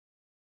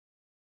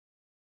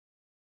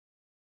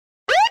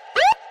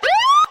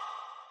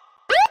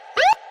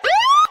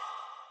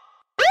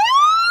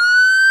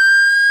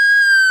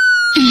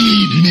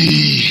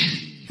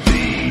Feed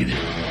me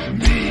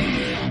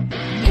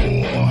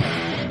more.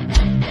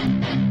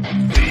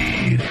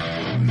 Feed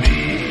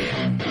me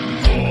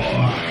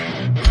more.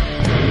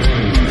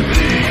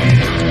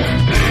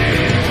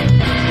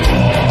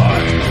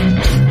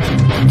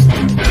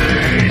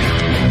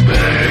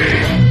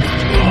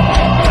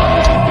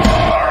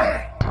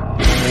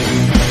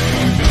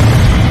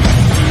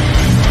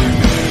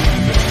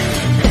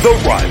 The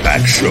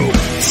Ryback Show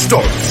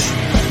starts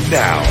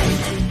now.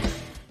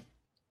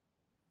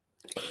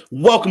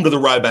 Welcome to the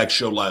Ryback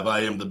Show Live. I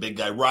am the big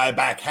guy,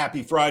 Ryback.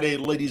 Happy Friday,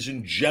 ladies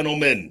and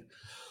gentlemen.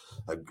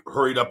 I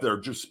hurried up there,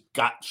 just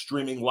got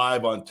streaming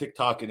live on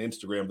TikTok and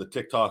Instagram. The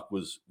TikTok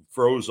was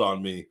froze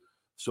on me,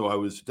 so I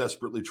was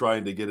desperately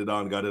trying to get it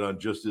on. Got it on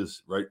just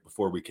as right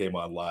before we came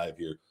on live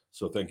here.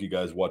 So thank you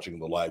guys watching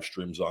the live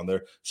streams on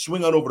there.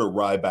 Swing on over to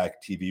Ryback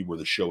TV where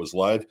the show is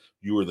live.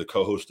 You are the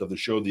co-host of the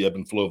show. The ebb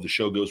and flow of the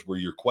show goes where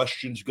your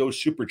questions go.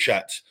 Super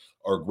chats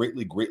are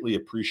greatly, greatly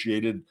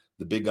appreciated.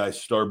 The Big Guy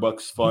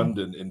Starbucks Fund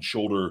and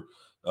Shoulder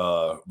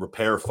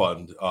Repair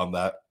Fund on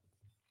that,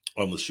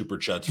 on the super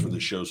chats for the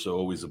show. So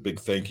always a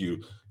big thank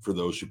you for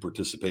those who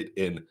participate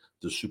in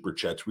the super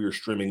chats. We are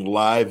streaming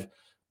live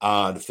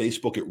on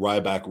Facebook at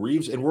Ryback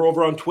Reeves, and we're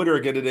over on Twitter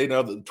again today.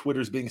 Now that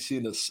Twitter's being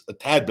seen as a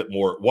tad bit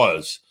more, it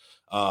was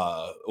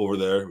over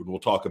there. We'll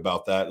talk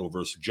about that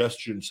over a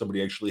suggestion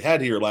somebody actually had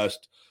here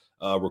last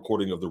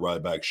recording of the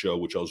Ryback Show,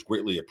 which I was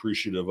greatly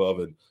appreciative of,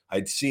 and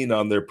I'd seen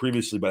on there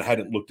previously, but I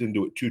hadn't looked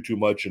into it too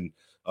much, and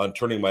on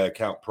turning my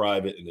account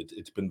private, and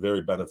it's been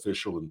very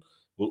beneficial, and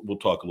we'll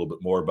talk a little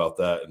bit more about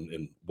that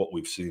and what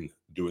we've seen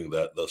doing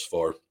that thus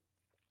far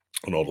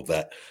and all of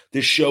that.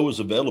 This show is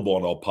available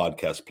on all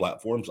podcast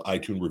platforms.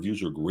 iTunes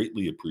reviews are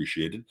greatly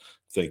appreciated.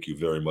 Thank you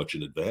very much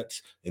in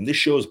advance. And this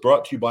show is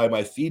brought to you by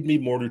my Feed Me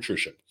More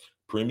Nutrition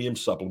premium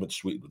supplement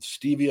sweetened with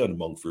stevia and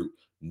monk fruit.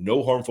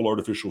 No harmful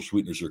artificial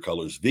sweeteners or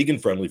colors. Vegan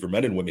friendly for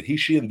men and women. He,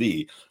 she, and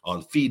thee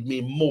on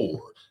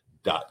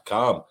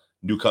feedmemore.com.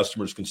 New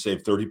customers can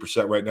save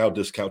 30% right now.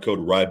 Discount code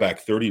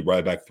Ryback30,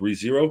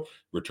 Ryback30.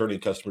 Returning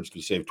customers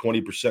can save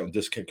 20% with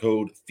discount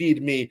code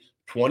FEEDME20,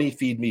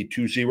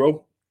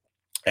 FEEDME20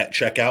 at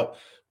checkout,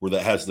 where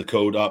that has the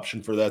code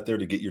option for that there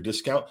to get your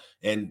discount.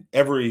 And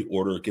every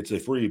order gets a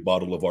free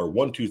bottle of our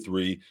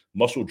 1-2-3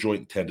 muscle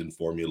joint tendon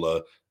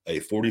formula, a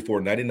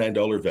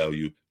 $44.99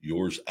 value,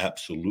 yours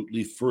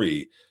absolutely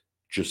free,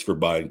 just for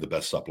buying the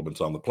best supplements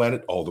on the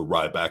planet. All the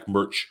Ryback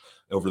merch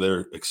over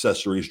there,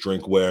 accessories,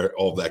 drinkware,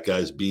 all that,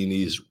 guys,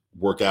 beanies,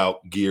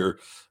 workout gear.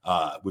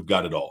 We've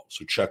got it all.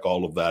 So check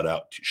all of that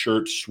out.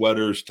 T-shirts,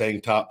 sweaters,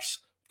 tank tops,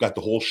 got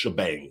the whole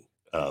shebang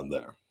on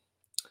there.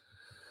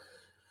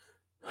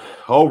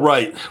 All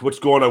right, what's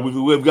going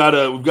on? We've got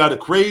a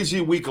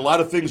crazy week. A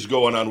lot of things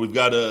going on. We've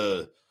got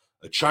a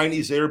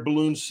Chinese air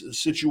balloon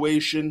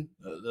situation,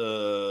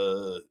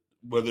 whether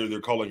they're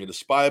calling it a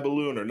spy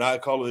balloon or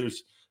not calling it.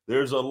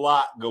 There's a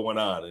lot going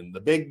on, and the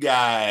big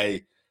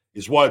guy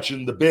is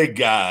watching the big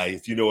guy,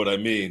 if you know what I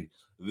mean.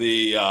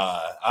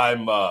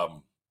 I'm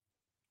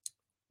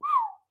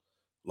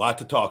lot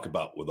to talk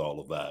about with all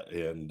of that,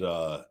 and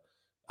I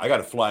got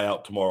to fly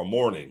out tomorrow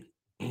morning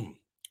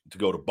to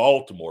go to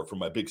Baltimore for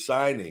my big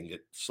signing at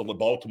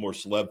Baltimore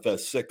Celeb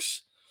Fest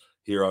 6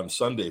 here on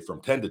Sunday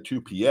from 10 to 2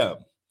 p.m.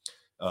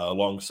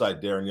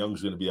 Alongside Darren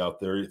Young's going to be out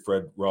there,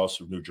 Fred Ross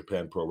of New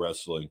Japan Pro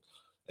Wrestling,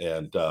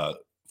 and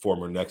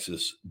former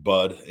Nexus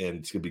Bud, and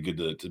it's going to be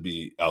good to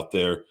be out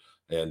there.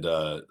 And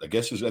I think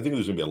there's going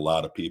to be a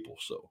lot of people,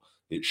 so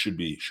it should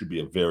be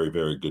a very,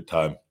 very good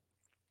time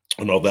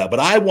and all that.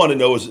 But I want to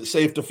know, is it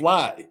safe to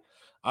fly?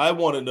 I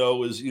want to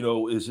know, is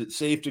it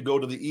safe to go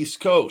to the East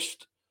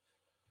Coast?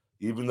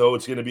 Even though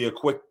it's going to be a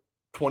quick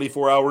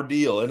 24-hour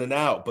deal in and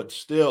out, but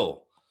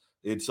still,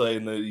 it's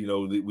like,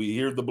 we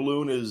hear the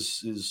balloon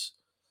is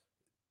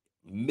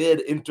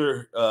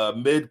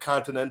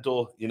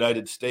mid-continental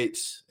United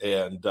States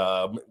and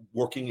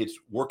working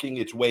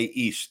its way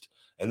east.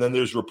 And then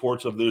there's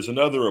reports of there's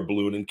another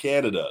balloon in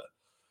Canada.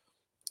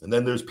 And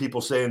then there's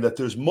people saying that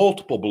there's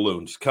multiple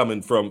balloons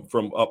coming from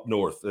up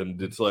north.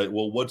 And it's like,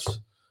 well, what's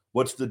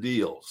the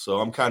deal?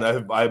 So I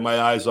have my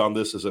eyes on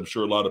this, as I'm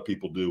sure a lot of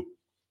people do.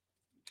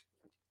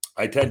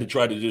 I tend to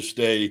try to just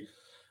stay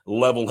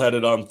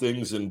level-headed on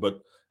things,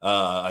 but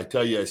I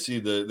tell you, I see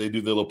they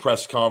do the little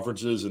press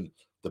conferences and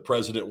the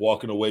president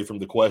walking away from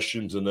the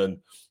questions, and then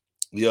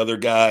the other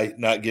guy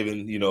not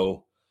giving,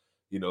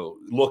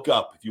 look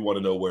up if you want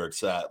to know where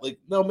it's at. Like,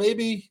 no,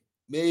 maybe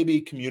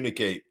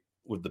communicate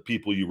with the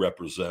people you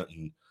represent.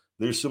 And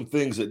there's some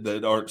things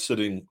that aren't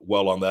sitting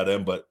well on that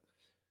end, but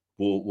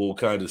we'll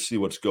kind of see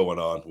what's going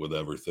on with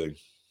everything.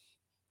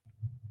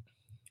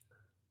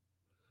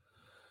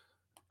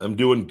 I'm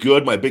doing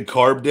good. My big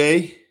carb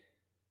day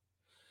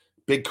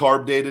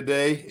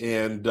today.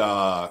 And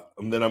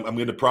then I'm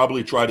going to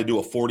probably try to do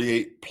a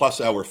 48+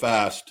 hour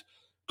fast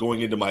going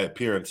into my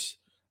appearance.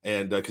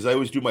 And because I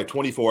always do my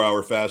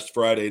 24-hour fast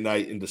Friday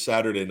night into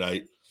Saturday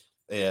night.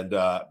 And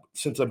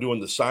since I'm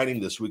doing the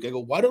signing this week, I go,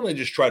 why don't I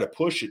just try to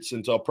push it,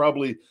 since it'll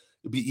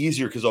be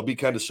easier because I'll be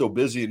kind of so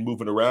busy and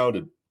moving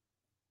around.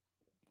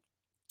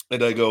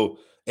 And I go,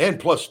 And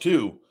plus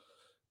two,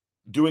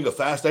 doing a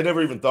fast, I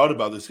never even thought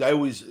about this.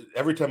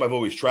 Every time I've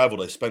always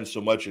traveled, I spend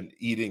so much in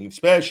eating,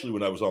 especially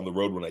when I was on the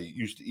road, when I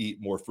used to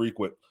eat more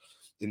frequent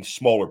in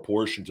smaller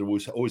portions. I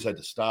always had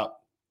to stop.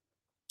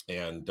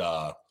 And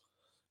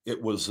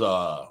it was,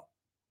 but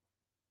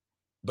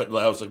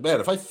I was like,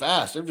 man, if I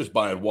fast, I'm just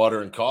buying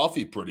water and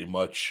coffee pretty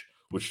much,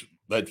 which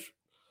that's,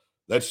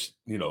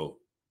 a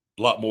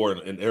lot more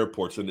in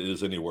airports than it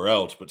is anywhere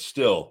else. But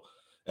still,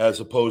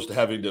 as opposed to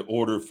having to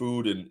order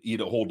food and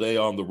eat a whole day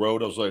on the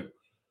road, I was like,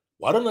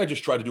 why don't I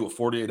just try to do a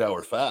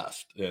 48-hour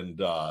fast? And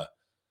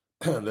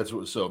that's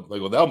what, so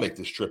like, well, that'll make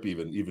this trip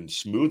even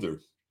smoother.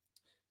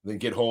 Then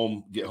get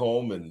home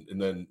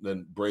and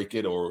then break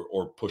it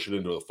or push it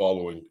into the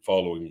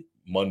following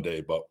Monday,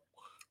 but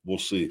we'll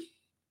see.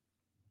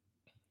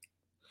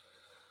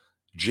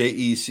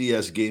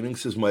 JECS Gaming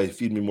says my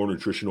Feed Me More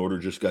Nutrition order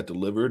just got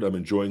delivered. I'm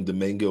enjoying the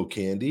mango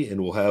candy and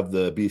we'll have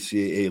the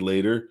BCAA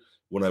later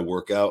when I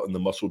work out, and the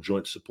muscle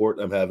joint support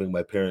I'm having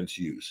my parents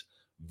use.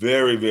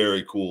 Very,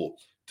 very cool.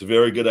 It's a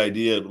very good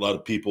idea. A lot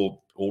of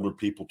people, older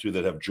people too,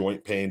 that have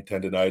joint pain,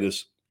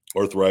 tendonitis,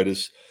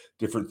 arthritis,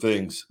 different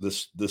things.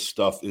 This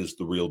stuff is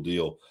the real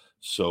deal.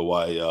 So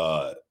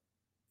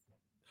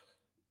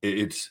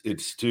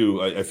it's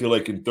too. I feel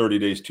like in 30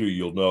 days too,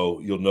 you'll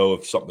know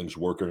if something's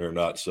working or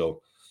not.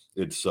 So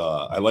it's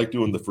I like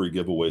doing the free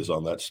giveaways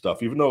on that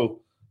stuff, even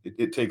though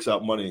it takes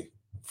out money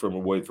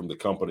away from the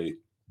company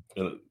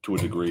to a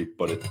degree,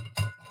 but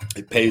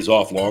it pays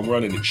off long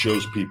run, and it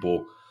shows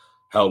people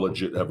how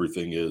legit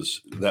everything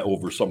is, that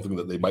over something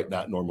that they might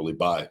not normally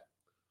buy.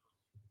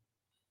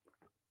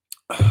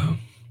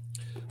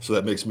 So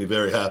that makes me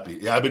very happy.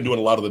 Yeah, I've been doing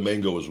a lot of the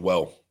mango as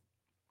well.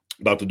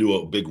 About to do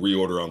a big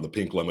reorder on the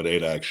pink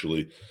lemonade,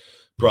 actually.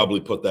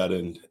 Probably put that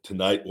in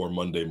tonight or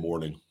Monday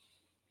morning.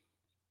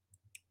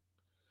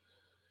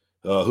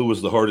 Who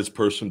was the hardest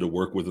person to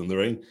work with in the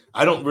ring?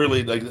 I don't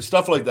really like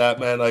stuff like that,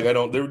 man. Like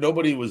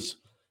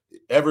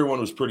everyone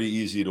was pretty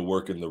easy to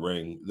work in the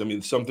ring. I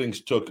mean, some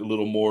things took a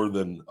little more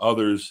than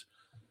others.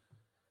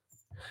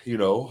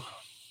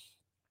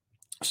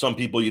 Some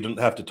people you didn't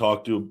have to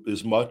talk to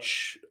as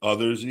much.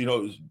 Others,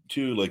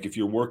 too, like if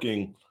you're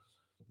working,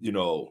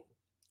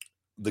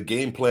 the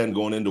game plan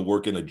going into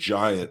working a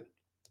giant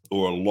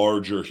or a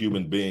larger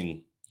human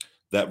being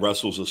that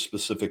wrestles a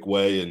specific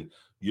way, and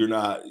you're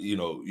not,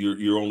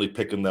 you're only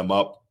picking them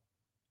up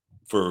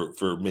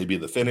for maybe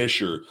the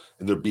finish, and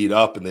they're beat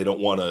up and they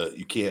don't want to,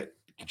 you can't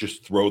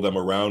just throw them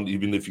around.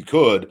 Even if you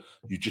could,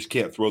 you just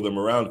can't throw them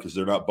around because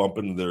they're not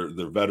bumping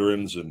their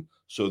veterans. And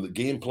so the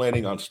game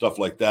planning on stuff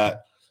like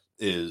that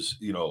is,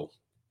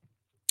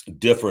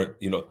 different.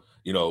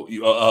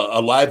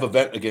 A live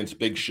event against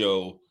Big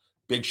Show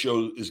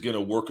is going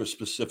to work a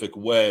specific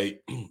way,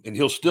 and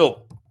he'll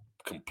still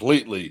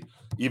completely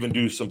even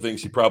do some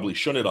things he probably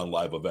shouldn't on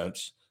live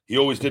events. He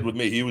always did with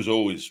me. He was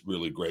always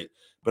really great.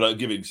 But I'll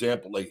give you an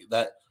example like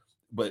that.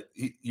 But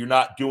you're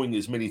not doing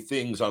as many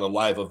things on a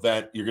live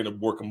event. You're going to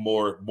work a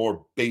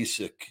more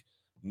basic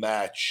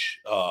match,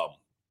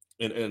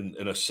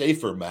 in a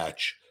safer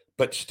match,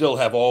 but still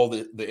have all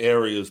the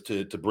areas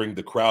to bring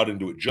the crowd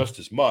into it just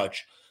as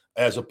much,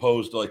 as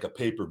opposed to like a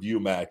pay-per-view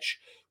match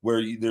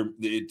where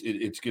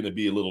it's going to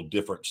be a little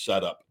different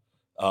setup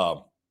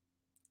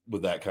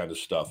with that kind of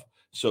stuff.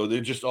 So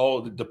they just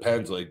all, it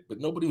depends. Like, but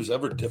nobody was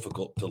ever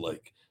difficult to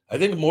like. I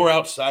think more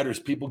outsiders,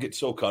 people get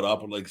so caught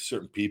up with like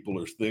certain people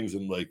or things,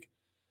 and like,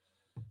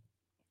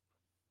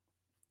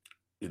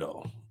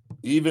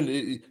 even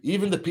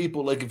the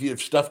people, like if you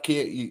have stuff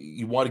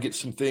you want to get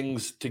some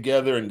things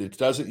together and it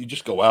doesn't, you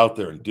just go out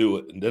there and do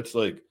it. And that's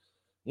like,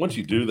 once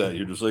you do that,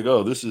 you're just like,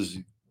 that's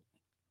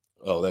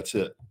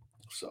it.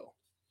 So,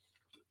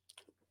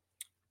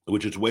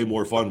 which is way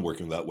more fun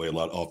working that way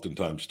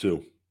oftentimes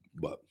too.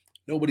 But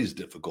nobody's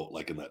difficult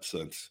like in that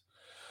sense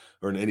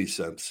or in any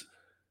sense.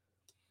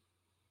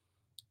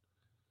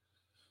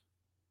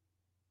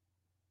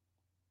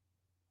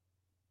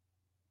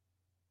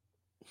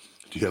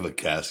 Do you have a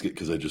casket?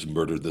 Because I just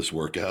murdered this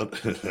workout.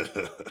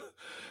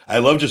 I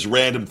love just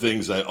random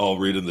things I'll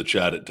read in the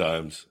chat at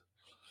times.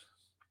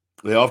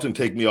 They often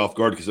take me off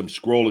guard because I'm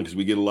scrolling, because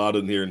we get a lot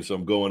in here, and so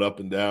I'm going up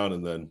and down,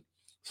 and then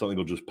something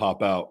will just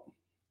pop out.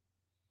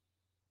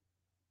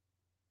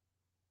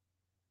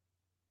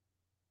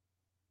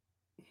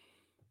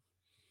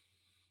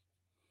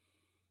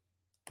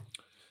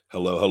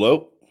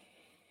 Hello.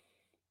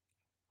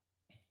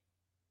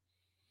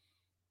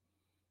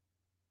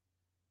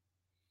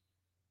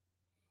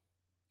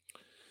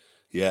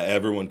 Yeah,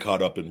 everyone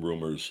caught up in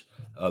rumors.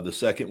 The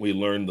second we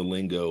learn the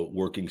lingo,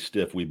 working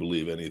stiff, we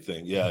believe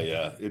anything.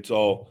 Yeah. It's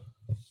all.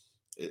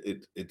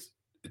 It's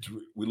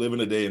we live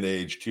in a day and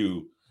age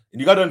too, and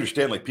you got to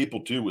understand, like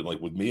people too,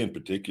 with me in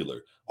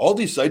particular, all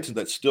these sites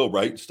that still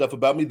write stuff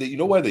about me.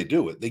 That why they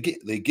do it. They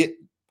get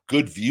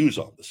good views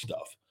on the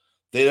stuff.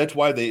 That's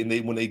why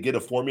when they get a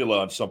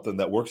formula on something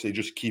that works, they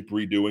just keep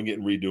redoing it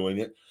and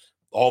redoing it.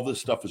 All this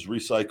stuff is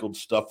recycled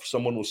stuff.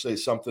 Someone will say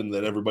something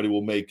that everybody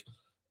will make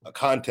a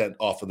content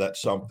off of that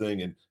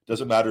something, and it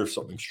doesn't matter if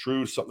something's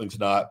true, something's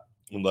not.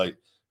 And like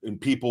and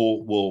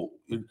people will,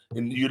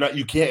 and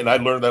you can't, and I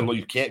learned that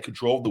you can't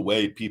control the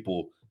way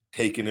people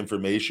take in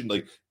information.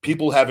 Like,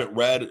 people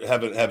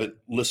haven't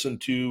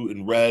listened to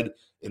and read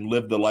and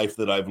lived the life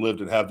that I've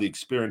lived and have the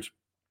experience.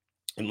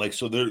 And like,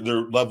 so their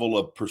level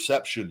of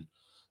perception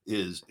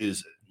is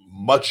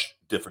much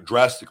different,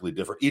 drastically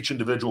different. Each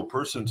individual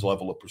person's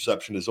level of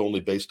perception is only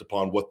based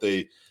upon what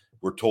they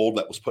were told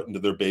that was put into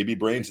their baby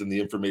brains and the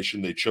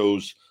information they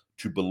chose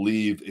to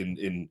believe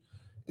in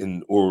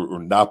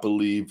or not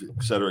believe,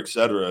 et cetera,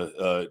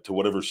 to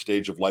whatever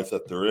stage of life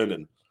that they're in.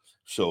 And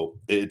so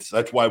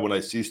that's why when I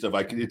see stuff,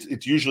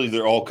 it's usually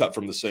they're all cut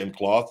from the same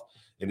cloth,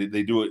 and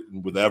they do it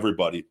with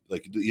everybody.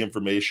 Like, the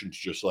information's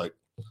just like,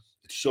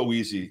 it's so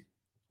easy.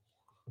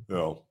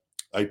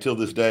 I till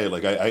this day,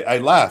 like, I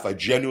laugh. I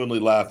genuinely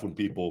laugh when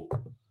people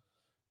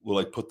will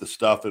like put the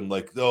stuff in,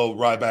 like, oh,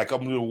 Ryback,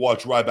 I'm going to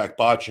watch Ryback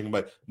botching.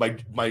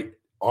 My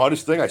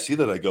honest thing, I see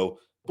that, I go,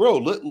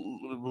 bro,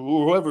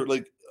 whoever,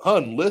 like,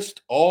 hun,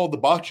 list all the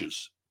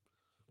botches.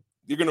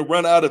 You're going to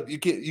run out of, you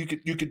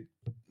could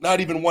not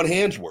even one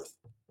hand's worth.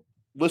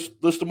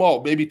 List them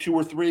all, maybe 2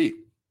 or 3.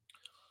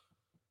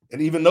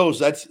 And even those,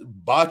 that's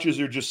botches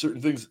are just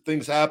certain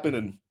things happen,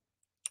 and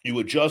you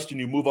adjust and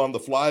you move on the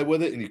fly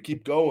with it and you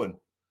keep going.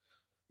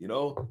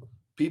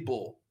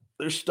 People,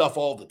 there's stuff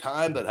all the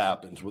time that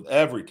happens with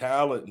every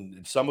talent,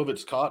 and some of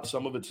it's caught,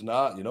 some of it's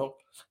not. Did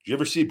you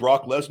ever see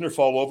Brock Lesnar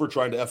fall over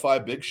trying to FI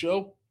Big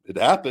Show? It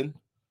happened.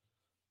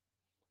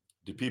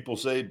 Do people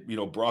say,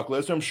 Brock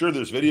Lesnar? I'm sure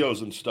there's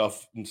videos and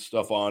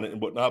stuff on it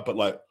and whatnot, but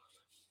like,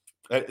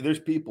 there's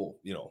people,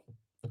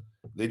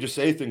 they just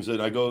say things that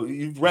I go,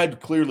 you've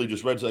clearly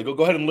just read. So I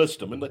go ahead and list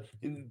them.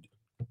 And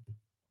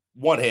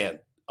one hand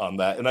on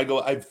that. And I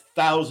go, I have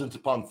thousands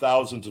upon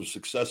thousands of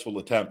successful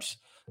attempts,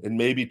 and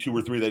maybe 2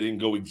 or 3 that didn't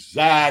go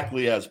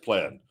exactly as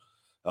planned.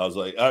 I was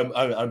like,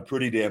 I'm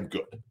pretty damn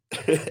good.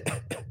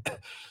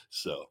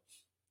 So.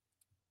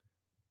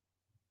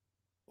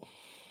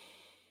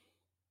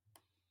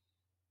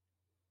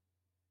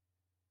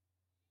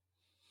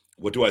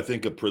 What do I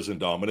think of Prison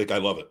Dominic? I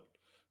love it.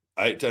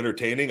 It's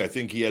entertaining. I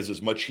think he has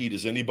as much heat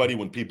as anybody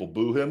when people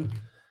boo him.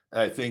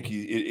 I think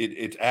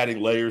it's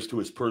adding layers to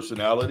his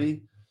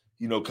personality.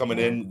 Coming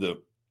in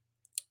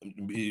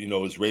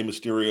his Rey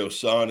Mysterio's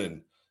son,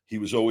 and he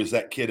was always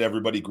that kid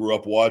everybody grew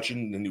up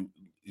watching, and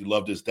he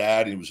loved his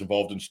dad, and he was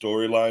involved in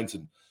storylines,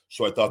 and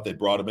so I thought they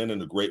brought him in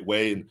a great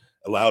way and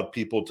allowed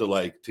people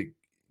to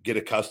get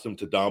accustomed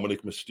to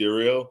Dominic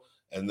Mysterio,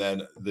 and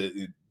then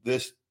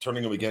this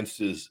turning him against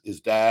his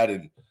dad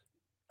and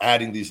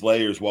adding these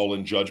layers while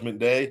in Judgment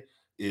Day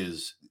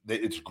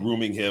it's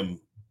grooming him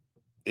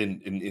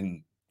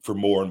in for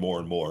more and more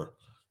and more,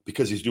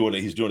 because he's doing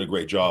a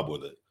great job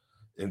with it.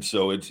 And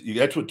so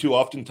that's what too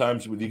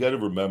oftentimes you got to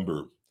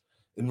remember,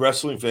 in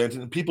wrestling fans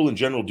and people in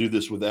general do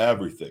this with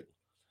everything.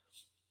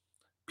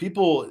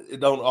 People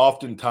don't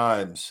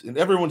oftentimes, and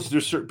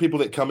there's certain people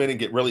that come in and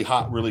get really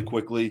hot really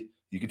quickly.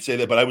 You could say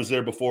that, but I was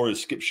there before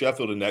as Skip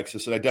Sheffield in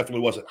Nexus, and I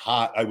definitely wasn't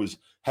hot. I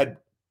had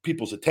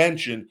people's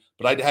attention,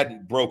 but I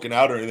hadn't broken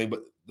out or anything.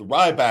 But the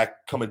Ryback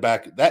coming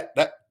back,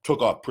 that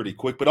took off pretty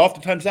quick. But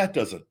oftentimes that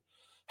doesn't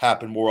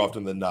happen more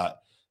often than not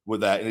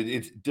with that. And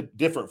it's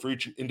different for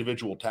each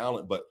individual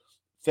talent. But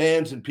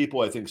fans and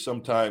people, I think,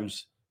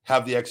 sometimes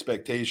have the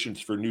expectations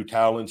for new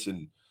talents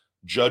and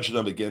judge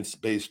them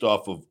based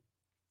off of,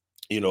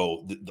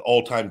 the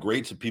all-time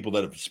greats of people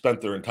that have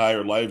spent their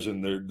entire lives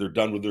and they're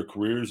done with their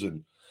careers.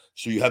 And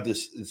so you have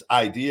this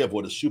idea of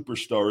what a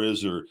superstar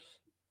is, or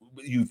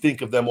you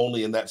think of them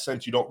only in that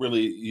sense. You don't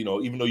really,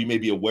 even though you may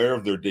be aware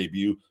of their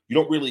debut, you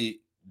don't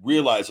really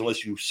realize,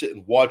 unless you sit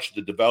and watch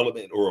the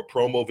development or a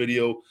promo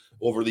video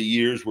over the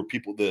years where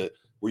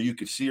you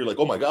could see, you're like,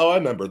 oh my God, I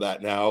remember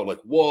that now.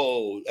 Like,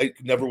 whoa, I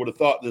never would have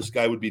thought this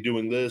guy would be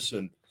doing this.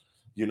 And,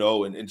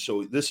 and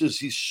so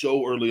he's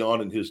so early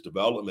on in his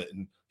development,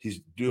 and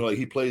he's doing,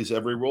 he plays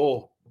every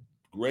role.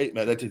 Great,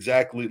 man. That's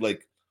exactly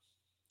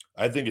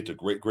I think it's a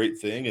great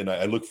thing, and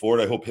I look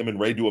forward. I hope him and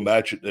Ray do a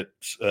match at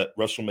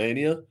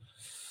WrestleMania,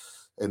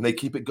 and they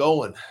keep it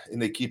going,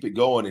 and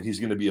and he's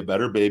going to be a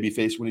better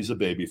babyface when he's a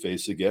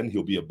babyface again.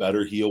 He'll be a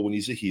better heel when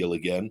he's a heel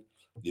again,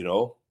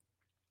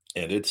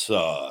 And it's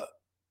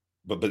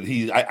but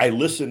I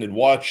listen and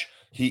watch.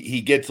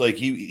 He gets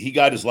he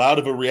got as loud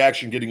of a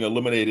reaction getting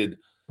eliminated,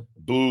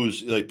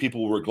 boos. Like,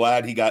 people were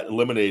glad he got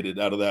eliminated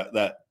out of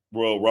that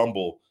Royal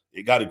Rumble.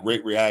 It got a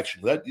great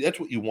reaction. That's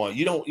what you want.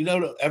 You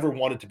don't ever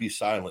want it to be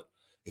silent.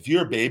 If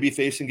you're a baby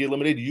face and get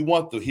eliminated, you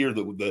want to hear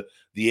the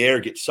air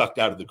get sucked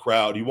out of the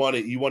crowd. You want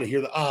to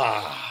hear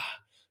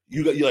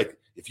you like,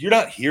 if you're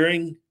not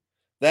hearing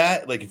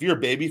that, like, if you're a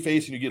baby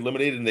face and you get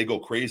eliminated and they go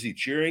crazy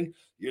cheering,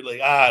 you're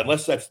like,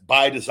 unless that's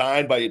by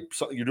design, by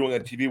something you're doing on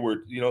TV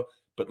where,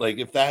 but like,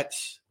 if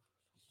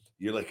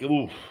you're like,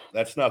 ooh,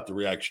 that's not the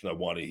reaction I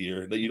want to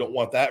hear. That you don't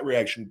want that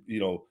reaction,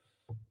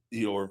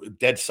 or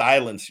dead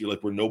silence. You're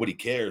like, where nobody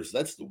cares.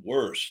 That's the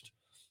worst,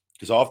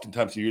 because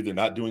oftentimes you're either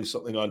not doing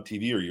something on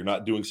TV, or you're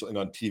not doing something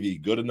on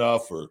TV good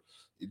enough, or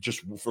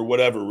just for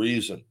whatever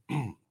reason,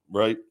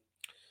 right?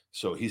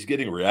 So he's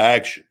getting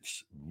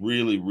reactions,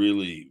 really,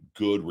 really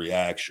good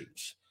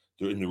reactions.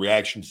 They're in the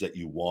reactions that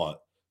you want.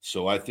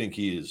 So I think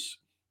he's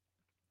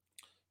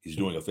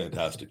doing a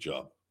fantastic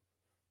job.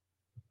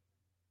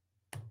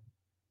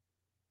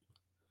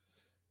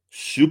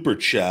 Super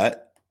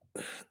chat.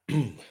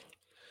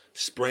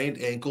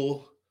 Sprained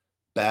ankle,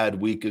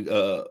 bad week.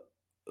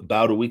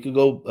 About a week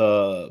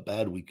ago.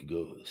 Bad week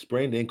ago.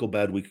 Sprained ankle,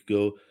 bad week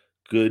ago.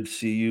 Good.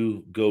 See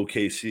you. Go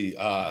KC.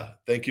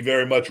 Thank you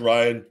very much,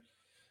 Ryan.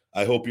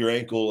 I hope your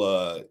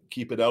ankle,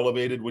 keep it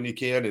elevated when you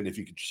can. And if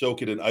you could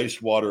soak it in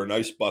ice water, an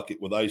ice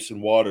bucket with ice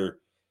and water,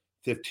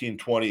 15,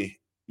 20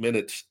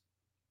 minutes,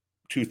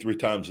 2-3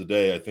 times a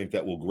day, I think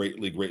that will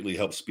greatly, greatly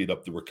help speed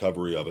up the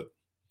recovery of it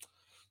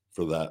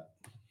for that.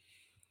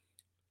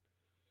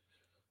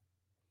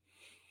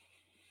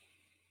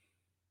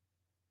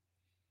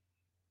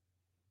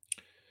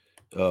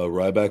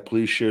 Ryback,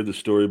 please share the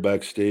story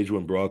backstage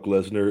when Brock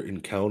Lesnar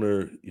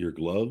encounter your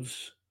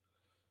gloves.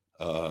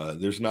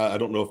 There's not. I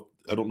don't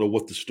know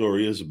what the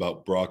story is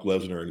about Brock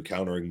Lesnar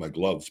encountering my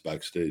gloves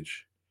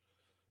backstage.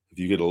 If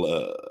you could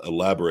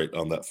elaborate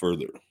on that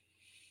further.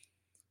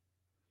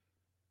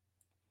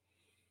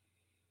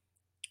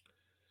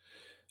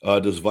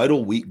 Does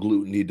vital wheat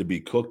gluten need to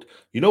be cooked?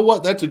 You know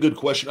what? That's a good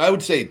question. I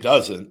would say it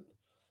doesn't.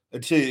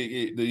 I'd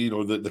say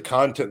the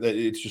content, that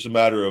it's just a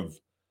matter of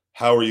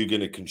how are you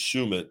going to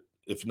consume it.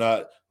 If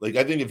not, like,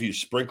 I think if you're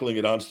sprinkling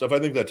it on stuff, I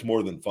think that's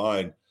more than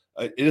fine.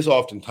 It is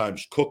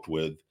oftentimes cooked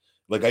with.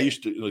 Like,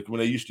 when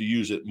I used to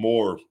use it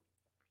more,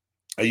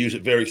 I use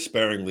it very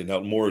sparingly now,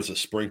 more as a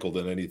sprinkle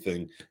than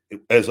anything.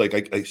 As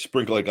like I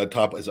sprinkle like on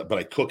top, but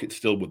I cook it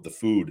still with the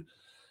food.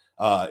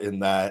 In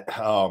that,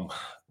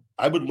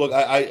 I would look.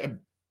 I'm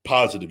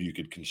positive you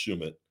could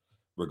consume it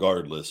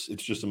regardless.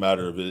 It's just a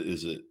matter of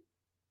is it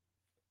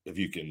if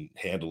you can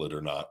handle it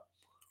or not,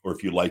 or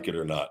if you like it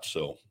or not.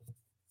 So,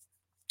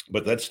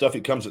 but that stuff,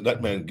 it comes,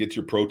 that man gets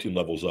your protein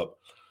levels up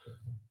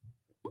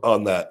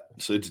on that.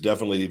 So it's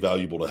definitely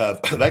valuable to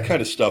have that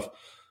kind of stuff.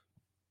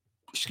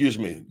 Excuse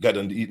me, got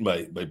to eat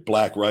my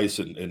black rice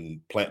and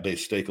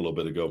plant-based steak a little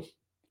bit ago.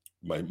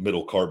 My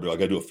middle carb meal. I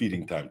got to do a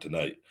feeding time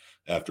tonight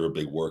after a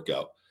big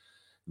workout.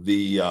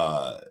 The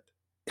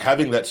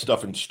having that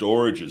stuff in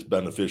storage is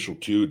beneficial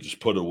too. Just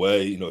put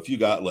away. If you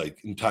got,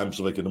 like, in times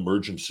of like an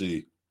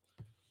emergency,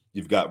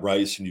 you've got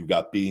rice and you've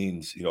got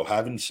beans.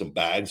 Having some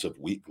bags of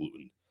wheat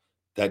gluten,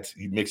 that's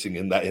mixing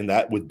in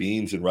that with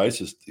beans and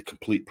rice is the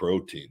complete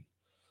protein,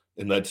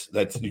 and that's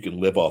you can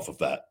live off of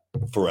that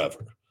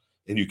forever.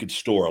 And you could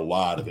store a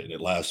lot of it, and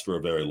it lasts for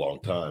a very long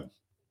time.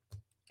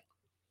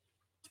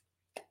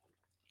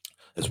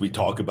 As we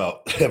talk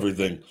about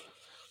everything,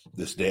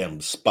 this damn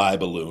spy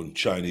balloon,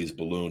 Chinese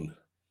balloon.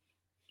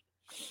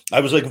 I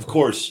was like, of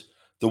course,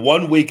 the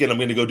one weekend I'm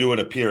going to go do an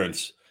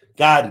appearance.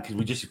 God, can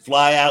we just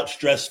fly out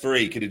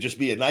stress-free? Could it just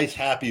be a nice,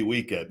 happy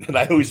weekend? And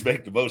I always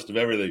make the most of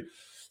everything.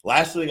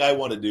 Last thing I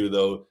want to do,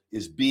 though,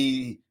 is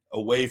be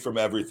away from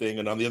everything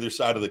and on the other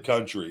side of the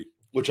country,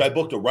 which I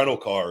booked a rental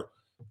car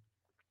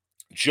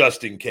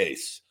just in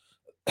case.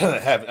 I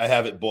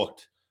have it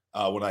booked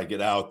when I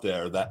get out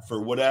there, that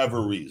for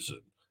whatever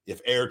reason,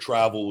 if air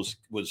travel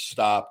was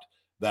stopped,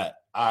 that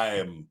I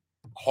am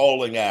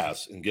hauling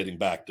ass and getting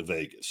back to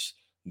Vegas.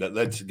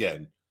 That's,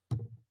 again,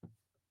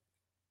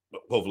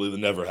 hopefully that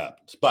never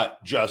happens. But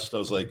I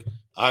was like,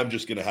 I'm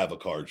just going to have a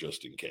car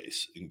just in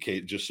case,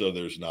 just so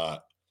there's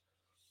not,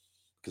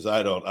 because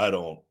I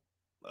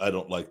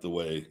don't like the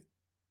way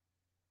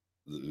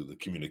the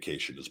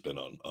communication has been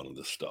on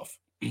this stuff.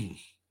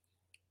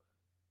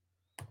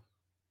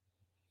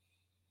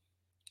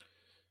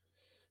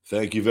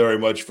 Thank you very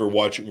much for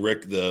watching,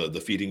 Rick,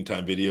 the feeding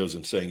time videos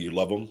and saying you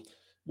love them.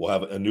 We'll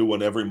have a new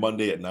one every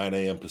Monday at 9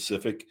 a.m.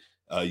 Pacific.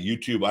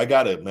 YouTube, I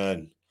got it,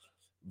 man.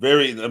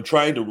 I'm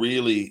trying to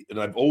really, and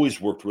I've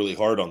always worked really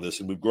hard on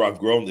this, and I've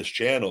grown this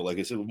channel. Like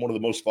I said, one of the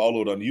most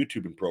followed on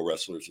YouTube in pro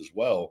wrestlers as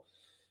well.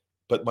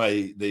 But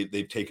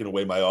they've taken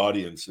away my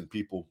audience and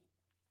people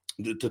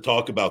to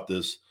talk about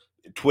this.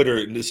 Twitter,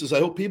 and I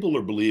hope people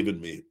are believing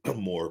me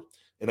more,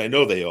 and I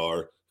know they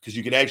are, because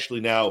you can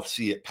actually now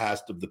see it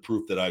past of the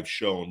proof that I've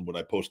shown when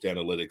I post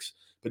analytics.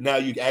 But now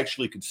you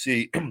actually could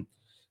see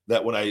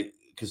that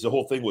because the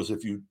whole thing was,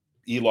 if you,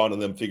 Elon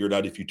and them figured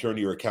out, if you turn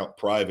your account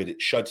private,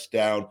 it shuts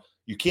down.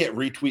 You can't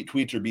retweet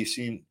tweets or be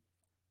seen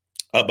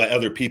by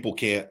other people.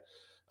 Can't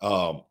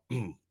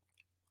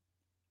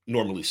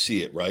normally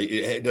see it, right?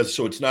 It does.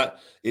 So it's not,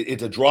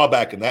 it's a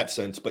drawback in that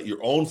sense, but your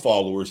own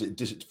followers, it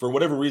just, for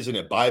whatever reason,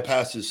 it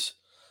bypasses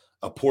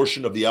a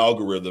portion of the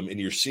algorithm, and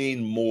you're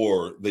seeing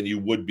more than you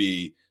would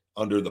be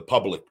under the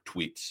public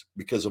tweets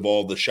because of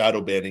all the shadow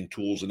banning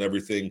tools and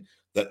everything,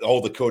 that all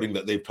the coding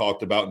that they've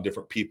talked about and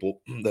different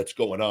people that's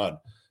going on.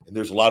 And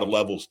there's a lot of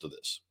levels to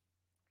this.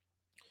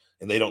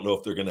 And they don't know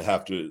if they're going to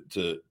have to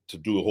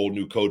do a whole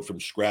new code from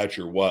scratch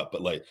or what,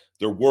 but like,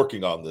 they're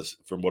working on this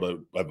from what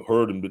I've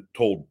heard and been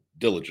told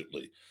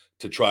diligently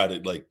to try to,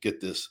 like,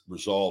 get this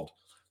resolved.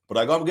 But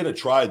I'm going to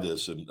try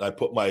this, and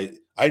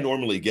I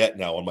normally get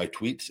now on my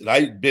tweets,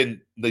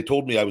 and they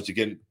told me I was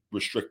again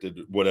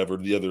restricted, whatever,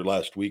 the other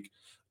last week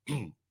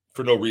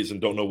for no reason,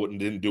 don't know what, and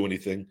didn't do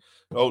anything.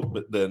 Oh,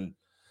 but then,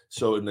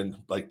 so, and then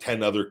like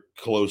 10 other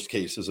closed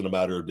cases in a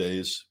matter of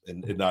days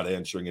and not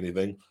answering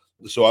anything.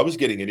 So I was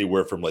getting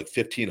anywhere from like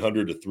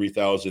 1,500 to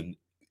 3,000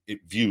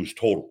 views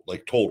total,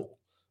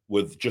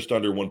 with just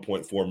under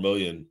 1.4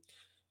 million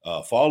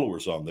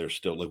followers on there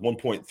still, like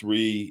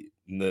 1.3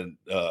 and then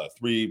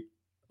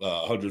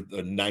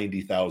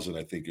 390,000,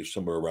 I think, is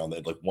somewhere around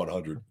that, like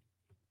 100.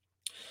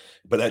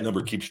 But that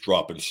number keeps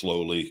dropping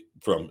slowly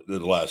from the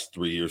last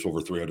 3 years,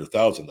 over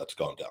 300,000. That's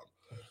gone down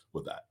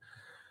with that.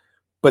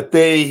 But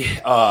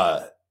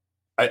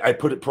I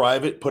put it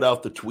private, put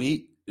out the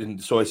tweet.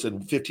 And so I said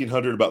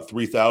 1,500, about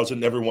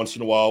 3,000. Every once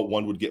in a while,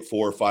 one would get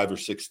 4 or 5 or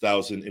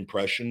 6,000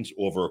 impressions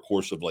over a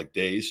course of like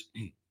days,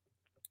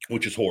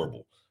 which is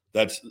horrible.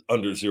 That's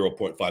under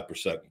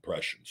 0.5%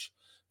 impressions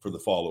for the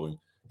following.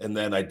 And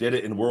then I did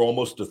it, and we're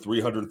almost to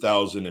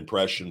 300,000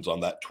 impressions on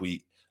that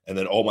tweet. And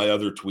then all my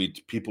other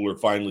tweets, people are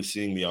finally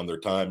seeing me on their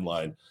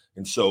timeline.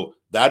 And so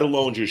that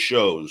alone just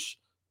shows,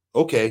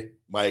 okay,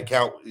 my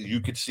account,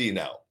 you could see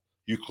now.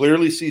 You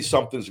clearly see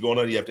something's going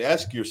on. You have to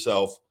ask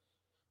yourself,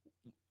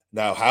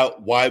 now,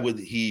 why would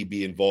he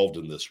be involved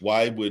in this?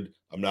 Why would,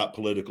 I'm not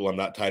political, I'm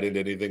not tied into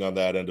anything on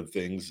that end of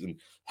things. And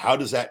how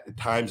does that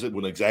times it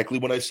when exactly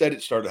when I said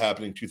it started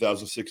happening in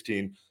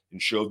 2016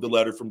 and showed the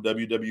letter from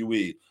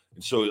WWE.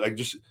 And so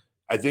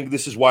I think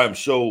this is why I'm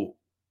so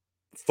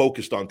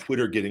focused on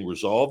Twitter getting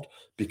resolved,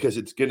 because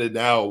it's going to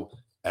now,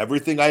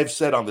 everything I've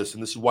said on this,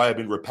 and this is why I've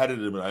been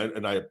repetitive,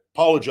 and I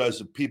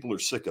apologize if people are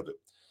sick of it.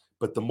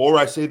 But the more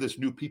I say this,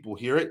 new people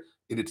hear it,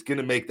 and it's going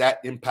to make that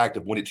impact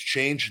of when it's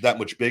changed that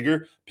much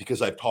bigger,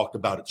 because I've talked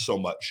about it so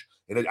much.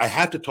 And I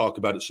have to talk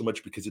about it so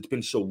much because it's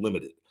been so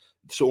limited.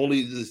 So only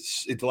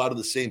it's a lot of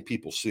the same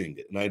people seeing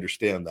it. And I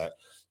understand that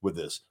with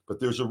this. But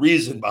there's a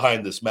reason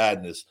behind this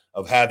madness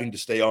of having to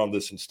stay on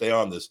this,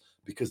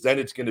 because then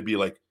it's going to be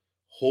like,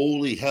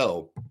 holy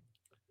hell,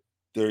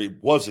 there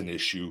was an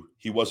issue.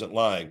 He wasn't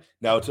lying.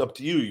 Now it's up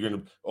to you. You're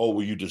going to, oh,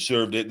 well, you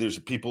deserved it. There's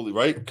people,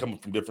 right, coming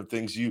from different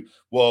things.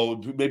 Well,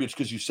 maybe it's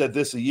because you said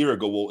this a year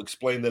ago. Well,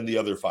 explain them the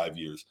other 5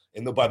 years.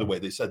 And by the way,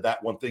 they said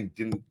that one thing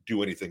didn't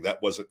do anything.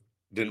 That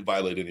didn't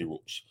violate any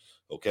rules.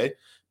 Okay.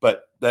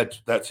 But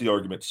that's the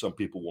argument some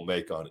people will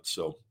make on it.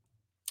 So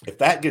if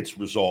that gets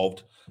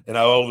resolved and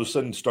I all of a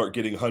sudden start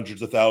getting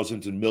hundreds of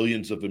thousands and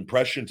millions of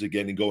impressions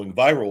again and going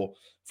viral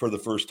for the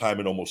first time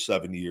in almost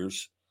 7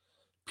 years,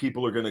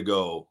 people are going to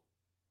go,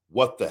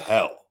 what the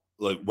hell?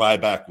 Like,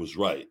 Ryback was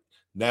right.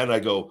 Then I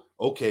go,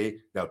 okay,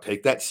 now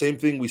take that same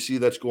thing we see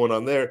that's going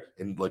on there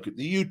and look at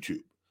the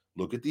YouTube,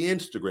 look at the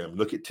Instagram,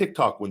 look at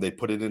TikTok when they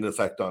put it in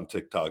effect on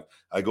TikTok.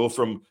 I go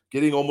from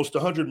getting almost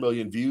 100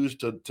 million views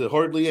to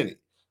hardly any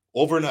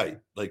overnight.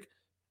 Like,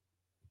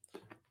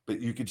 but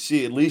you could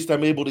see at least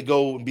I'm able to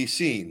go and be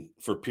seen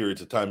for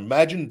periods of time.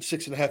 Imagine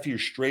 6.5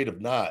 years straight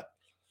of not.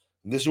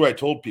 And this is where I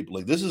told people,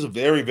 like, this is a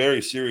very,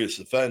 very serious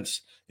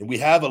offense. And we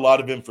have a lot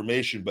of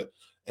information,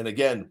 and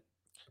again,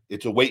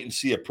 it's a wait and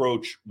see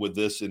approach with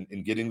this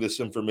and getting this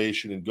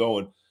information and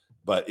going.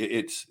 But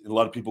it's a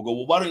lot of people go,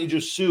 well, why don't you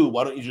just sue?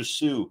 Why don't you just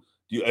sue?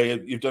 You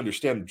have to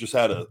understand, just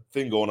had a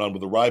thing going on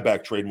with the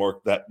Ryback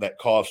trademark that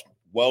cost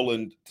well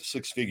into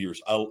 6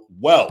 figures,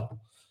 well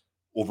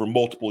over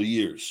multiple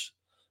years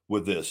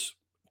with this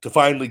to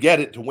finally get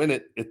it, to win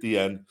it at the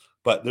end.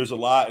 But there's a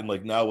lot. And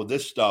like now with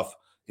this stuff,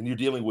 and you're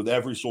dealing with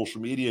every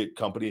social media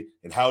company,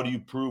 and how do you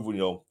prove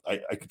when,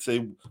 I could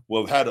say,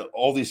 well, I've had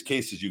all these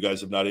cases you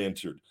guys have not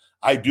answered.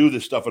 I do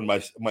this stuff in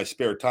my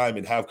spare time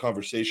and have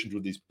conversations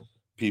with these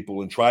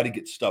people and try to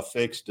get stuff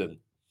fixed. And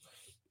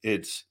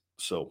it's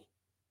so,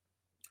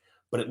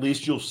 but at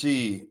least you'll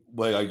see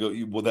why I go,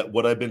 well, that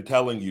what I've been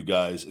telling you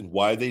guys and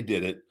why they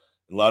did it.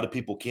 A lot of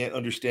people can't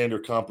understand or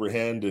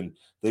comprehend. And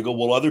they go,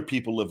 well, other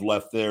people have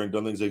left there and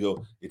done things. They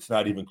go, it's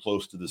not even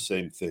close to the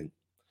same thing.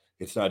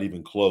 It's not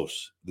even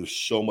close. There's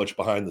so much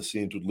behind the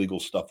scenes with legal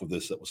stuff with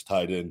this that was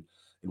tied in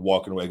and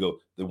walking away. I go,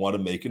 they want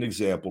to make an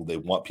example. They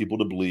want people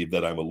to believe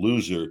that I'm a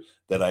loser,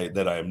 that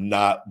I am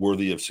not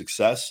worthy of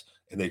success.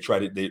 And they try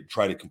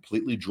to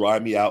completely dry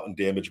me out and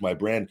damage my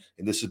brand.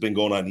 And this has been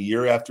going on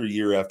year after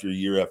year after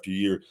year after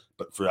year.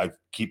 But I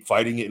keep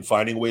fighting it and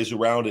finding ways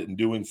around it and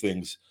doing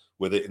things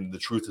with it. And the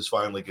truth is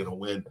finally going to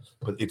win.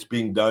 But it's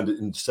being done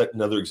to set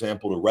another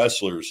example to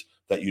wrestlers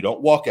that you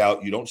don't walk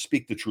out, you don't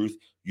speak the truth,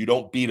 you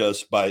don't beat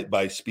us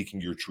by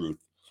speaking your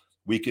truth.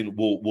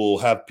 We'll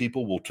have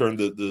people, we'll turn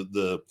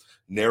the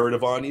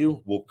narrative on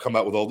you. We'll come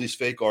out with all these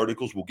fake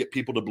articles. We'll get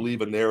people to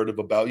believe a narrative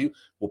about you.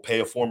 We'll pay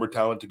a former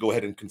talent to go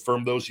ahead and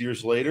confirm those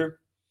years later.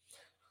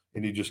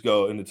 And you just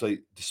go, and it's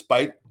like,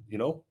 despite,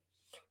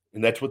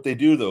 and that's what they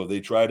do though.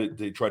 They try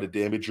to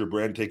damage your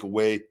brand, take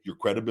away your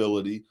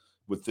credibility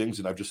with things.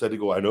 And I've just had to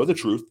go, I know the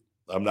truth.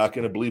 I'm not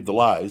going to believe the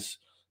lies.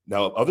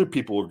 Now, other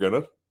people are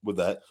going to with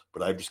that,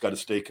 but I've just got to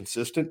stay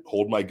consistent,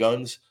 hold my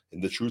guns,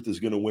 and the truth is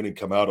going to win and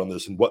come out on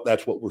this. And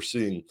that's what we're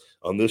seeing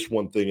on this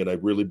one thing. And I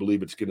really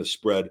believe it's going to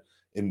spread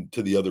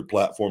into the other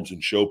platforms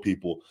and show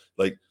people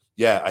like,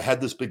 yeah, I had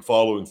this big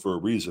following for a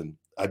reason.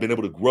 I've been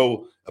able to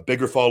grow a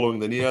bigger following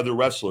than any other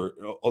wrestler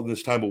all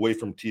this time away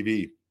from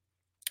TV.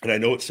 and I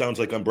know it sounds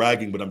like I'm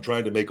bragging, but I'm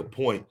trying to make a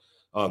point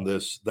on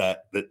this,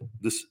 that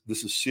this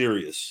is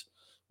serious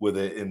with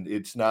it. And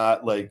it's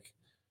not like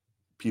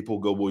people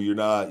go, well, you're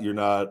not, we're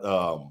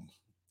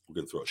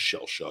going to throw a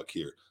shell shock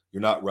here.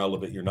 You're not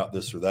relevant. You're not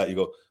this or that. You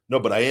go, no,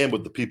 but I am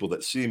with the people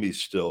that see me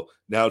still.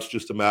 Now it's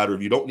just a matter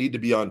of, you don't need to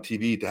be on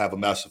TV to have a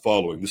massive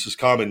following. This is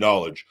common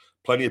knowledge.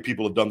 Plenty of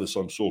people have done this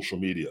on social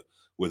media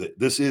with it.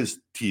 This is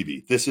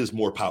TV. This is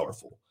more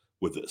powerful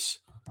with this.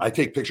 I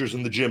take pictures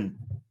in the gym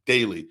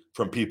daily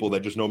from people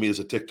that just know me as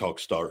a TikTok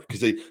star,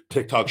 because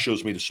TikTok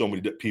shows me to so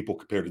many people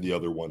compared to the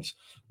other ones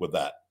with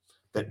that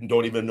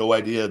don't even no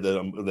idea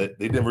that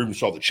they never even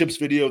saw the Chips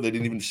video. They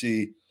didn't even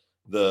see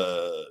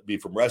me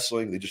from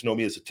wrestling. They just know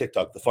me as a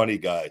TikTok, the funny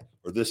guy,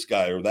 or this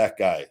guy or that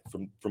guy,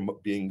 from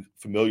being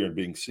familiar and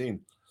being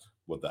seen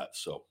with that.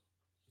 So,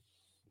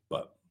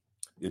 but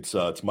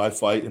it's my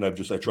fight, and I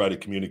try to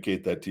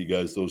communicate that to you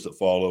guys, those that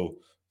follow,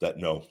 that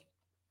know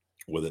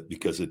with it,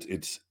 because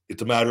it's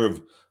a matter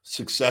of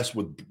success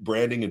with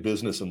branding and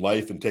business and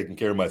life and taking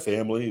care of my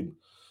family,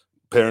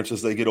 parents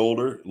as they get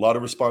older, a lot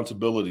of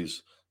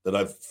responsibilities that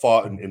I've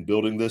fought in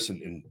building this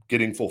and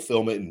getting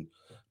fulfillment and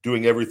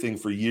doing everything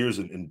for years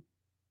and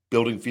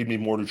building Feed Me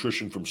More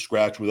Nutrition from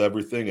scratch with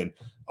everything. And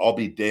I'll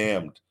be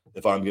damned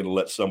if I'm going to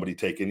let somebody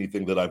take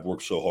anything that I've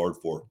worked so hard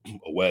for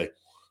away.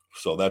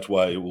 So that's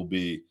why I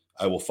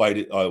will fight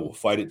it. I will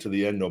fight it to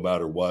the end, no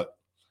matter what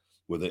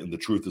with it. And the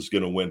truth is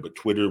going to win. But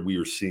Twitter, we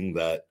are seeing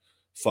that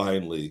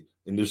finally.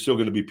 And there's still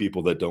going to be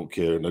people that don't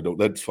care. And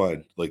that's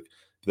fine. Like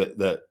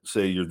that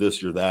say you're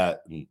this, you're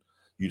that, and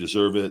you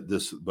deserve it.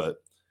 But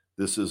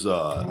this is,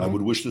 I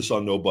would wish this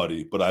on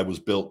nobody, but I was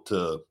built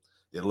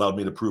it allowed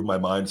me to prove my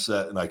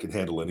mindset, and I can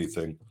handle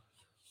anything,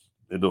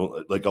 and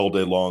don't, like, all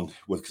day long,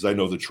 because I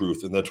know the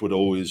truth. And that's what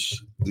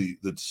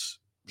that's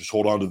just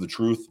hold on to the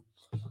truth,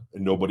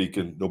 and nobody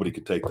can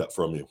take that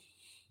from you.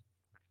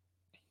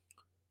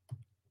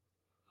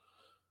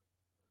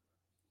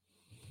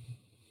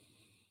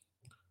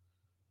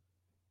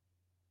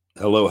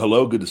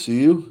 Hello. Good to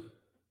see you.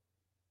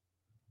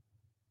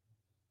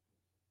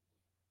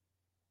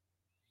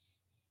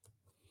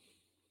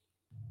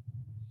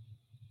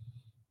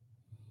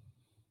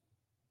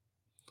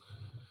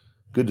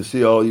 Good to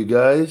see all you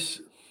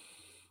guys.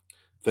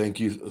 Thank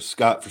you,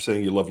 Scott, for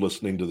saying you love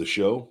listening to the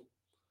show.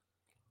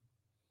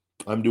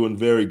 I'm doing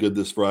very good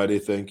this Friday.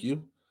 Thank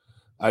you.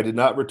 I did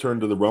not return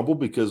to the Rumble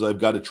because I've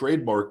got a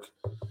trademark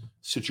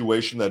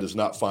situation that is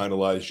not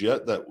finalized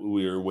yet, that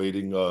we are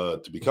waiting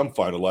to become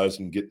finalized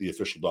and get the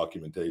official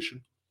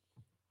documentation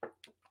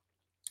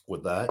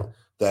with that.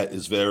 That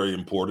is very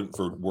important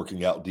for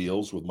working out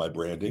deals with my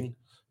branding,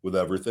 with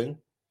everything.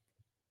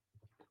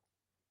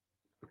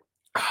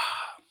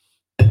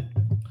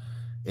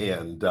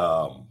 And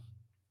I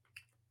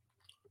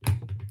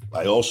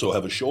also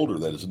have a shoulder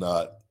that is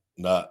not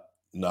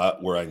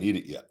where I need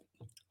it yet.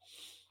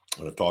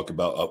 I'm going to talk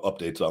about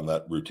updates on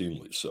that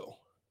routinely. So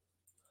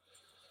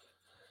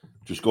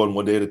just going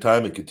one day at a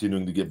time and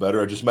continuing to get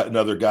better. I just met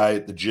another guy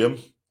at the gym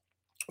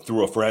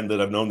through a friend that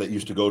I've known that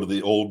used to go to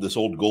this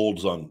old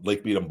Gold's on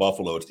Lake Mead in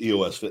Buffalo. It's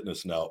EOS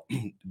Fitness now.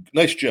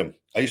 Nice gym.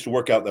 I used to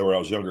work out there when I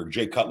was younger.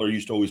 Jay Cutler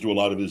used to always do a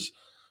lot of his,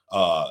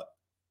 a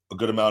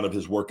good amount of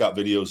his workout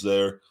videos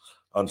there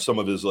on some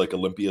of his like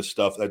Olympia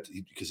stuff,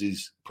 because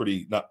he's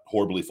pretty, not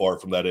horribly far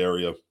from that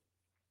area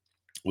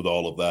with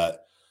all of that.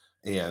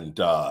 And,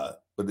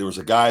 but there was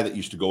a guy that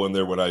used to go in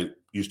there when I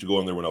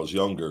was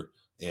younger.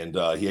 And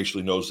he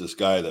actually knows this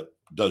guy that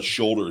does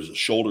shoulders, a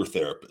shoulder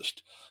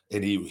therapist.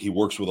 And he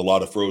works with a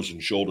lot of frozen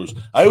shoulders.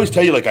 I always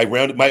tell you, like,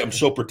 I'm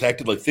so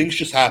protected, like things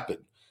just happen,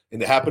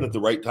 and it happened at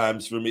the right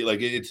times for me.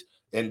 Like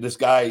and this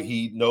guy,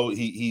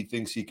 he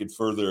thinks he could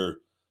further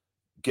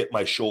get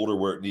my shoulder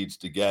where it needs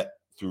to get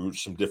through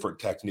some different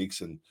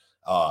techniques. And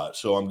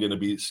so I'm going to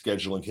be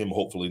scheduling him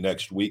hopefully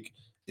next week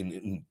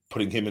and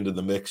putting him into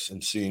the mix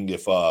and seeing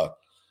if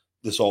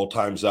this all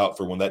times out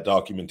for when that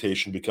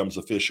documentation becomes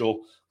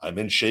official. I'm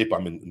in shape.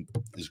 I'm in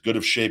as good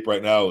of shape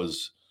right now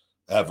as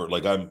ever.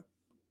 Like I'd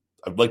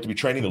like to be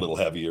training a little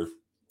heavier,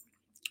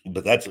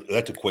 but that's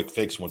a quick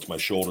fix once my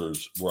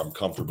shoulder's where I'm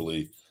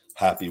comfortably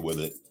happy with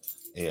it.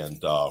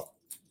 And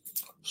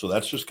so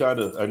that's just kind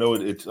of, I know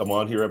I'm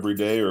on here every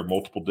day or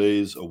multiple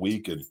days a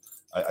week, and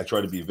I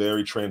try to be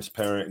very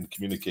transparent and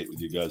communicate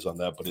with you guys on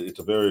that. But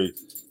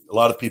a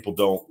lot of people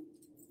don't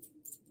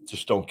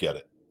get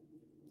it,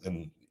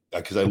 and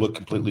because I look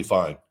completely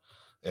fine,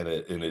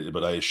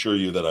 but I assure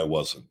you that I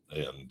wasn't,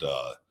 and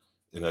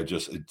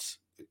it's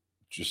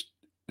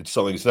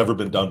something that's never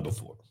been done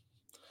before.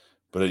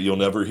 But you'll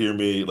never hear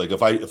me, like,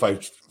 if I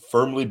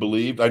firmly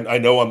believed, I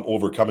know I'm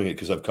overcoming it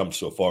because I've come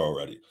so far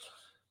already.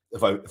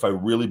 If I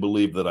really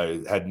believed that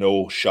I had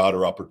no shot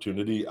or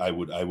opportunity, I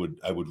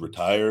would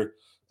retire,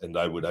 and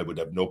I would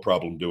have no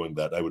problem doing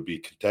that. I would be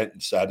content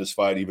and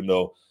satisfied, even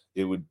though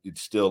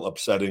it's still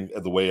upsetting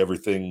the way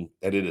everything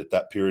ended at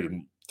that period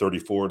in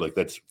 34. Like,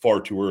 that's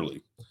far too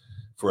early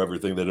for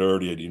everything that I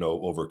already had,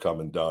 overcome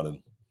and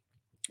done.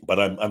 But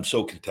I'm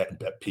so content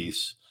and at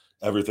peace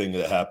everything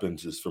that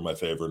happens is for my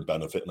favor and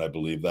benefit, and I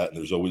believe that. And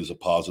there's always a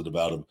positive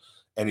out of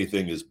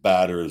anything is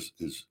bad or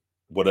is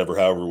whatever,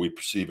 however we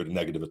perceive it,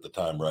 negative at the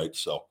time, right?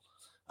 So,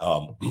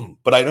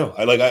 but I know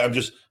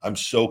I'm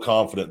so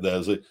confident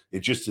that it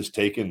just has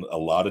taken a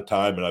lot of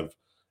time, and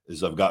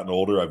as I've gotten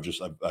older,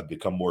 I've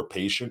become more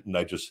patient, and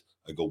I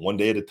go one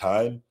day at a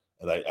time,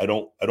 and I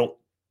don't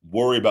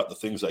worry about the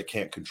things I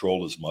can't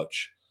control as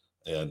much,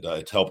 and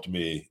it's helped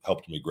me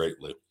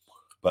greatly.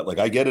 But like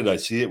I get it, I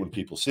see it when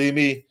people see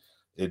me.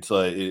 It's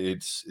like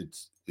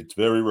it's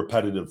very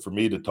repetitive for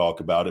me to talk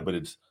about it, but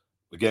it's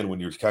again when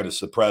you're kind of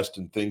suppressed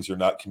and things are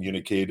not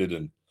communicated,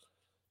 and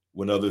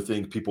when other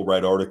things people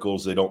write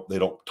articles, they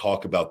don't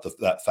talk about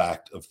that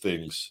fact of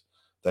things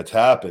that's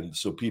happened.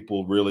 So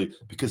people really,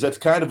 because that's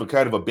kind of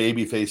a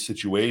baby face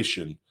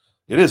situation.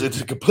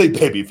 It's a complete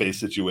baby face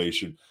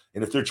situation.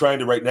 And if they're trying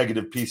to write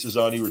negative pieces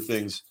on you or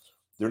things,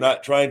 they're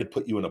not trying to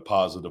put you in a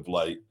positive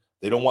light.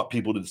 They don't want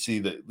people to see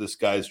that this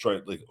guy's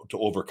trying to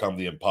overcome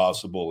the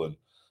impossible. And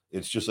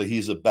it's just like,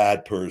 he's a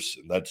bad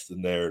person. That's the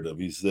narrative.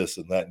 He's this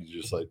and that. And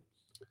you're just like,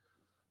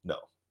 no,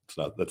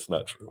 that's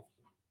not true.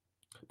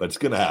 But it's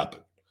going to happen.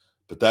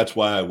 But that's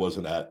why I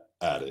wasn't at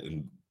it.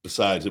 And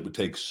besides, it would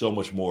take so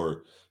much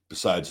more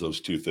besides those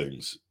two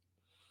things.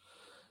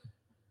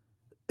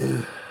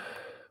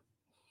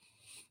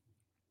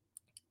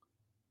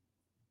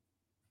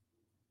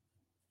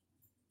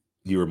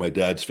 You were my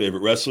dad's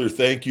favorite wrestler.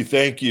 Thank you.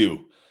 Thank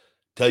you.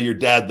 Tell your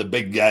dad the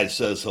big guy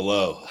says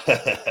hello.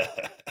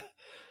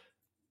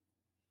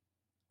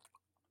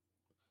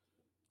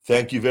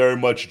 Thank you very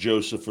much,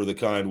 Joseph, for the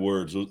kind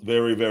words.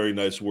 Very, very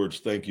nice words.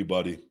 Thank you,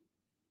 buddy.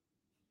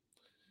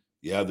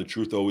 Yeah, the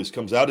truth always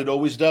comes out. It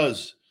always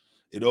does.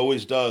 It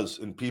always does.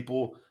 And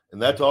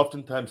that's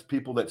oftentimes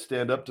people that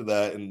stand up to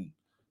that. And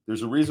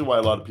there's a reason why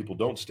a lot of people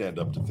don't stand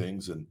up to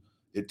things. And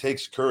it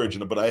takes courage.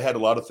 But I had a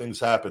lot of things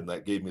happen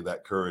that gave me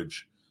that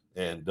courage.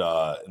 And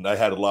I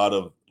had a lot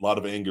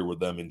of anger with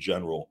them in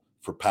general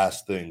for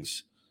past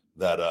things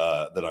that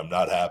I'm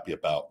not happy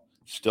about.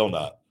 Still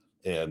not.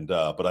 And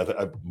but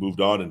I've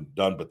moved on and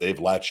done. But they've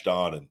latched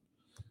on.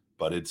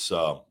 But it's.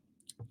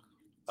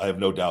 I have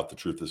no doubt the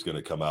truth is going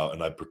to come out,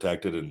 and I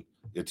protect it, and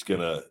it's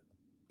gonna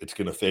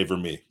favor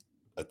me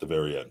at the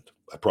very end.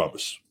 I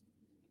promise.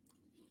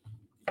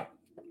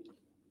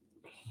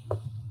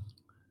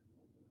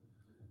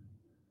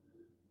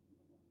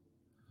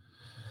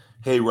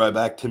 Hey,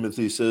 Ryback,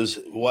 Timothy says,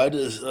 why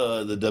does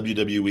the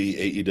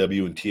WWE,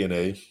 AEW, and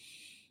TNA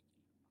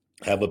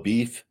have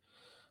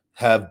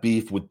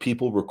beef with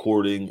people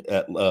recording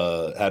at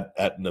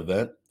an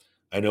event?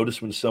 I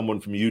notice when someone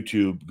from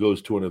YouTube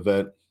goes to an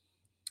event.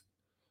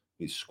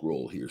 Let me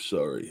scroll here.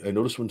 Sorry. I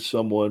notice when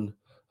someone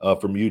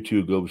from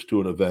YouTube goes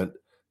to an event,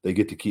 they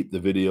get to keep the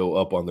video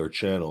up on their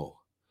channel.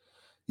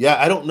 Yeah,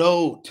 I don't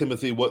know,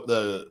 Timothy, what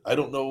the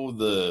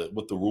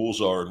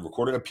rules are in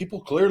recording. People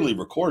clearly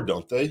record,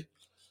 don't they?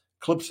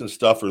 Clips and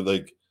stuff are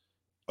like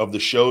of the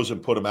shows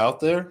and put them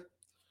out there.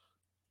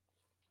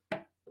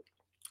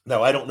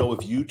 Now, I don't know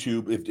if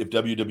YouTube, if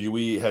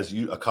WWE has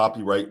a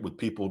copyright with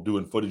people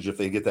doing footage, if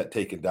they get that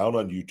taken down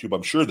on YouTube.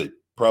 I'm sure they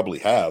probably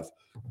have.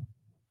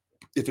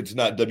 If it's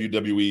not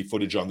WWE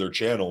footage on their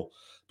channel,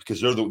 because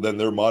then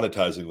they're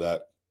monetizing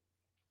that.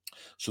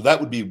 So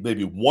that would be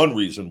maybe one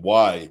reason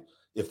why,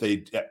 if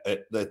they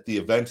at the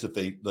events, if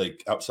they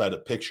like outside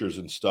of pictures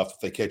and stuff,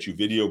 if they catch you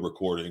video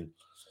recording,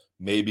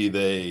 maybe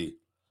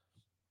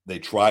they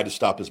try to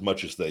stop as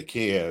much as they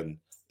can.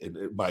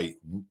 And my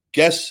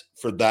guess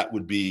for that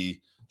would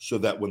be so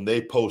that when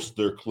they post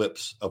their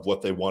clips of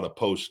what they want to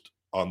post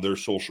on their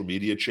social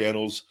media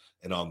channels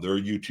and on their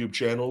YouTube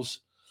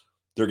channels,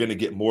 they're going to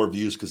get more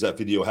views because that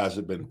video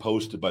hasn't been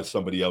posted by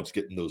somebody else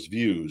getting those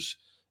views,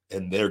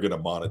 and they're going to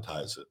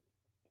monetize it.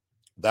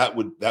 That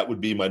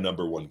would be my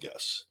number one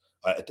guess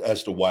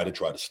as to why to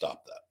try to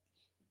stop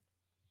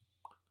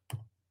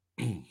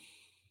that.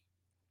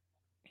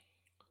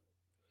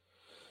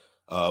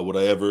 Would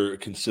I ever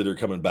consider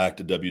coming back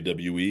to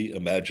WWE?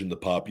 Imagine the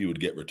pop you would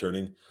get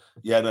returning.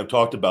 Yeah, and I've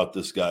talked about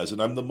this, guys,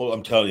 and I'm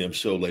telling you, I'm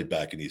so laid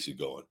back and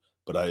easygoing.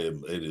 But I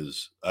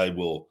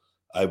will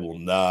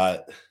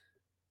not.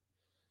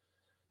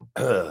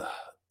 The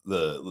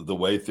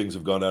way things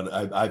have gone on,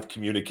 I've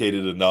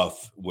communicated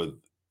enough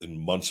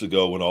months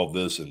ago when all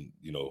this, and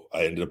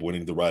I ended up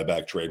winning the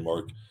Ryback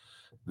trademark.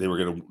 They were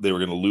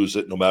gonna lose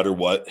it no matter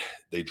what.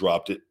 They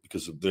dropped it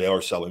because they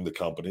are selling the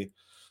company.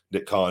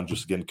 Nick Khan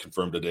just again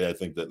confirmed today. I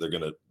think that they're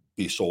gonna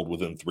be sold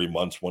within 3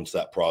 months once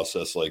that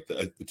process, like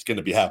it's going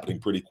to be happening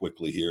pretty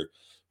quickly here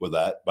with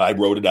that. But I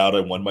wrote it out. I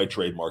won my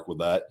trademark with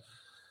that.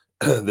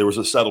 There was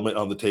a settlement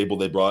on the table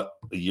they brought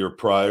a year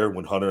prior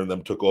when Hunter and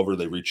them took over.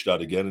 They reached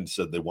out again and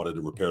said they wanted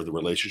to repair the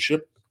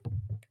relationship.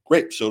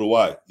 Great. So do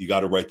I. You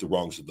got to right the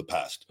wrongs of the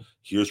past.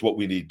 Here's what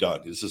we need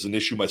done. This is an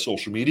issue by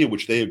social media,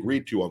 which they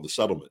agreed to on the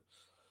settlement.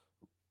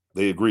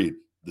 They agreed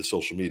the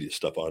social media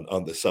stuff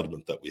on the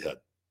settlement that we had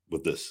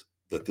with this,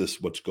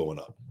 what's going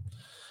on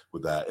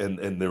with that.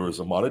 And there was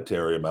a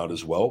monetary amount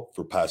as well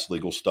for past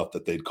legal stuff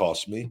that they'd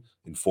cost me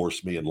and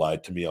forced me and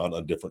lied to me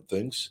on different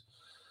things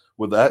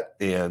with that.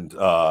 And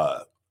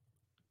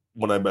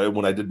when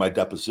I did my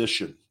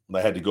deposition, and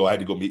I had to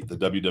go meet the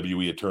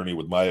WWE attorney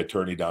with my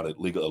attorney down at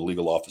a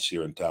legal office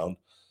here in town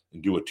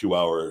and do a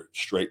 2-hour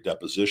straight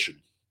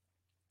deposition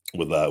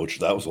with which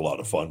that was a lot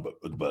of fun,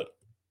 but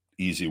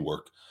easy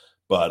work.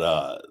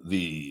 But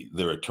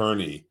their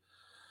attorney,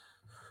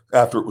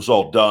 after it was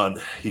all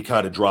done, he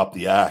kind of dropped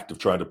the act of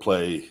try to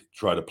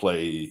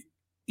play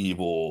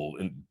evil,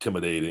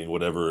 intimidating,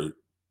 whatever.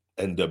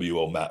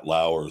 NWO Matt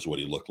Lauer is what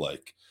he looked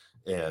like,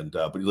 and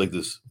but he's like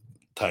this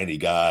tiny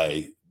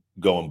guy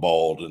going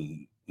bald,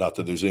 and not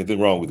that there's anything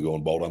wrong with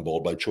going bald. I'm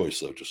bald by choice,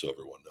 though, just so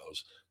everyone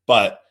knows.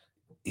 But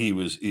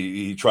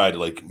he tried to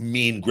like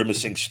mean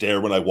grimacing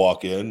stare when I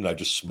walk in, and I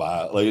just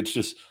smile. Like it's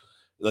just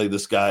like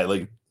this guy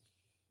like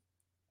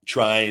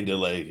trying to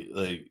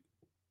like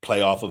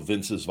play off of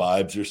Vince's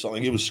vibes or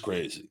something. It was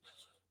crazy.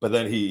 But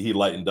then he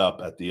lightened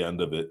up at the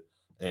end of it,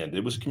 and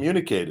it was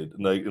communicated.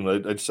 And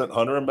I sent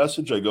Hunter a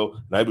message. I go,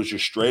 and I was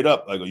just straight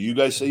up. I go, you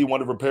guys say you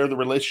want to repair the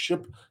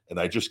relationship, and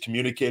I just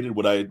communicated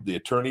what the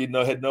attorney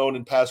had known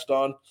and passed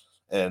on.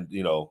 And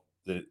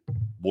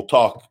we'll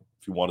talk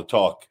if you want to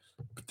talk.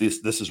 But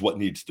this is what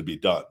needs to be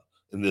done,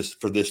 and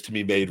for this to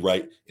be made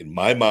right in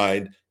my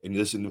mind.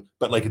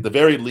 But like at the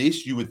very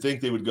least, you would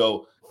think they would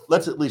go,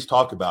 let's at least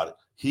talk about it.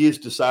 He has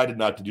decided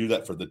not to do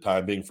that for the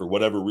time being, for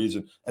whatever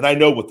reason. And I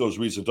know what those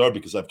reasons are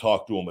because I've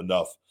talked to him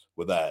enough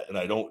with that. And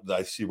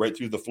I see right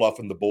through the fluff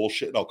and the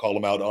bullshit, and I'll call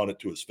him out on it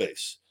to his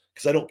face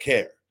because I don't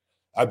care.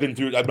 I'm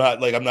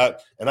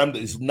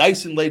as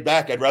nice and laid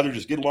back. I'd rather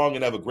just get along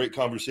and have a great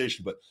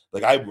conversation. But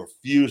like, I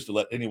refuse to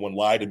let anyone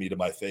lie to me to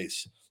my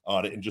face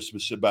on it and just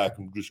sit back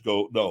and just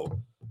go, no,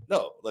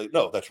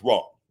 that's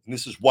wrong. And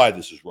this is why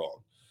this is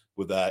wrong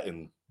with that.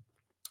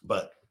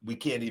 But we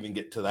can't even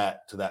get to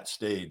that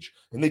stage,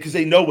 and because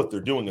they know what they're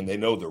doing and they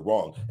know they're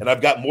wrong. And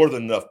I've got more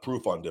than enough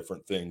proof on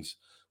different things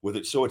with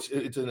it. So it's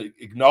an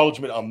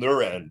acknowledgement on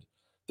their end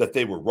that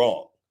they were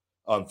wrong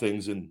on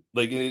things, and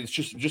like it's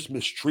just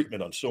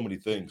mistreatment on so many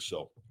things.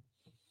 So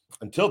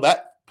until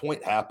that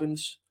point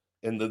happens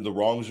and then the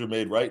wrongs are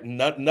made right,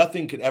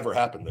 nothing could ever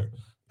happen there.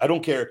 I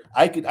don't care.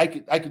 I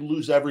could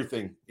lose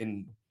everything,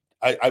 and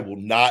I will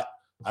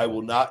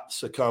not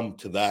succumb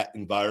to that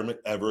environment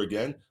ever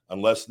again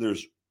unless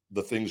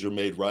the things are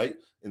made right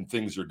and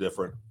things are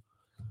different.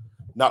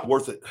 Not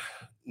worth it.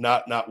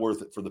 Not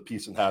worth it for the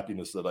peace and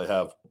happiness that I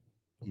have.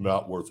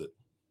 Not worth it.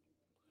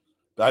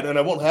 And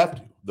I won't have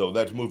to, though.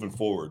 That's moving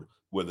forward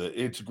with it.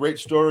 It's a great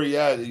story.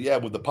 Yeah.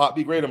 Would the pot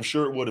be great? I'm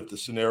sure it would if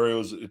it's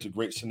a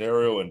great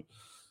scenario. And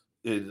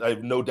I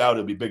have no doubt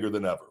it'd be bigger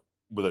than ever.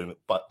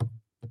 But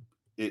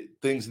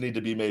things need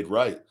to be made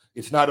right.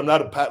 I'm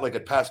not a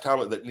past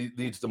talent that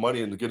needs the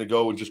money and going to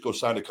go and just go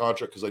sign a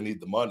contract because I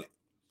need the money.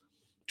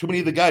 Too many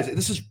of the guys,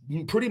 this is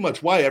pretty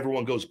much why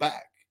everyone goes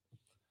back.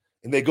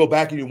 And they go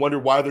back and you wonder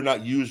why they're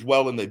not used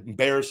well and they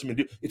embarrass them.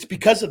 It's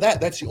because of that.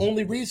 That's the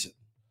only reason.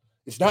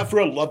 It's not for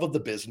a love of the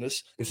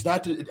business. It's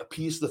not to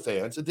appease the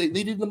fans. They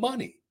need the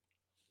money.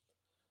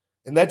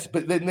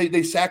 But then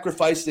they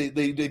sacrifice.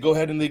 They go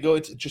ahead and they go,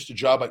 it's just a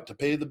job to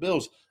pay the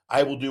bills.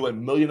 I will do a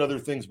million other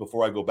things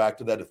before I go back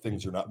to that if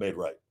things are not made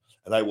right.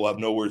 And I will have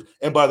no words.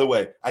 And by the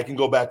way, I can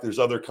go back. There's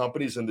other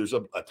companies and there's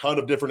a ton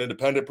of different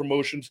independent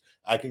promotions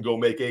I can go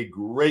make a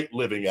great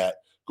living at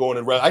going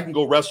and I can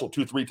go wrestle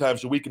 2-3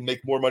 times a week and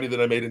make more money than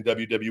I made in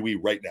WWE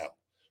right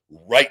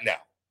now.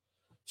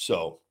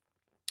 So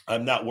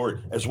I'm not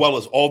worried, as well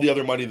as all the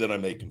other money that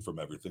I'm making from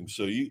everything.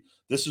 So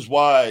this is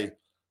why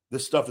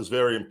this stuff is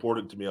very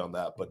important to me on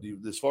that. But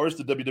as far as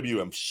the WWE,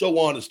 I'm so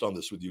honest on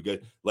this with you guys.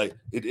 Like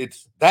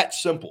it's that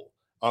simple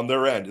on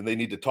their end, and they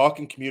need to talk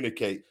and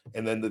communicate.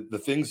 And then the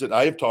things that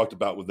I have talked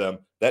about with them,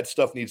 that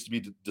stuff needs to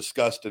be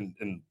discussed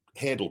and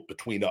handled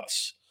between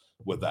us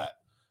with that.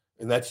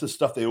 And that's the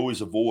stuff they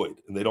always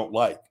avoid and they don't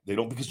like. They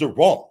don't, because they're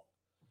wrong.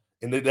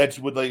 And that's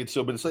what but it's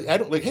like, I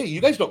don't like, hey,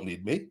 you guys don't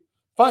need me.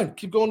 Fine.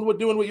 Keep doing what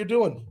you're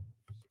doing.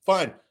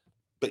 Fine.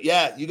 But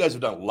yeah, you guys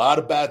have done a lot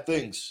of bad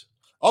things.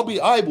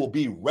 I will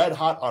be red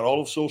hot on all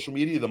of social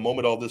media the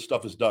moment all this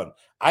stuff is done.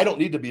 I don't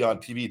need to be on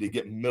TV to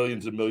get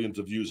millions and millions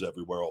of views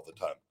everywhere all the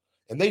time.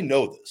 And they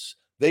know this.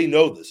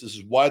 This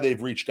is why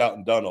they've reached out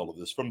and done all of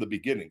this from the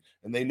beginning.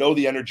 And they know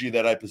the energy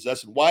that I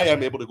possess and why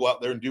I'm able to go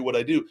out there and do what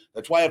I do.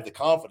 That's why I have the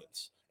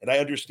confidence. And I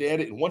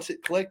understand it. And once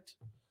it clicked,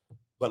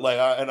 but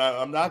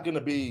I'm not going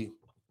to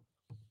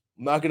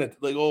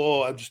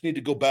I just need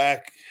to go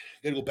back.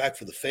 I got to go back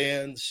for the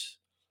fans.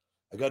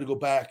 I got to go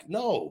back.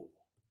 No,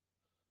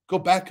 go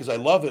back because I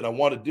love it. I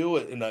want to do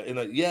it.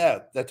 And yeah,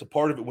 that's a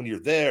part of it when you're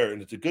there,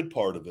 and it's a good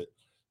part of it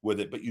with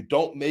it. But you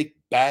don't make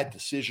bad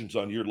decisions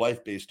on your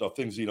life based off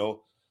things. You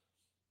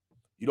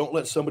don't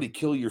let somebody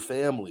kill your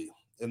family,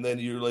 and then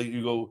you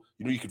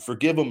can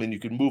forgive them and you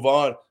can move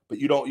on. But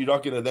you're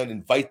not going to then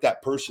invite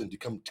that person to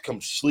come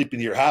sleep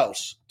in your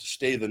house to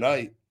stay the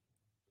night.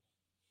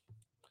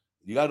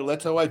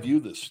 That's how I view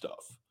this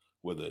stuff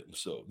with it. And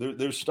so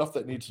there's stuff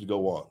that needs to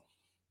go on.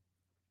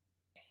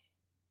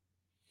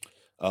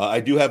 I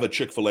do have a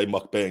Chick-fil-A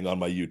mukbang on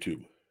my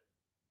YouTube.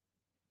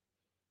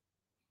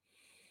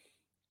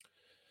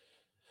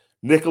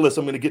 Nicholas,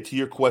 I'm going to get to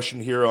your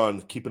question here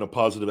on keeping a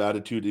positive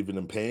attitude even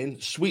in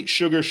pain. Sweet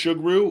Sugar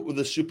Sugaru with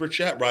a super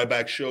chat.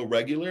 Ryback Show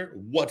regular.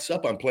 What's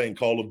up? I'm playing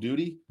Call of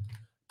Duty.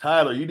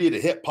 Tyler, you need to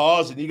hit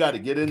pause and you got to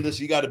get in this.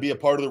 You got to be a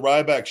part of the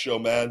Ryback Show,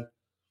 man.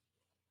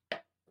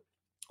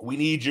 We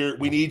need your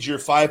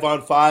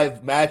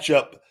 5-on-5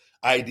 matchup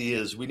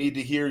ideas. We need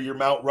to hear your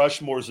Mount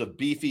Rushmores of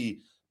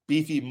beefy,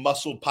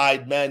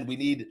 muscle-pied men. We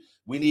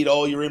need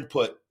all your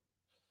input.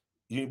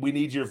 We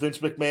need your Vince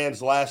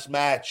McMahon's last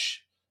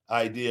match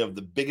idea of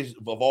the biggest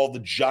of all the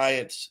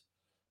giants,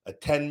 a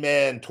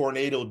 10-man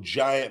tornado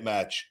giant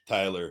match,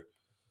 Tyler.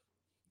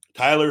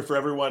 Tyler, for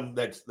everyone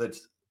that's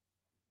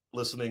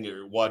listening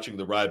or watching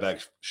the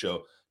Ryback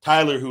Show,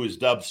 Tyler, who is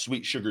dubbed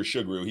Sweet Sugar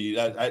Sugaru,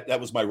 that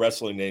was my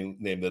wrestling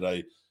name that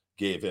I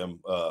gave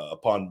him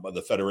upon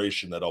the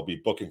federation that I'll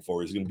be booking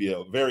for. He's going to be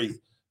a very,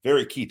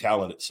 very key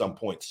talent at some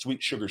point.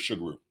 Sweet Sugar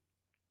Sugaru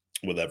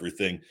with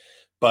everything.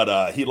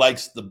 But he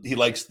likes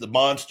the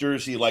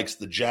monsters. He likes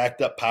the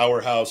jacked up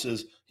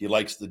powerhouses. He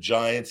likes the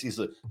giants.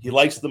 He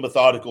likes the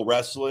methodical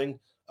wrestling.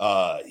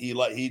 That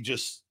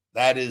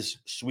is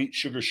Sweet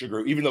Sugar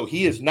Sugar. Even though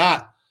he is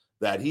not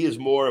that, he is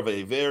more of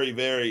a very,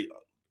 very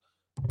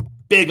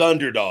big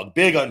underdog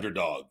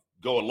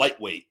going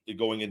lightweight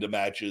going into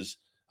matches.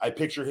 I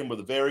picture him with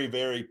a very,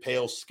 very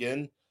pale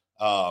skin,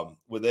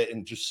 with it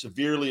and just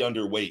severely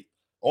underweight,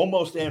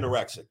 almost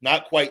anorexic.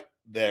 Not quite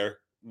there.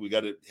 We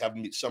got to have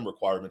him meet some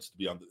requirements to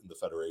be in the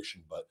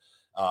federation, but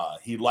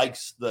he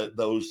likes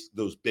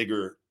those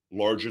bigger,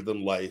 larger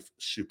than life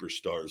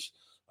superstars.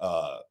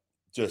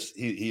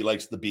 He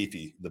likes the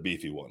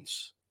beefy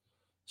ones.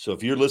 So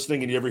if you're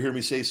listening and you ever hear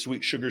me say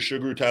Sweet Sugar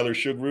Sugaru, Tyler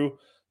Sugaru,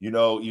 you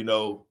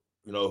know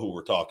who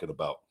we're talking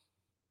about.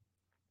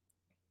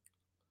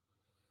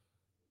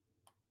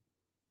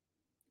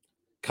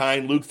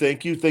 Kind Luke,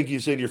 thank you. Thank you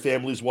saying your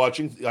family's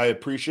watching. I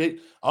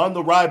appreciate. On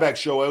the Ryback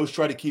Show, I always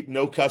try to keep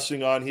no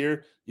cussing on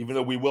here, even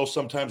though we will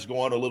sometimes go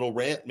on a little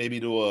rant, maybe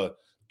to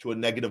a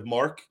negative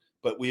mark,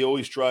 but we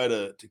always try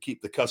to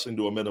keep the cussing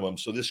to a minimum.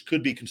 So this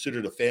could be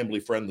considered a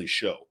family-friendly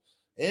show.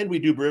 And we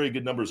do very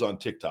good numbers on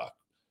TikTok,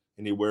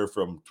 anywhere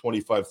from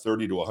 25,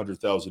 30 to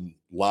 100,000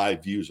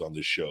 live views on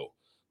this show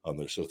on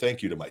there. So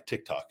thank you to my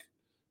TikTok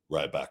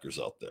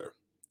Rybackers out there.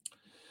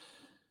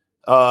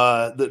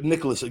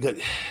 Nicholas,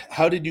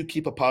 how did you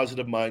keep a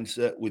positive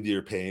mindset with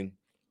your pain?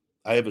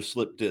 I have a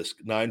slipped disc,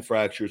 9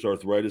 fractures,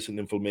 arthritis, and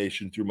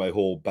inflammation through my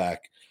whole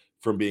back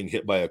from being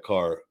hit by a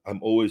car.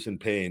 I'm always in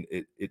pain.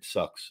 It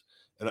sucks.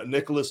 And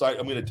Nicholas,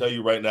 I'm going to tell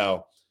you right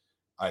now,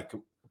 I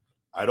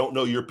don't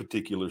know your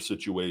particular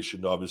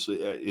situation.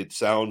 Obviously, it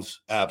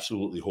sounds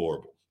absolutely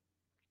horrible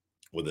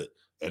with it.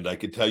 And I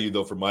can tell you,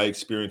 though, from my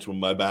experience, when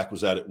my back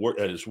was at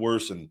its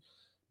worst and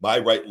my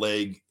right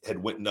leg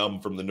had went numb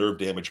from the nerve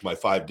damage, my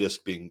 5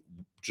 disc being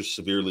just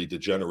severely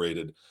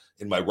degenerated.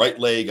 In my right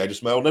leg,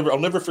 I'll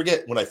never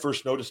forget when I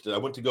first noticed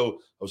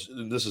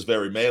it. This is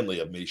very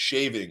manly of me,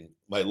 shaving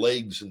my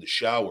legs in the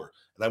shower.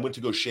 And I went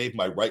to go shave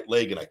my right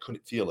leg and I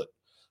couldn't feel it.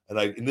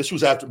 And this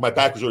was after my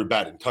back was already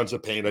bad, in tons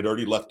of pain. I'd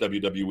already left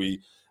WWE.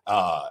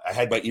 I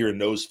had my ear and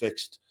nose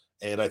fixed.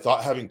 And I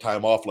thought having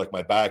time off, like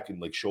my back and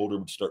like shoulder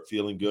would start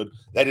feeling good.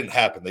 That didn't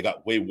happen. They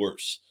got way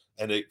worse.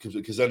 And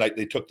because then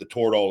they took the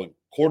Toradol and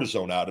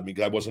cortisone out of me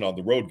because I wasn't on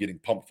the road getting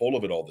pumped full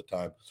of it all the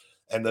time.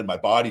 And then my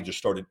body just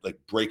started like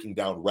breaking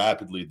down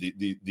rapidly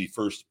the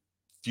first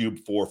few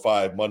 4 or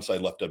 5 months I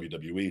left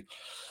WWE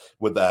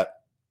with that.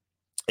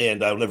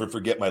 And I'll never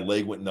forget, my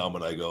leg went numb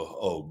and I go,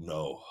 oh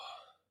no.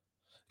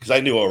 Because I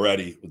knew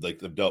already with like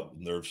the adult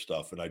nerve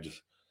stuff. And I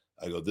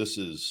go, this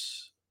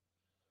is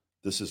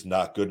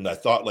not good. And I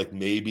thought like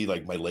maybe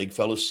like my leg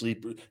fell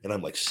asleep and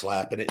I'm like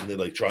slapping it and then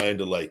like trying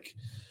to like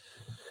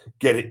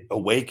get it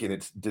awake, and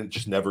it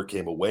just never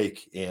came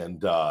awake.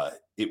 And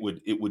it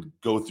would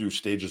go through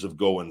stages of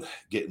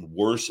getting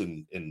worse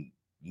and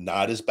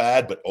not as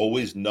bad, but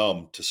always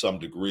numb to some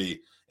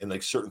degree. And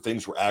like certain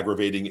things were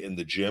aggravating in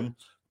the gym,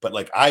 but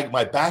like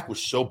my back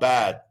was so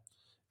bad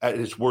at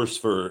its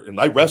worst and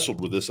I wrestled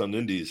with this on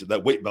indies.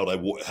 That weight belt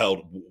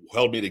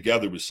held me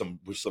together with some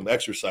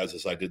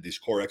exercises. I did these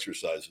core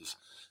exercises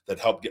that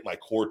helped get my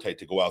core tight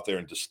to go out there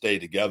and to stay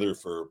together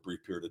for a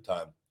brief period of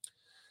time.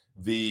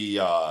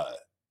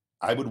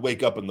 I would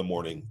wake up in the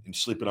morning and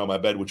sleeping on my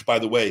bed, which, by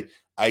the way,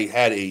 I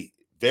had a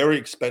very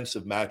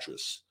expensive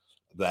mattress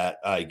that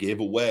I gave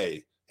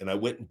away, and I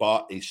went and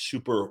bought a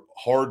super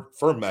hard,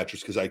 firm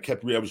mattress because I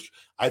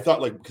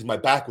thought like, because my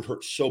back would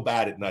hurt so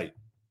bad at night.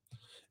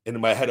 And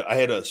in my head, I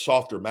had a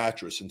softer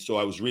mattress. And so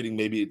I was reading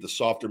maybe the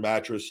softer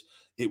mattress,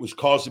 it was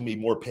causing me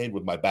more pain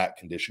with my back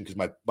condition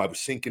because I was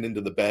sinking into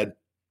the bed.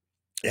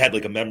 It had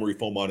like a memory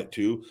foam on it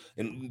too,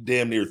 and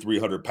damn near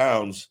 300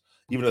 pounds,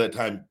 even at that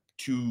time,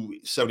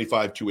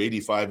 275,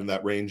 285 in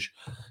that range.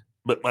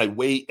 But my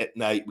weight at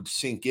night would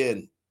sink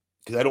in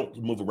because I don't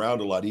move around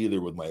a lot either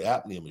with my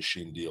apnea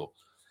machine deal.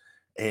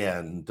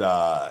 And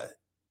I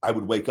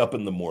would wake up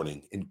in the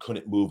morning and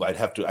couldn't move. I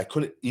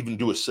couldn't even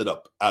do a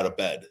sit-up out of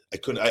bed.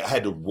 I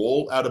had to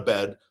roll out of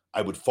bed.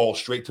 I would fall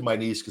straight to my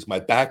knees because my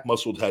back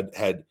muscles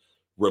had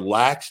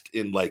relaxed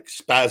and like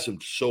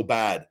spasmed so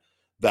bad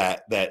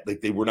that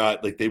like they were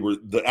not like they were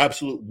the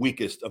absolute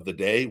weakest of the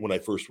day when I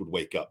first would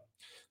wake up.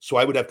 So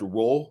I would have to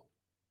roll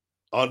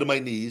onto my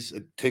knees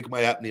and take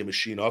my apnea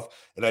machine off,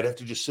 and I'd have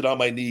to just sit on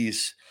my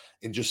knees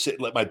and just sit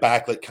and let my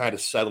back like kind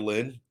of settle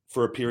in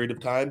for a period of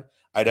time.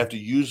 I'd have to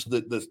use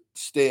the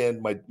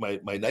stand, my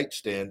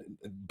nightstand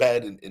and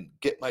bed, and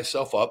get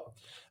myself up.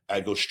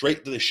 I'd go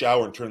straight to the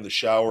shower and turn the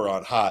shower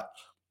on hot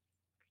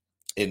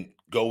and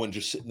go and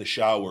just sit in the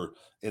shower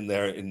in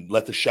there and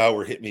let the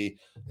shower hit me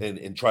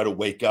and try to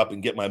wake up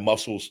and get my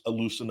muscles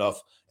loose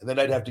enough. And then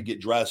I'd have to get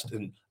dressed,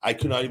 and I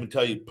could not even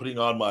tell you, putting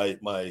on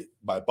my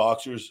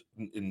boxers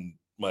and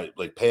my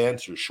like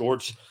pants or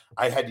shorts,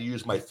 I had to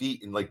use my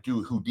feet and like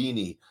do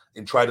Houdini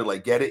and try to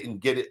like get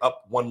it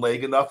up one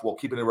leg enough while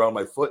keeping it around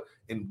my foot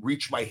and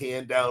reach my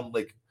hand down.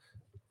 Like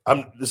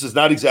this is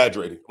not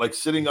exaggerating, like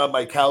sitting on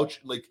my couch,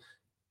 like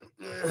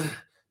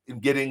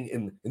and getting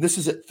and this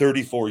is at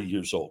 34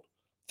 years old.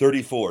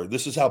 34.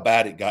 This is how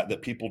bad it got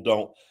that people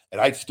don't.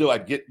 And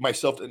I'd get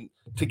myself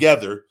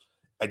together.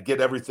 I'd get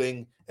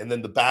everything. And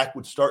then the back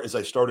would start, as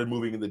I started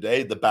moving in the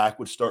day, the back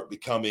would start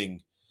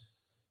becoming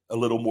a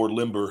little more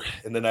limber.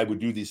 And then I would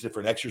do these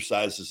different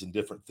exercises and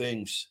different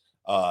things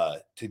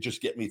to just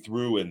get me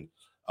through. And,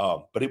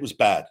 but it was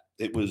bad.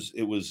 It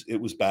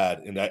was bad.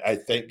 And I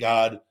thank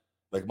God,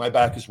 like my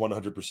back is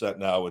 100%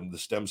 now. And the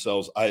stem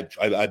cells,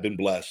 I've been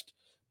blessed,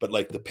 but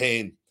like the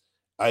pain,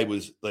 I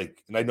was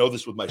like, and I know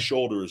this with my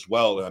shoulder as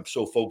well, and I'm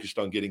so focused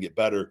on getting it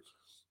better.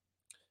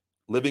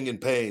 Living in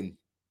pain,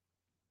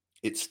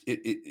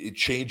 it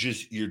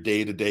changes your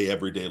day-to-day,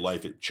 everyday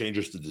life. It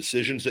changes the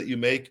decisions that you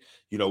make.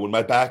 You know, when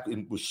my back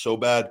was so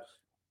bad,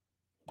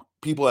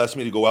 people asked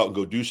me to go out and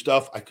go do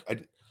stuff.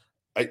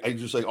 I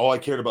just like all I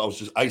cared about was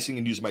just icing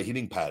and using my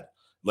heating pad,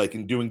 like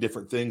and doing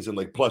different things. And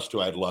like plus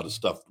two, I had a lot of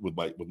stuff with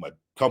my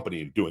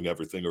company and doing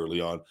everything early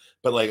on.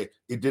 But like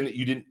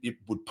it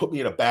would put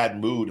me in a bad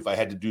mood if I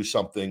had to do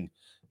something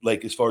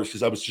like as far as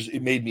because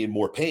it made me in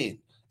more pain.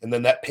 And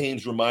then that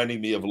pain's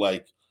reminding me of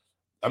like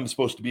I'm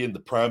supposed to be in the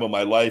prime of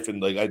my life, and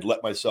like I'd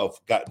let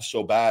myself gotten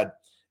so bad,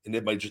 and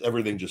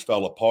everything just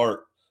fell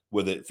apart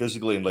with it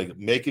physically, and like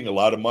making a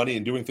lot of money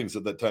and doing things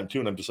at that time too.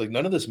 And I'm just like,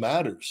 none of this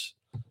matters.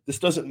 This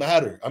doesn't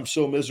matter. I'm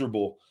so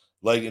miserable.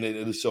 Like, and it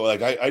is so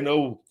like I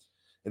know,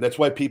 and that's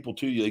why people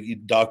too, like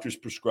doctors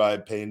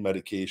prescribe pain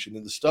medication,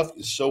 and the stuff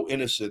is so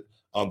innocent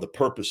on the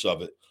purpose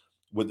of it.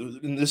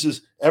 And this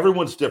is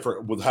everyone's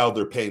different with how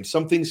they're pain.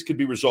 Some things could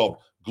be resolved.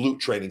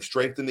 Glute training,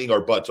 strengthening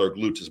our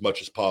glutes as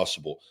much as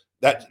possible.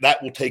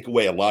 That will take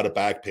away a lot of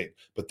back pain.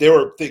 But there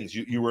are things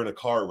you were in a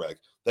car wreck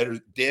that is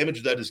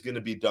damage that is going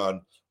to be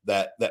done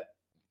that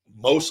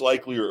most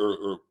likely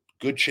or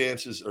good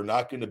chances are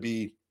not going to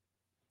be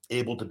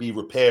able to be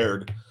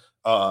repaired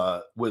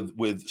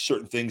with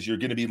certain things. You're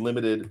going to be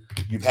limited.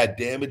 You've had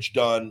damage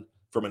done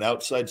from an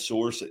outside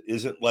source. It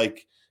isn't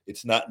like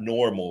it's not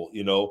normal.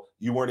 You know,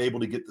 you weren't able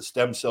to get the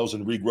stem cells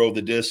and regrow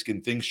the disc,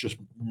 and things just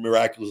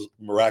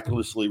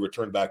miraculously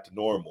return back to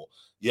normal.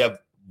 You have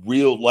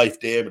real life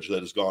damage that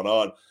has gone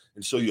on,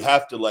 and so you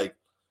have to like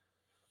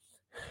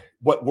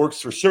what works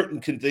for certain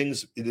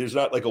things. There's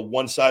not like a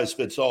one size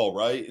fits all,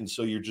 right? And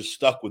so you're just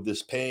stuck with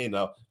this pain.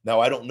 Now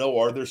I don't know,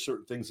 are there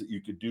certain things that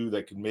you could do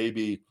that can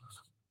maybe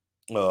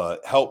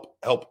help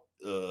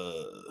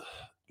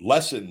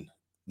lessen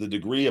the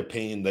degree of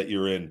pain that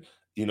you're in,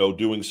 you know,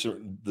 doing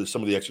some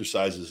of the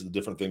exercises, the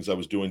different things I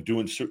was doing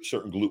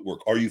certain glute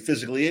work. Are you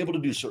physically able to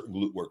do certain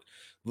glute work?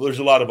 Well, there's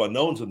a lot of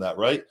unknowns in that,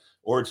 right?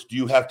 Or do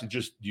you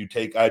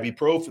take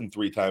ibuprofen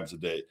 3 times a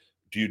day?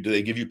 Do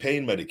they give you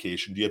pain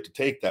medication? Do you have to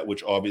take that,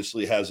 which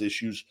obviously has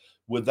issues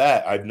with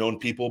that? I've known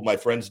people, my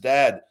friend's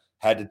dad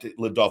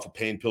lived off of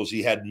pain pills.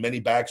 He had many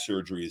back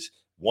surgeries,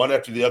 one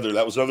after the other.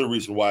 That was another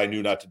reason why I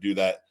knew not to do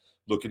that,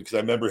 because I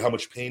remember how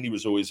much pain he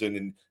was always in.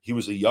 And he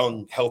was a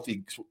young,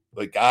 healthy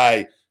like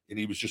guy, and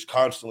he was just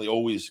constantly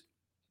always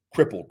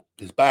crippled,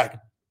 his back.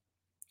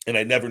 And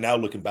I never, now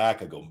looking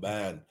back, I go,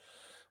 man,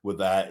 with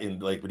that.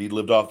 And like, but he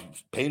lived off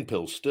pain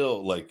pills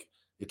still. Like,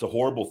 it's a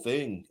horrible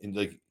thing. And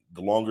like,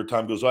 the longer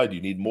time goes by, do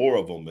you need more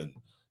of them? And,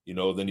 you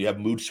know, then you have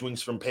mood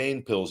swings from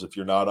pain pills if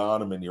you're not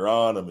on them, and you're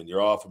on them and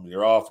you're off them and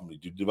you're off them.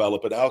 You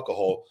develop an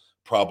alcohol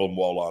problem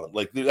while on them.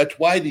 Like, that's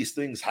why these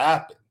things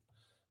happen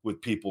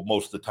with people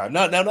most of the time.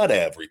 Not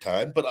every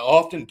time, but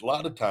often, a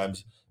lot of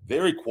times,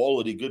 very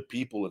quality, good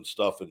people and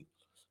stuff. And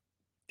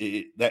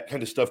that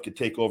kind of stuff could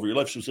take over your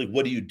life. So it's like,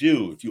 what do you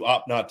do if you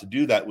opt not to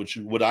do that?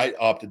 What I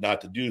opted not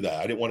to do that.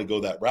 I didn't want to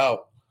go that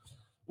route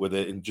with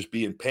it and just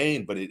be in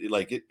pain, but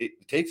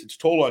it takes its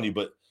toll on you.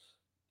 But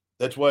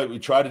that's why we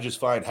try to just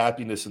find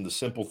happiness in the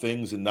simple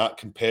things and not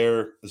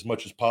compare as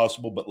much as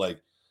possible. But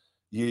like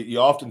you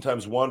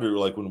oftentimes wonder,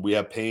 like when we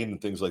have pain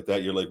and things like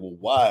that, you're like, well,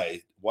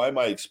 why am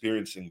I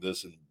experiencing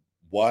this? And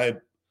why,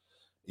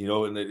 you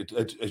know, and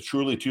it's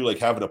truly too, like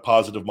having a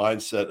positive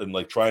mindset and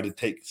like trying to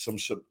take some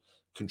sort of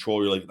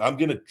control. You're like, I'm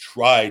going to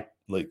try,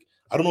 like,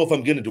 I don't know if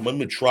I'm going to do, I'm going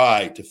to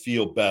try to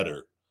feel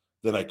better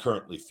than I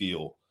currently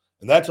feel.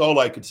 And that's all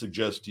I could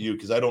suggest to you,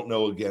 because I don't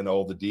know, again,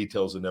 all the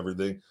details and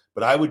everything,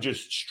 but I would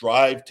just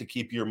strive to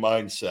keep your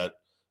mindset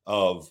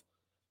of,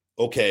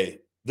 okay,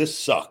 this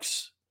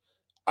sucks.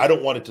 I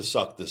don't want it to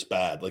suck this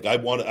bad. Like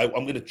I'm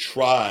going to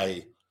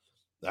try.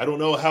 I don't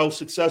know how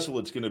successful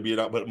it's going to be,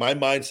 but my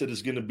mindset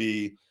is going to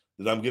be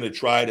that I'm going to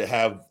try to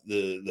have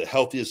the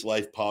healthiest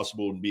life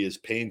possible and be as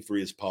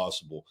pain-free as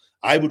possible.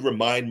 I would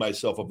remind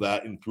myself of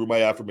that and through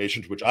my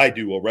affirmations, which I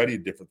do already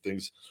in different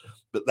things,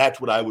 but that's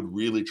what I would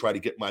really try to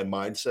get my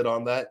mindset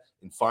on that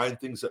and find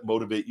things that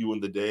motivate you in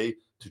the day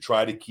to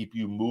try to keep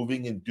you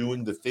moving and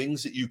doing the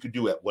things that you could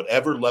do at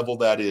whatever level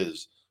that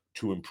is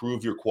to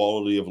improve your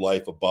quality of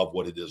life above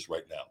what it is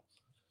right now.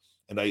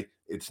 And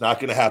it's not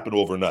going to happen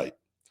overnight.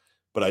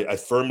 But I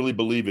firmly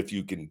believe if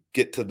you can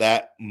get to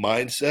that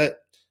mindset,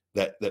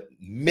 that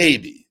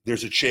maybe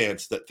there's a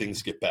chance that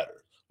things get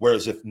better.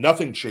 Whereas if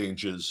nothing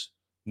changes,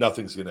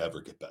 nothing's going to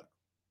ever get better,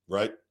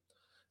 right?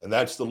 And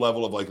that's the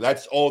level of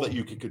that's all that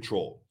you can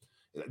control.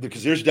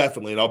 Because there's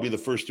definitely, and I'll be the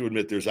first to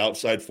admit, there's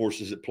outside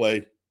forces at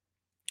play.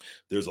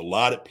 There's a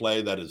lot at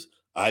play that is,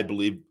 I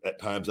believe, at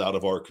times out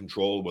of our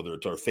control, whether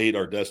it's our fate,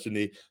 our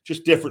destiny,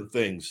 just different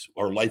things,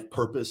 our life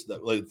purpose.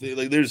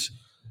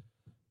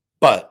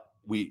 But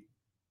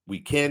we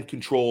can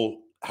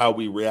control how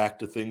we react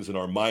to things and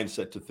our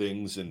mindset to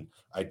things. And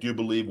I do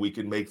believe we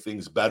can make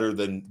things better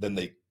than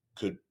they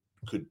could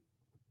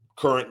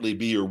currently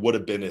be or would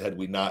have been had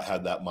we not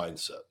had that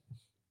mindset.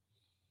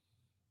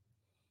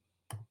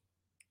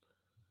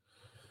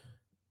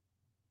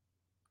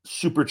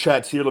 Super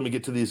chats here. Let me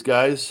get to these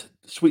guys.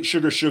 Sweet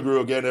Sugar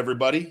again,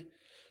 everybody.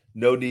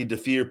 No need to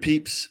fear,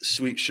 peeps.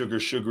 Sweet Sugar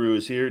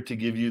is here to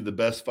give you the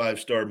best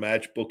 5-star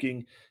match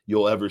booking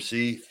you'll ever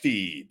see.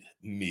 Feed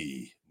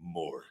me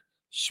more.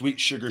 Sweet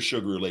Sugar,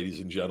 ladies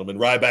and gentlemen.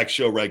 Ryback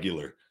Show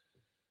regular.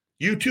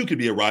 You too could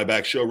be a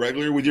Ryback Show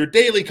regular with your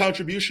daily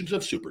contributions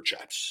of super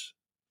chats.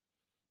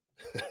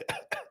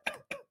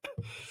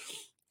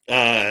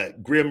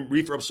 Grim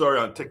Reefer, I'm sorry,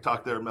 on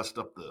TikTok there, messed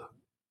up the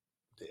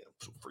damn,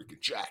 so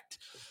freaking jacked.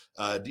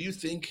 Do you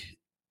think,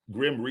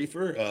 Grim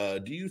Reefer,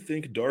 do you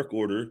think Dark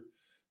Order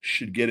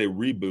should get a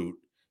reboot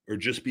or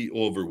just be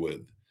over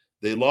with?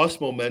 They lost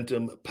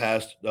momentum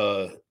past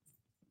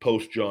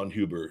post John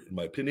Huber, in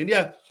my opinion.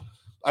 Yeah,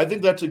 I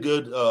think that's a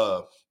good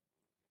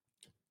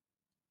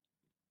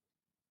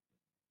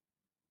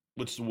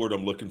what's the word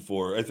I'm looking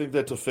for? I think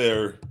that's a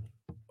fair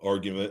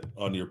argument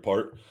on your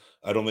part.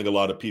 I don't think a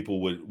lot of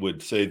people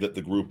would say that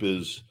the group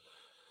is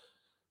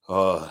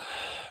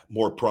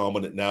more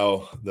prominent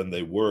now than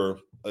they were.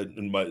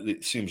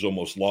 It seems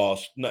almost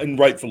lost, and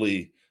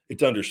rightfully,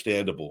 it's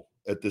understandable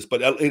at this,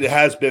 but it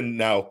has been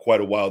now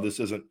quite a while. This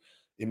isn't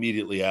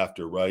immediately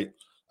after, right?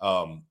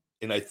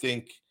 And I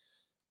think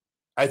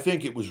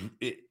it was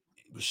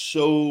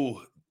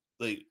so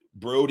like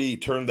Brody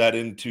turned that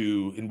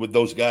into, and with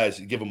those guys,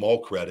 give them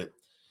all credit.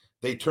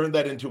 They turned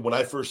that into, when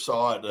I first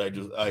saw it, I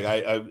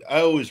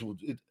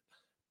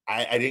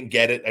didn't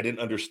get it. I didn't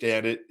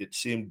understand it. It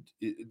seemed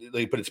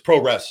but it's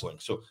pro wrestling,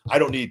 so I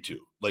don't need to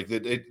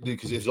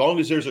because as long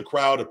as there's a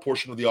crowd, a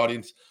portion of the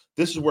audience,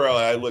 this is where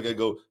I look. I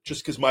go,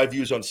 just because my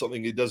views on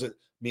something, it doesn't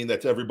mean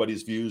that's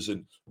everybody's views,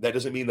 and that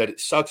doesn't mean that it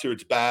sucks or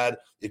it's bad.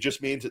 It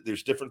just means that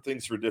there's different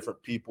things for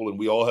different people, and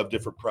we all have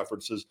different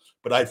preferences.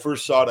 But I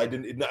first saw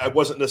it. I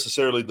wasn't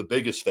necessarily the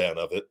biggest fan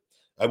of it.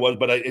 I was,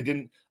 but I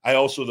didn't. I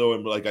also, though,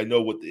 am I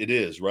know what it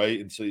is, right?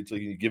 And so it's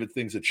like you give it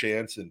things a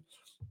chance, and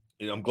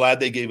I'm glad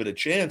they gave it a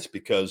chance,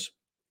 because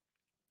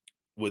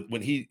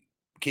when he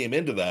came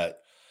into that,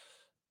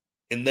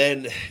 and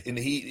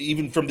he,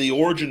 even from the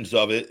origins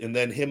of it, and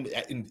then him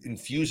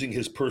infusing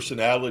his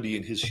personality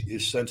and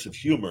his sense of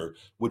humor,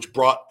 which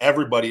brought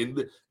everybody,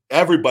 and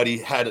everybody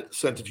had a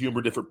sense of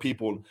humor, different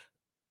people,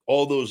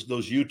 all those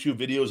YouTube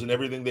videos and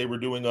everything they were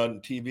doing on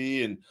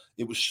TV. And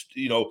it was,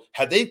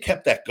 had they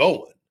kept that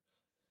going,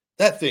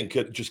 that thing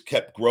could just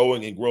kept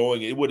growing and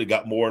growing. It would have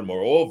got more and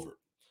more over.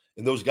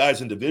 And those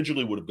guys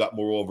individually would have got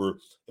more over,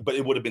 but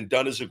it would have been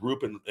done as a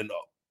group and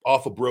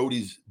off of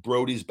Brody's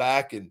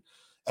back and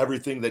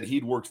everything that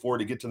he'd worked for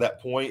to get to that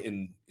point,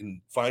 and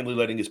finally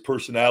letting his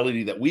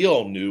personality that we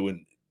all knew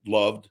and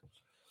loved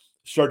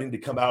starting to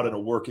come out in a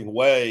working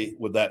way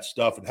with that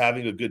stuff and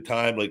having a good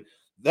time. Like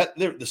that,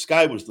 the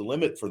sky was the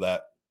limit for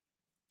that.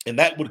 And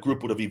that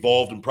group would have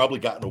evolved and probably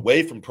gotten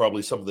away from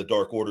probably some of the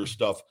Dark Order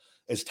stuff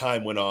as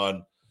time went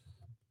on,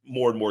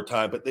 more and more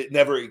time. But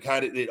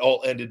it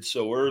all ended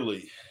so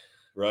early,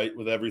 right,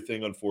 with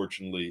everything,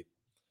 unfortunately.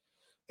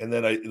 And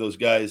then those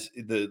guys,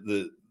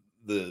 the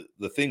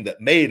thing that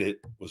made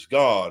it was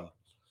gone,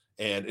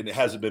 and it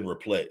hasn't been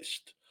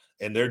replaced.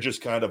 And they're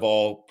just kind of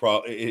all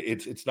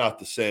it's not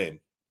the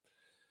same.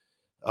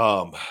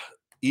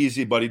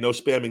 Easy, buddy. No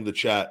spamming the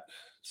chat.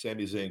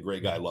 Sandy saying,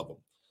 great guy, love him.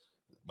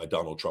 My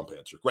Donald Trump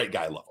answer. Great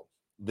guy, love him.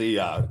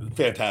 The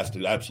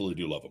fantastic.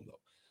 Absolutely do love him, though.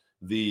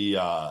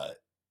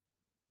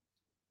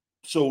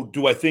 So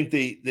do I think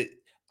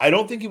I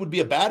don't think it would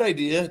be a bad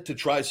idea to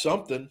try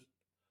something.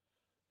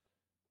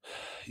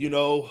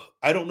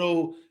 I don't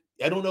know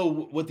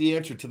what the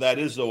answer to that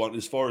is, though,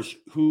 as far as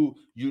who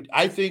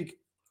I think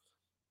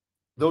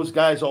those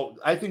guys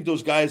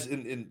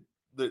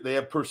they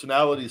have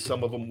personalities,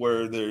 some of them,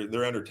 where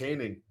they're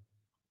entertaining.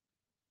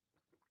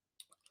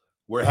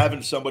 where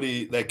having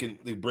somebody that can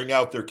bring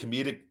out their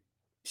comedic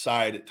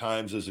side at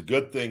times is a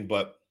good thing,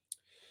 but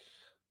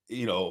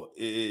you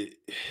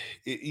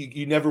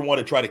never want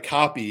to try to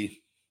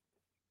copy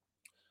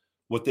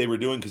what they were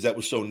doing because that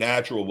was so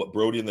natural what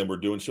Brody and them were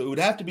doing. So it would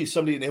have to be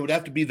somebody, and it would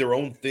have to be their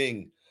own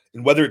thing.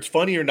 And whether it's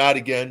funny or not,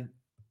 again,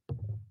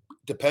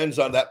 depends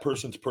on that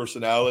person's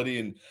personality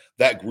and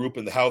that group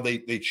and how they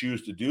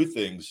choose to do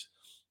things.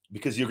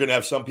 Because you're going to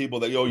have some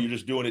people that, you're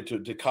just doing it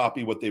to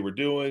copy what they were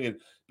doing.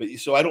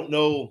 So I don't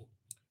know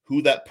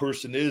who that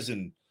person is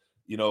and,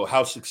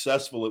 how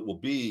successful it will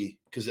be.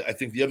 Because I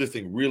think the other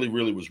thing really,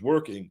 really was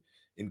working.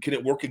 And can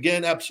it work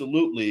again?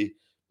 Absolutely.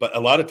 But a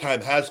lot of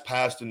time has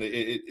passed, and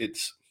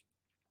it's,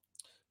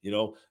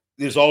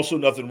 there's also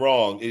nothing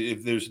wrong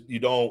if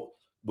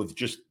with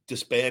just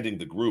disbanding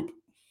the group.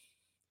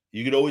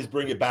 You could always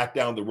bring it back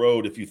down the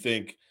road if you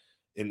think,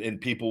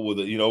 and people with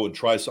and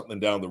try something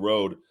down the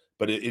road.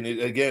 But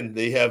again,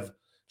 they have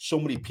so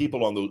many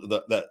people on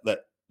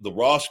the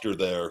roster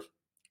there,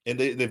 and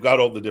they've got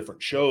all the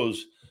different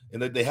shows,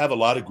 and they have a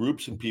lot of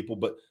groups and people.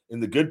 But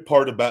the good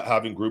part about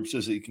having groups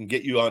is that it can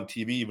get you on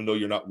TV, even though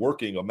you're not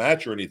working a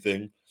match or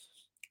anything,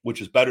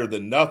 which is better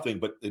than nothing.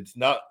 But it's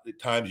not, at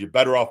times you're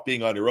better off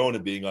being on your own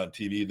and being on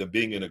TV than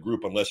being in a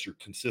group, unless you're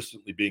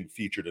consistently being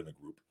featured in a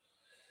group.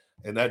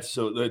 And that's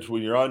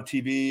when you're on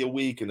TV a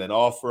week and then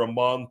off for a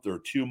month or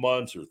 2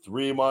 months or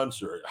 3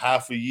 months or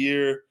half a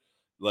year,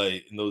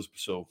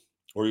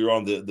 or you're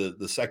on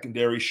the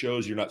secondary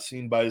shows, you're not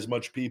seen by as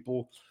much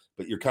people,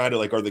 but you're kind of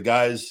like, are the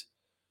guys,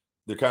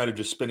 they're kind of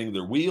just spinning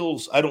their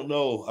wheels? I don't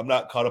know. I'm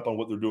not caught up on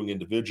what they're doing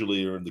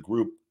individually or in the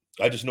group.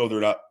 I just know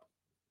they're not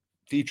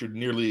featured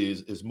nearly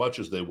as much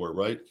as they were,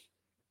 right?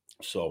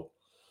 So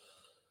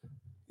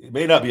it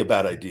may not be a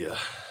bad idea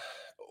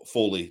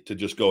fully to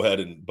just go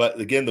ahead but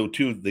again, though,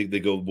 too, they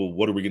go, well,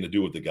 what are we going to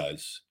do with the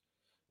guys?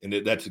 And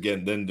that's,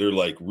 again, then they're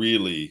like,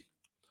 really,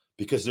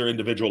 because their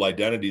individual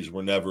identities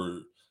were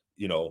never,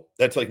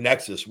 that's like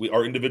Nexus.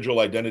 Our individual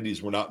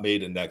identities were not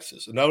made in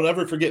Nexus. And I'll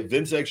never forget,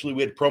 Vince, actually,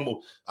 we had promo.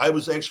 I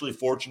was actually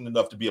fortunate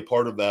enough to be a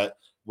part of that,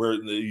 where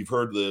you've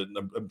heard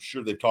I'm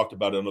sure they've talked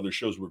about it on other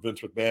shows, where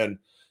Vince McMahon,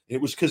 it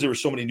was because there were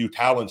so many new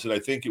talents. And I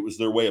think it was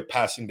their way of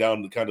passing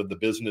down the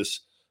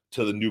business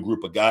to the new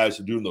group of guys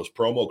and doing those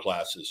promo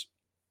classes.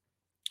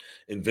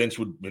 And Vince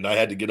and I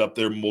had to get up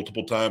there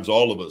multiple times,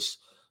 all of us,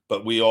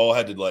 but we all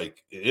had to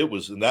it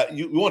was, and that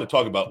you want to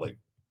talk about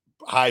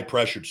high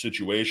pressured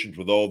situations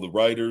with all the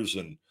writers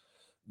and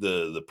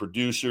the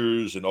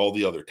producers and all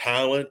the other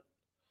talent,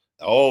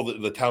 all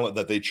the talent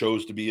that they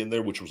chose to be in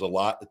there, which was a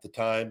lot at the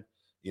time,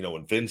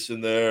 and Vince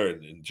in there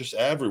and just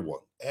everyone.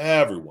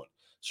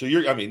 So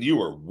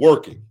you are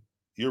working.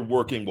 You're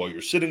working while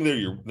you're sitting there.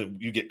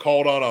 You get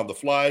called on the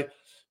fly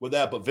with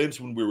that. But Vince,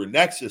 when we were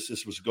Nexus,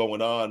 this was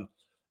going on.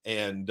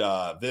 And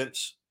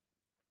Vince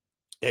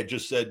had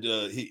just said,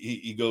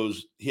 he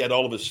goes, he had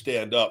all of us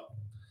stand up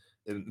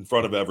in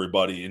front of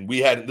everybody. And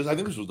I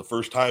think this was the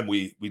first time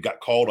we got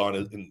called on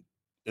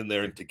in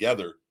there and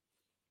together.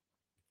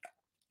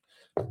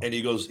 And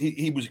he goes,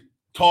 he was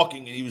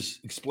talking and he was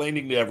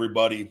explaining to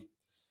everybody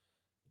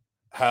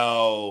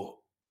how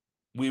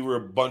we were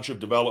a bunch of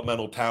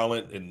developmental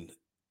talent and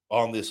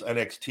on this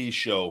NXT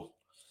show,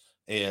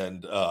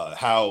 and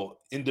how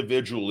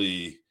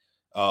individually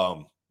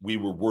we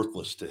were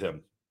worthless to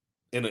him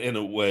in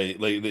a way,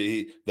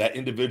 that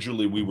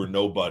individually we were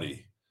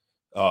nobody,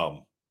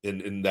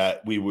 in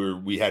that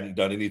we hadn't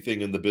done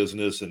anything in the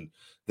business, and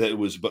that it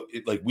was, but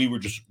we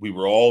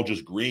were all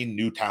just green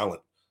new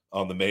talent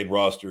on the main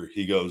roster.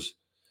 He goes,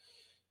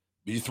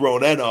 you throw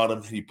an N on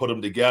them, you put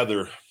them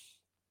together,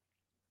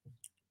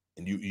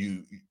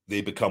 and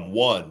they become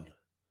one.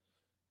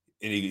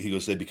 And he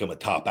goes, they become a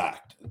top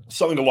act,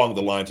 something along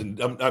the lines. And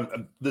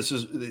this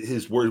is,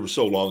 his word was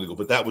so long ago,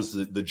 but that was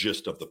the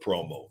gist of the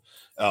promo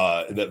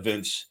that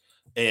Vince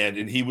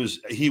and he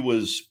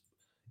was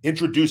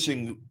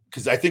introducing,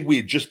 because I think we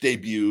had just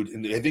debuted,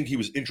 and I think he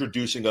was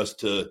introducing us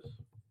to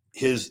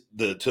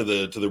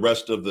the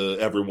rest of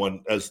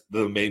everyone as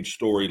the main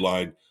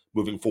storyline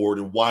moving forward,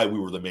 and why we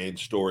were the main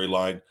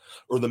storyline,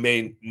 or the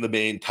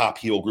main top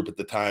heel group at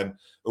the time,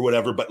 or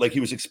whatever. But he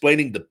was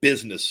explaining the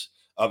business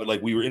of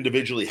it, we were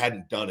individually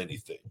hadn't done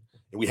anything,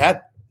 and we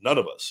had none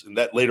of us. And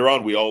that later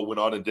on, we all went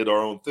on and did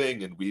our own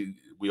thing, and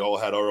we all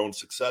had our own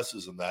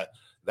successes, and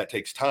that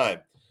takes time,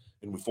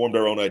 and we formed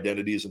our own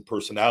identities and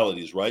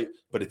personalities, right?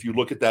 But if you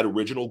look at that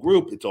original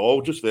group, it's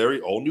all just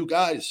all new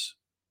guys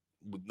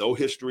with no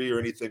history or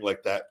anything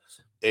like that.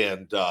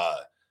 And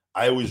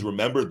I always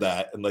remember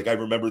that. And I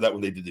remember that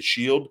when they did the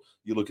Shield,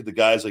 you look at the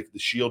guys like the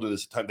Shield, and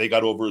this time they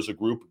got over as a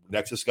group,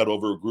 Nexus got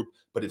over a group,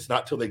 but it's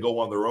not till they go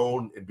on their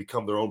own and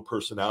become their own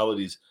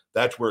personalities.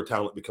 That's where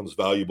talent becomes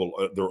valuable,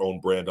 their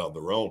own brand on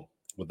their own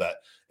with that.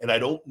 And I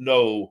don't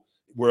know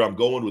where I'm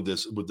going with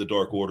this, with the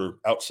Dark Order,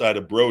 outside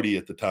of Brody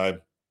at the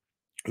time,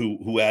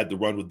 who had the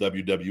run with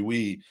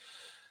WWE.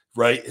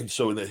 Right. And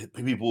so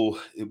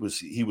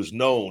he was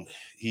known.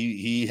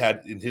 He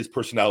had, in his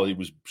personality,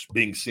 was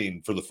being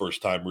seen for the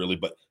first time, really,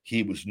 but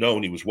he was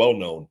known. He was well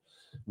known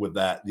with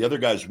that. The other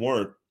guys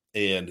weren't.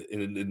 and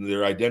in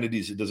their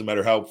identities. It doesn't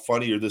matter how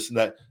funny or this and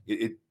that.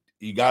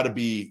 You got to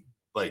be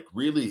like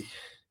really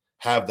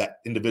have that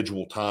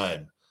individual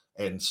time,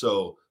 and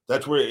so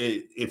that's where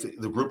if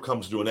the group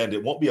comes to an end,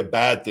 it won't be a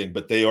bad thing.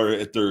 But they are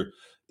at their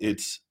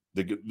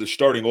they're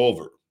starting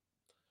over,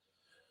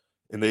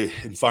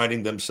 and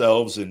finding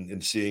themselves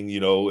and seeing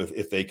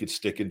if they could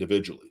stick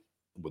individually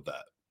with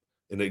that.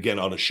 And again,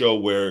 on a show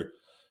where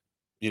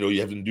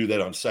you have to do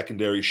that on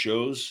secondary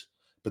shows.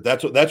 But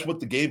that's what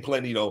the game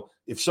plan.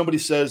 If somebody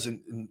says,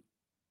 and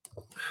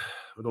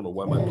I don't know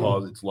why my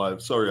pause. It's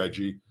live. Sorry,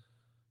 IG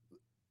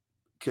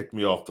kicked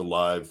me off the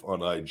live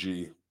on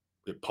IG.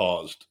 It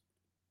paused.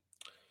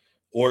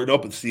 Or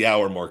nope, it's the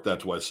hour mark.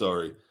 That's why.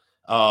 Sorry.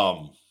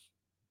 But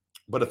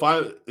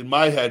in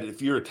my head,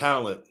 if you're a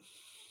talent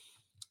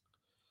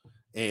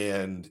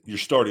and you're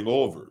starting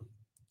over,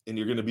 and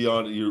you're going to be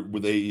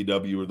with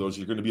AEW or those,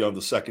 you're going to be on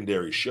the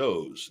secondary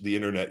shows, the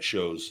internet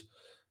shows.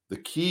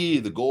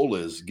 The goal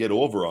is get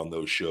over on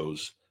those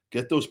shows,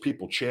 get those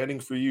people chanting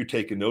for you,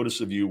 taking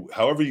notice of you,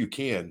 however you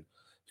can,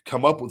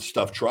 come up with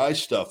stuff, try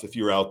stuff if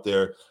you're out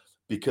there,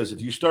 because if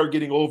you start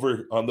getting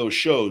over on those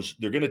shows,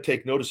 they're going to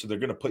take notice and they're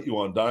going to put you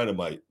on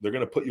Dynamite. They're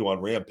going to put you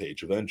on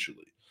Rampage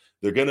eventually.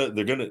 They're going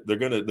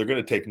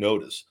to take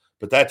notice.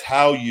 But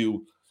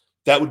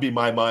that would be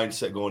my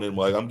mindset going in.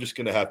 Like, I'm just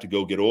going to have to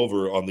go get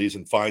over on these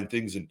and find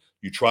things, and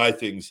you try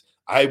things.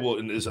 I will.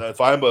 And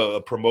if I'm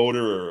a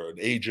promoter or an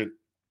agent,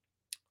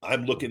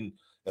 I'm looking,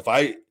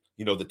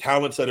 the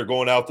talents that are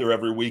going out there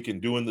every week and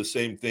doing the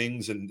same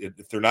things, and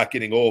if they're not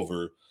getting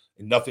over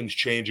and nothing's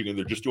changing and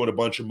they're just doing a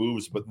bunch of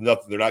moves, but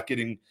they're not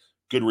getting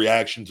good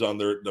reactions on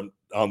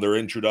their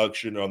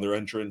introduction, on their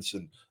entrance,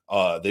 and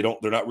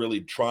they're not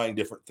really trying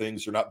different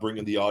things. They're not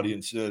bringing the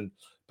audience in.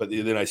 But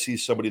then I see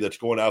somebody that's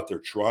going out there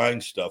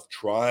trying stuff,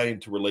 trying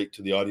to relate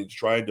to the audience,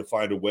 trying to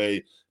find a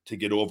way to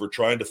get over,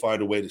 trying to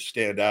find a way to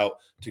stand out,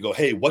 to go,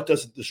 hey, what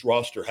doesn't this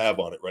roster have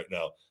on it right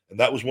now? And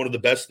that was one of the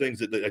best things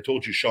that I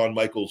told you Shawn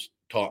Michaels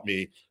taught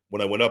me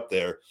when I went up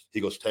there.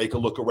 He goes, take a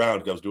look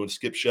around. I was doing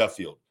Skip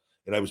Sheffield,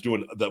 and I was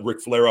doing the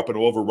Ric Flair up and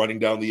over, running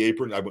down the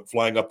apron. I went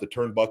flying up the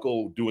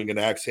turnbuckle, doing an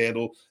axe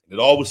handle, and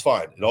it all was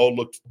fine. It all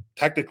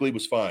technically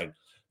was fine.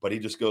 But he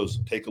just goes,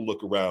 take a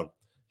look around.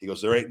 He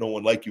goes, there ain't no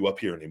one like you up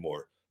here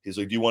anymore. He's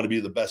like, do you want to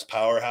be the best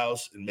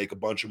powerhouse and make a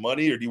bunch of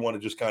money, or do you want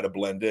to just kind of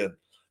blend in?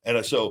 And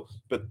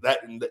but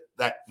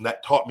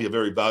that taught me a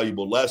very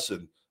valuable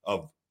lesson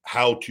of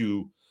how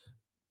to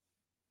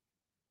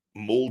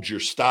mold your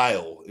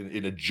style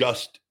and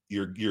adjust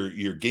your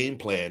game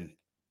plan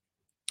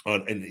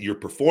and your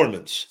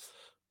performance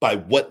by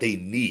what they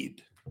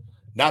need,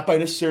 not by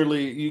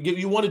necessarily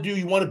you want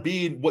to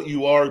be what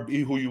you are,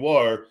 be who you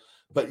are,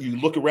 but you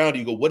look around and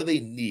you go, what do they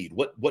need?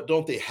 What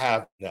don't they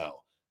have now?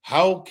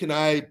 How can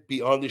I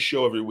be on this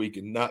show every week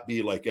and not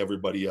be like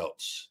everybody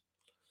else?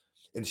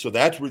 And so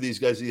that's where these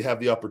guys, you have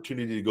the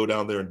opportunity to go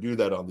down there and do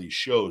that on these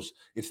shows.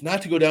 It's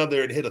not to go down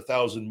there and hit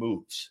 1,000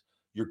 moves.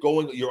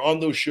 You're on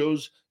those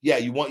shows. Yeah,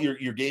 you want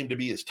your game to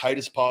be as tight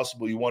as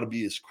possible. You want to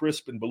be as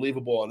crisp and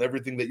believable on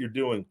everything that you're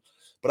doing.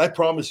 But I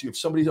promise you, if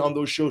somebody on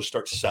those shows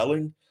starts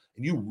selling,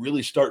 and you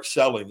really start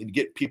selling and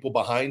get people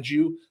behind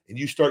you, and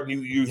you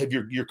have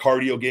your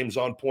cardio games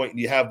on point, and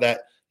you have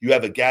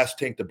a gas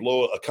tank to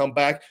blow a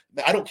comeback.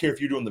 I don't care if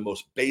you're doing the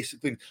most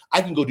basic things.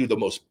 I can go do the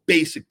most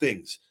basic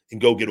things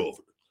and go get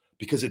over,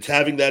 because it's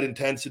having that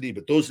intensity.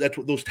 But that's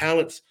what those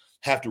talents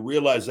have to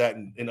realize that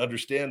and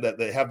understand that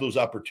they have those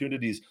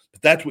opportunities.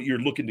 But that's what you're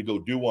looking to go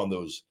do on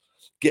those.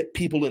 Get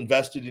people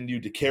invested in you,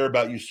 to care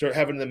about you. Start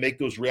having them make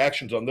those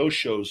reactions on those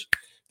shows.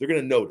 They're going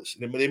to notice.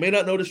 And they may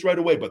not notice right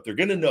away, but they're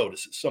going to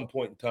notice at some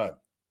point in time.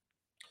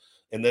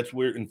 And that's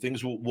where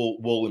things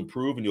will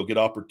improve, and you'll get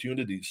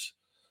opportunities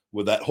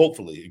with that.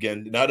 Hopefully,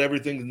 again, not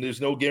everything.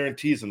 There's no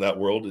guarantees in that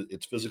world.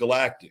 It's physical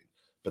acting,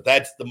 but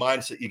that's the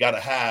mindset you got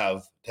to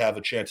have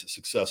a chance at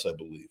success, I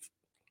believe.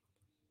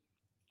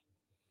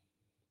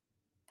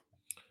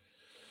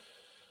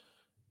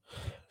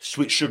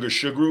 Sweet Sugar,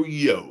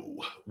 yo,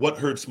 what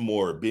hurts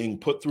more, being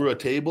put through a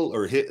table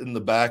or hit in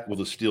the back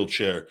with a steel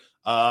chair?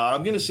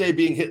 I'm going to say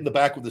being hit in the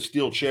back with a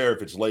steel chair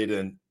if it's laid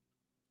in,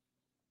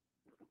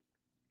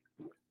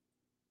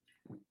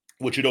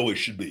 which it always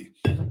should be,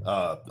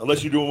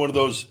 unless you're doing one of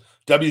those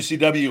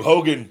WCW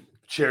Hogan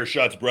chair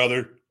shots,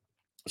 brother.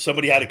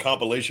 Somebody had a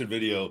compilation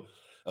video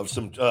of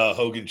some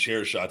Hogan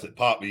chair shots that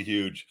popped me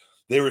huge.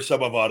 They were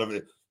some of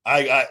them.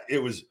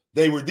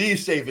 They were the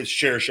safest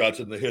chair shots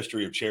in the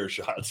history of chair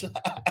shots.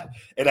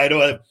 And I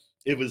know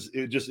it was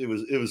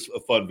a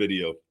fun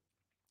video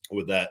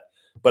with that.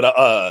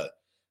 But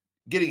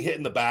getting hit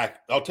in the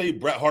back, I'll tell you,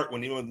 Bret Hart,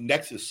 when he went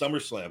next to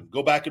SummerSlam,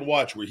 go back and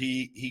watch where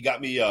he got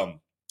me.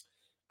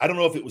 I don't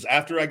know if it was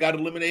after I got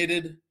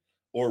eliminated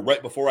or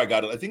right before I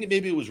got it. I think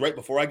maybe it was right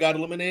before I got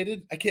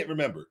eliminated. I can't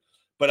remember.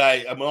 But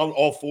I'm on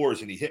all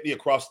fours, and he hit me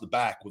across the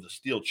back with a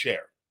steel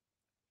chair.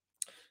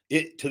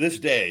 It, to this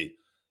day,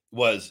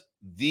 was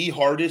the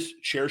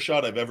hardest chair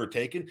shot I've ever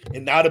taken,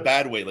 and not a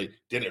bad way. Like,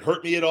 didn't it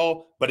hurt me at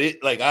all? But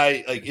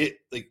I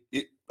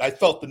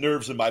felt the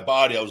nerves in my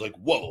body. I was like,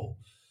 whoa.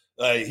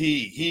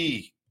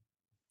 He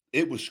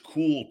it was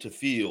cool to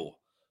feel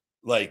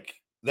like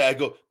that. I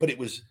go, but it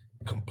was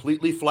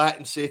completely flat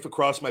and safe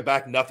across my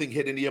back. Nothing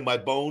hit any of my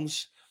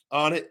bones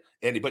on it.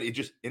 But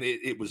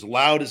it was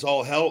loud as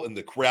all hell, and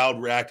the crowd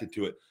reacted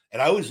to it.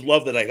 And I always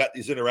love that I got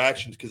these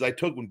interactions because I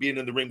took when being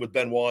in the ring with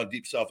Benoit and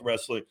Deep South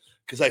Wrestling,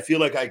 because I feel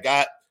like I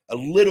got a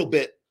little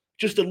bit,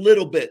 just a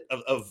little bit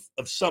of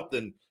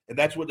something. And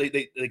that's what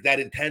they like, that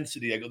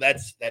intensity. I go,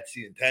 that's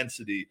the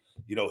intensity,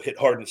 hit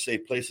hard in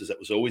safe places. That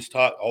was always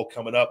taught, all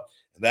coming up.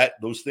 And that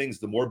those things,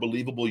 the more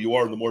believable you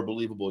are and the more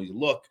believable you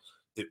look,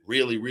 it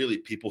really, really,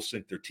 people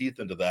sink their teeth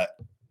into that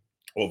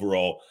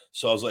overall.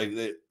 So I was like,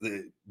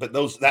 but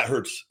that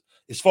hurts.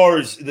 As far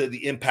as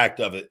the impact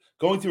of it,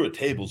 going through a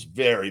table is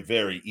very,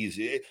 very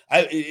easy.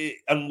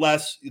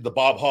 Unless the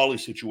Bob Holly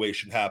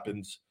situation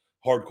happens,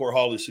 hardcore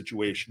Holly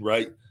situation,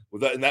 right?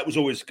 With that, and that was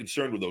always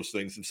concerned with those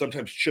things. And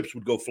sometimes chips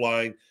would go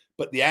flying,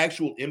 but the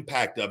actual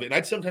impact of it, and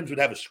I sometimes would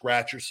have a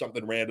scratch or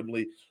something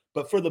randomly.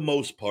 But for the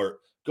most part,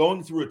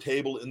 going through a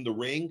table in the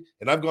ring,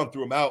 and I've gone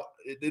through them out,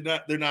 they're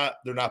not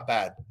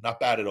bad, not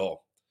bad at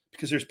all,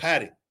 because there's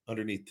padding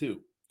underneath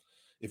too.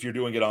 If you're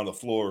doing it on the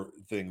floor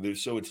thing,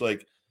 so it's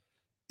like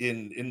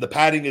in the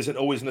padding isn't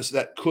always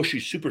that cushy,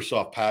 super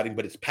soft padding,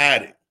 but it's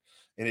padding,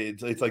 and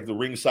it's like the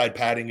ringside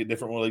padding at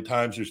different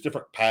times. There's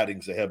different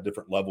paddings; they have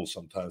different levels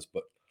sometimes,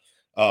 but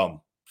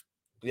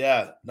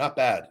yeah, not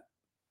bad.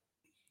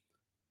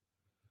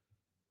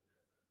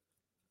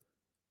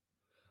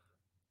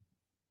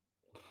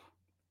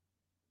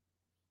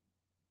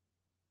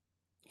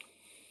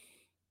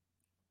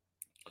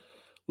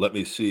 Let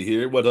me see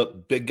here. What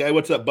up, big guy?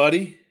 What's up,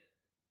 buddy?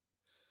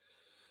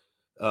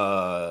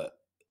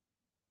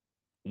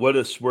 What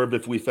a swerve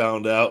if we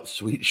found out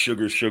Sweet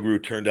Sugar Sugar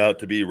turned out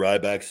to be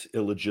Ryback's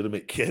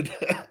illegitimate kid.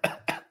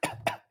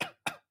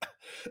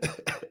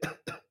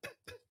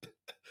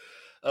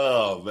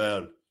 Oh,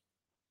 man.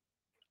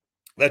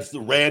 That's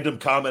the random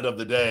comment of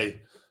the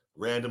day.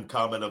 Random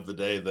comment of the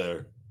day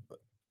there.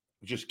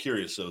 Just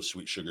curious, though,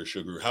 Sweet Sugar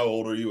Sugar. How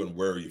old are you and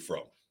where are you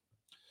from?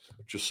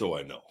 Just so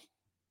I know.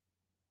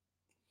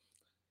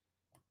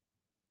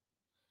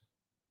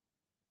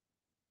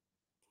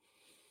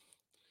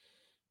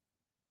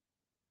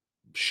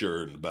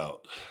 Sure,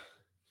 about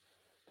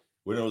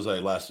when was I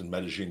last in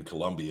Medellin,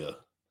 Colombia?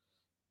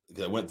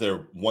 I went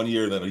there 1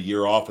 year, then a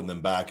year off, and then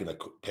back. And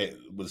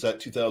was that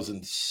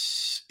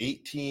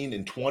 2018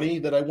 and 20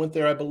 that I went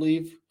there, I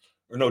believe?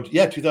 Or no,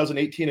 yeah,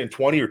 2018 and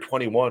 20 or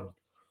 21.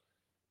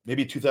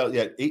 Maybe 2000,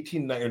 yeah,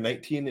 18 or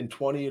 19 and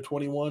 20 or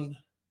 21.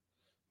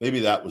 Maybe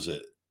that was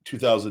it.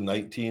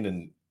 2019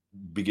 and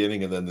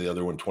beginning, and then the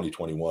other one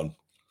 2021.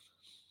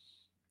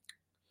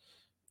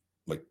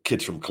 My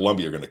kids from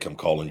Colombia are going to come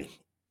calling you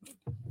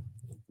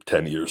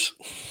 10 years.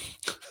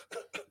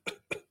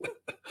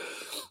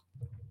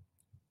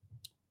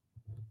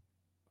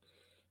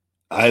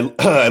 I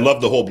love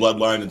the whole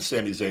Bloodline and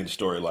Sami Zayn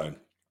storyline.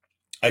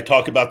 I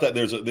talk about that.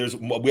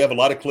 We have a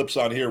lot of clips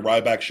on here.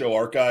 Ryback Show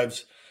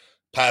archives,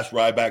 past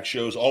Ryback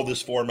shows, all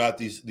this format.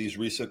 These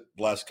recent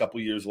last couple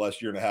of years,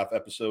 last year and a half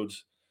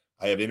episodes.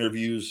 I have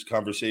interviews,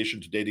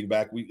 conversations dating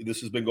back.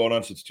 This has been going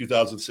on since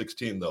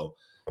 2016, though.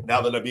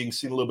 Now that I'm being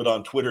seen a little bit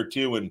on Twitter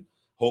too, and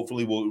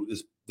hopefully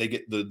they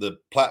get the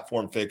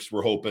platform fixed.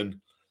 We're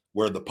hoping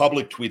where the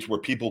public tweets, where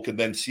people can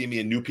then see me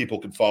and new people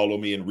can follow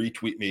me and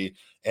retweet me,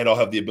 and I'll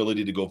have the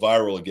ability to go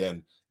viral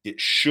again. It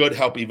should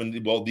help, even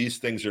while these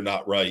things are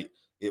not right.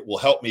 It will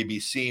help me be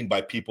seen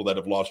by people that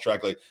have lost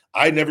track. Like,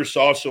 I never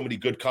saw so many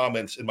good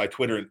comments in my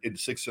Twitter in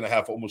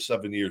 6.5, almost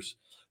 7 years.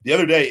 The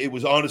other day, it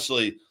was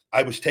honestly,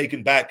 I was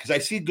taken back because I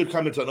see good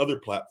comments on other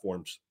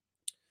platforms,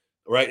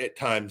 right? At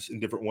times in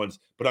different ones,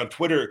 but on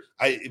Twitter,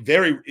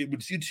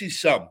 you'd see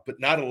some, but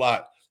not a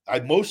lot. I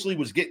mostly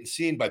was getting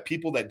seen by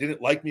people that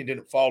didn't like me and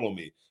didn't follow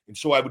me. And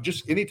so I would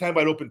just, anytime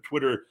I'd open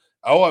Twitter,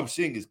 all I'm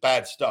seeing is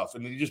bad stuff.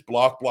 And then you just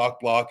block.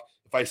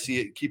 If I see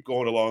it, keep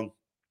going along.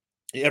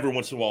 Every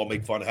once in a while, I'll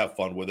make fun, have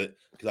fun with it,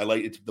 because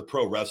it's the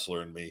pro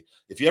wrestler in me.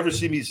 If you ever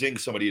see me zing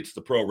somebody, it's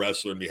the pro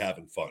wrestler in me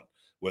having fun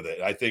with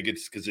it. I think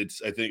it's because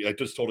I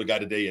just told a guy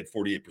today he had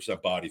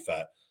 48% body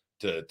fat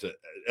to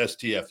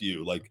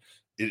STFU. Like,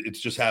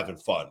 it's just having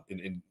fun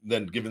and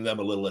then giving them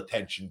a little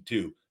attention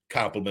too.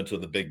 Compliment to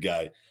the big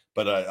guy.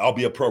 But I'll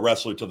be a pro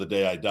wrestler till the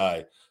day I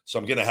die. So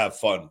I'm going to have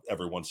fun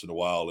every once in a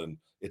while. And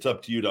it's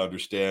up to you to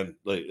understand,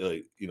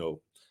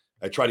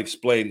 I try to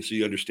explain so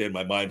you understand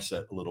my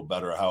mindset a little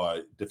better,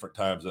 different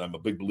times. And I'm a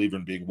big believer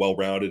in being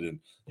well-rounded,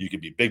 and you can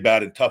be big,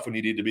 bad, and tough when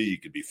you need to be. You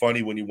can be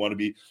funny when you want to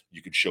be.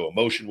 You can show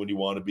emotion when you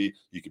want to be.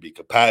 You can be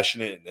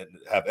compassionate and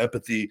have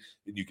empathy,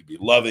 and you can be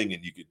loving.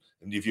 And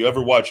if you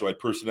ever watch my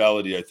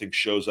personality, I think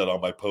shows that on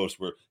my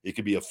post, where it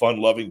could be a fun,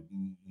 loving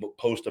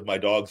post of my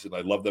dogs, and I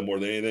love them more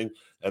than anything.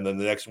 And then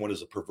the next one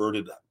is a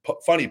perverted,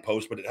 funny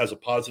post, but it has a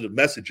positive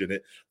message in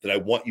it that I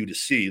want you to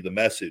see the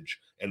message.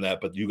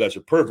 But you guys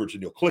are perverts,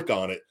 and you'll click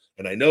on it.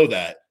 And I know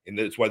that, and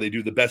that's why they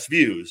do the best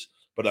views.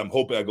 But I'm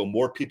hoping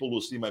more people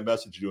will see my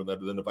message doing that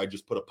than if I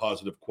just put a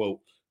positive quote,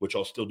 which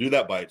I'll still do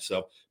that by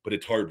itself, but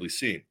it's hardly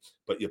seen.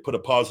 But you put a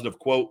positive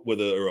quote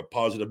or a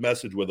positive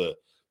message with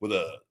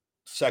a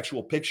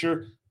sexual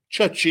picture,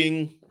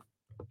 Cha-ching.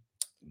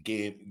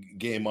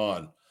 Game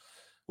on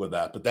with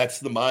that. But that's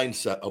the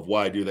mindset of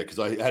why I do that, because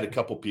I had a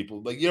couple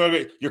people like,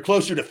 you're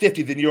closer to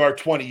 50 than you are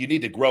 20. You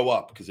need to grow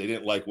up, because they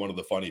didn't like one of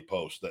the funny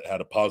posts that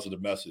had a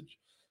positive message.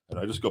 And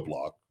I just go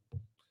block.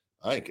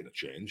 I ain't going to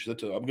change. I'm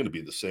going to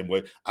be the same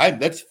way.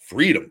 That's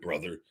freedom,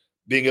 brother.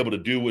 Being able to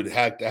do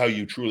how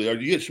you truly are.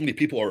 You get so many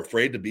people are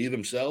afraid to be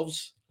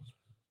themselves.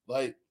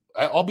 Like,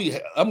 I'm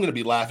going to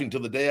be laughing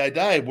till the day I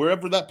die,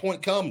 wherever that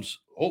point comes.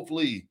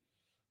 Hopefully,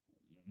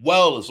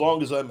 well, as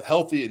long as I'm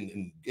healthy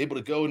and able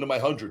to go into my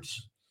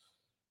hundreds.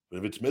 But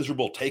if it's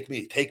miserable, take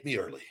me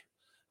early.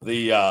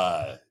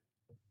 But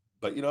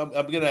I'm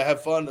going to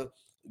have fun. I'm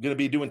going to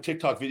be doing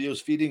TikTok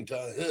videos, feeding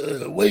time.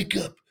 Wake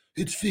up.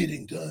 It's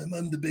feeding time.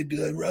 I'm the big guy,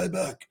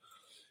 Ryback.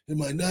 In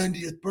my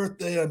 90th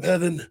birthday, I'm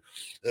having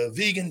a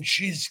vegan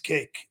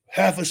cheesecake,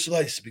 half a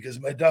slice, because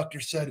my doctor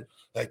said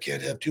I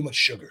can't have too much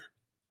sugar.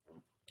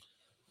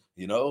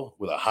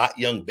 With a hot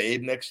young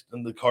babe next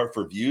in the car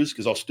for views,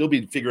 because I'll still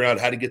be figuring out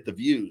how to get the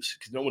views,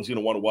 because no one's going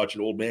to want to watch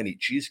an old man eat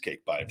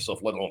cheesecake by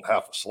himself, let alone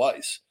half a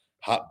slice.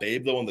 Hot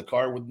babe, though, in the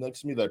car with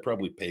next to me that I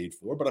probably paid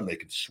for, but I'm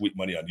making sweet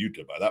money on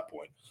YouTube by that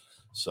point.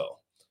 So,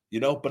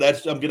 but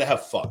I'm going to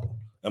have fun.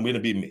 I'm going to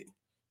be me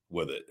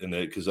with it, and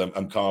because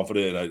I'm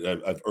confident,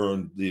 and I've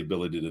earned the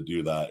ability to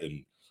do that,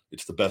 and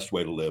it's the best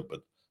way to live.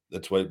 But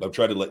that's why I'm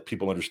trying to let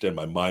people understand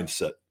my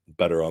mindset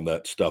better on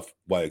that stuff,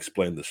 why I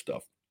explain this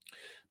stuff.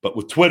 But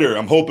with Twitter,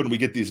 I'm hoping we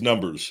get these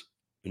numbers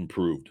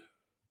improved.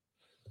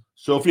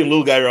 Sophie and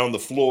little guy are on the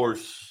floor.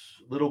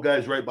 Little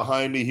guy's right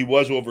behind me. He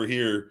was over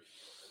here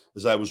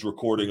as I was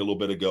recording a little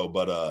bit ago.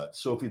 But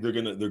Sophie,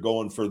 they're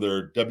going for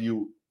their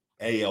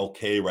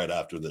WALK right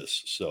after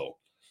this. So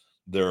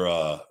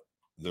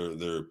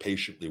they're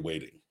patiently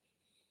waiting.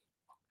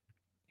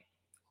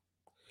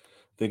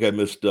 I think I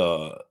missed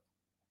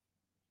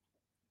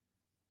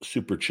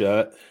super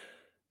chat.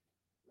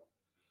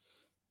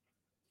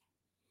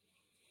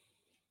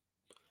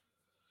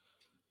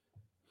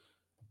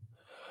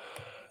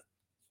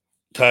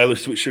 Tyler,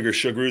 Sweet Sugar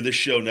Sugaroo, this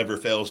show never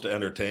fails to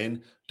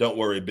entertain. Don't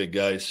worry, big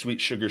guy.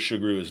 Sweet Sugar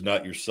Sugaroo is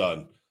not your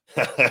son.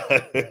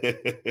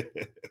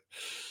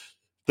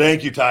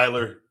 Thank you,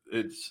 Tyler.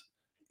 You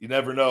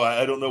never know.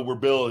 I don't know where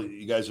Bill,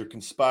 you guys are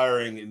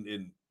conspiring,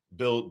 and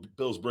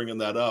Bill's bringing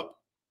that up.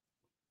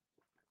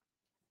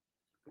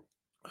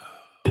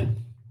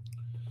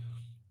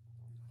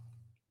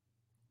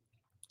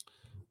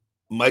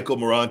 Michael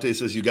Morante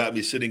says, you got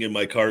me sitting in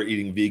my car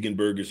eating vegan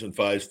burgers and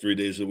fries 3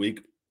 days a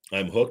week.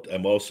 I'm hooked.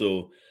 I'm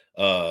also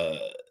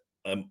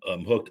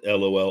I'm hooked.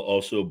 LOL.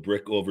 Also,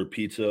 brick over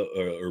pizza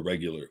or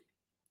regular.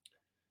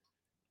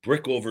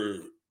 Brick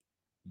over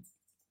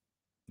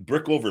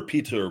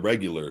pizza or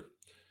regular.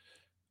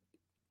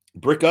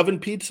 Brick oven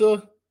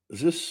pizza?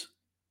 Is this?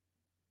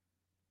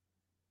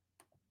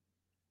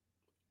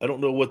 I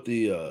don't know what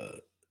the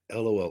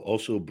LOL.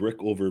 Also,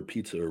 brick over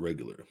pizza or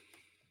regular.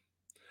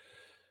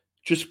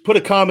 Just put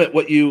a comment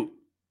what you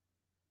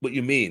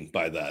mean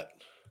by that,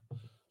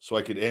 so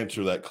I could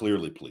answer that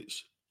clearly,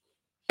 please.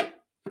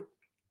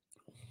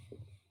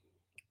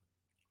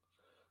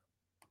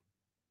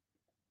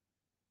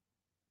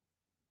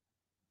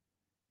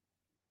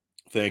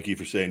 Thank you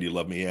for saying you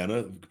love me, Anna.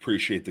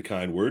 Appreciate the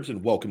kind words,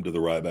 and welcome to the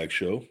Ryback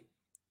Show.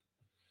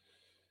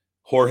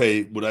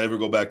 Jorge, would I ever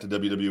go back to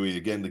WWE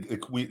again?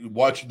 We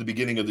watched at the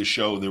beginning of the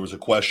show. There was a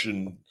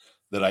question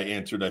that I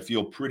answered. I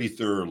feel pretty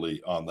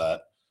thoroughly on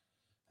that.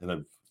 And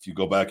if you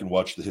go back and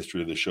watch the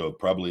history of the show, I've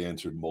probably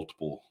answered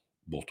multiple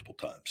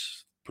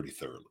times pretty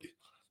thoroughly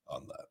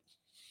on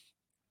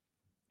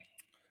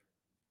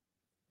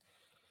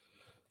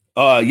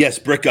that. Yes,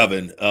 brick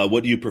oven.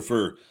 What do you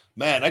prefer?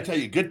 Man, I tell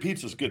you, good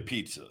pizza is good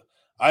pizza.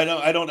 I've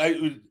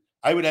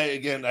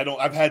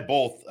had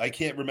both. I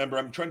can't remember.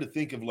 I'm trying to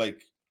think of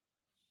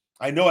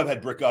I know I've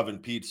had brick oven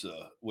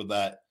pizza with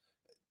that.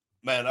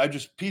 Man,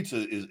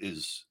 pizza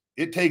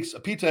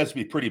pizza has to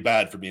be pretty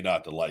bad for me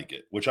not to like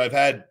it, which I've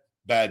had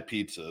bad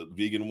pizza,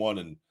 vegan one,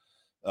 and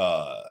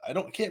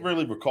can't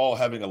really recall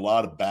having a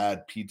lot of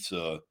bad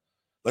pizza.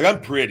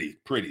 I'm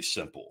pretty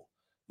simple.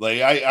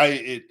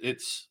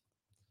 It's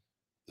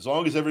as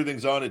long as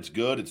everything's on, it's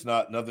good. It's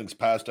nothing's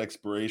past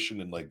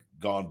expiration and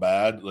gone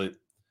bad.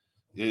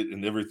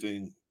 And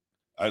everything.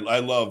 I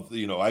love,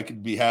 I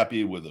could be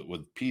happy with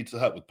Pizza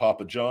Hut, with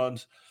Papa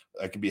John's.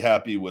 I could be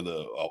happy with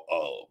a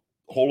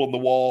hole in the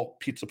wall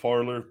pizza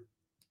parlor.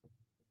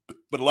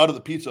 But a lot of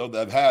the pizza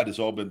that I've had has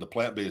all been the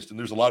plant-based, and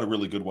there's a lot of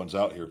really good ones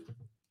out here.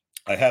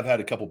 I have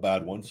had a couple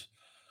bad ones.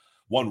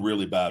 One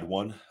really bad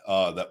one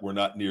that were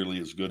not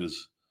nearly as good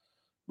as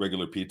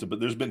regular pizza.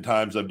 But there's been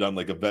times I've done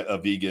a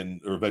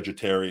vegan or a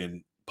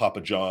vegetarian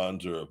Papa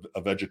John's, or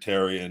a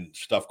vegetarian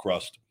stuffed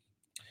crust,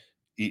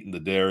 eating the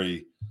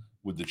dairy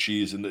with the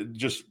cheese, and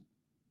just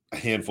a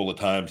handful of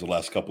times the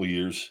last couple of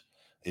years,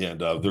 and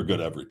they're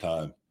good every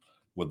time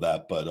with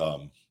that. But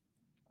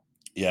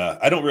yeah,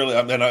 I don't really.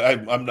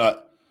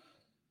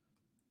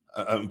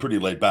 I'm pretty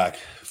laid back.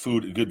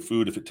 Good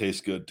food. If it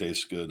tastes good,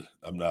 tastes good.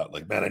 I'm not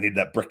man, I need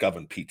that brick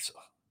oven pizza.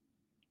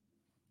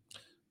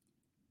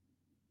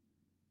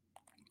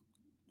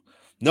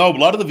 No, a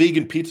lot of the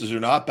vegan pizzas are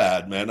not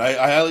bad, man.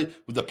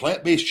 With the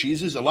plant-based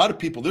cheeses, a lot of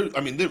people,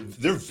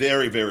 they're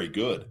very, very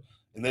good.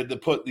 And then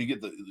you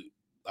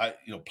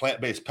get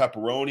plant-based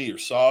pepperoni or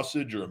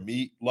sausage or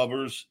meat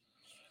lovers.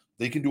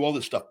 They can do all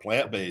this stuff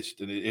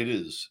plant-based, and it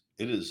is.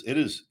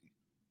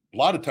 A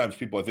lot of times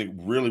people, I think,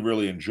 really,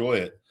 really enjoy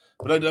it.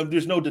 But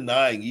there's no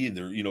denying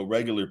either,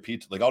 regular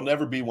pizza. Like, I'll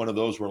never be one of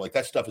those where, like,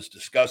 that stuff is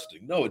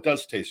disgusting. No, it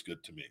does taste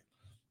good to me.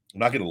 I'm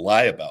not going to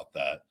lie about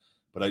that.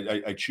 But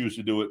I choose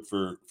to do it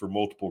for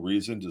multiple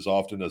reasons as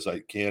often as I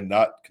can,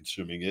 not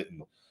consuming it,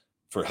 and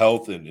for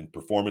health and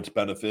performance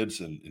benefits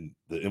and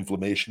the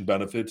inflammation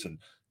benefits and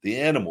the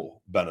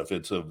animal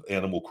benefits of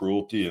animal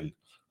cruelty. And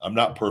I'm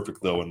not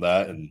perfect, though, in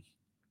that. And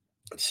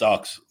it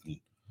sucks.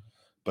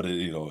 But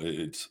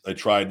I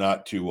try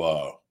not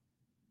to,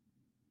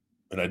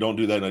 and I don't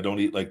do that. And I don't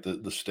eat like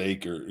the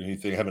steak or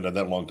anything. I haven't done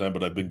that in a long time,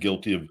 but I've been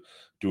guilty of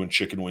doing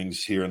chicken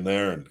wings here and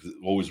there, and it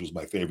always was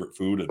my favorite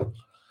food. And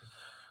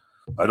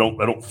I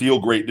don't feel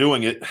great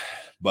doing it,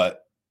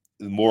 but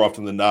more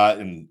often than not,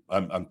 and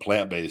I'm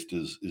plant-based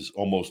is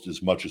almost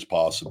as much as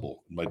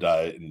possible in my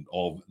diet, and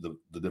all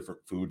the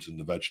different foods and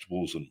the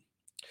vegetables and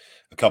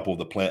a couple of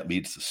the plant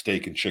meats, the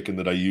steak and chicken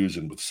that I use,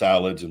 and with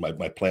salads and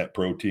my plant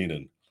protein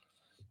and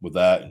with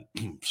that.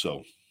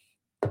 So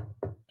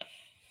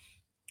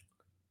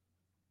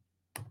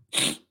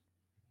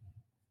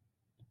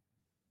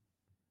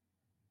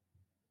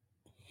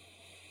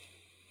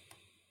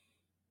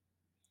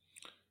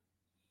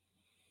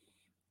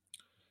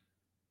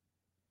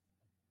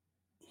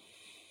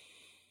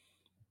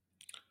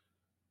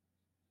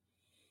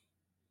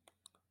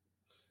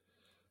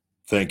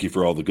thank you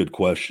for all the good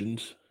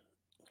questions.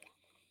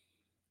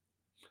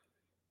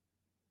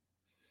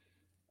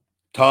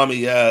 Tommy,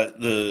 yeah,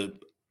 the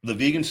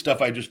vegan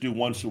stuff I just do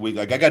once a week.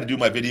 Like, I got to do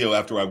my video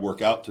after I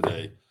work out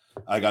today.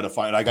 I got to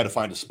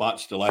find a spot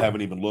still. I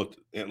haven't even looked.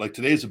 Like,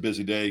 today's a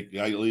busy day.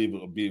 I leave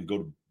and go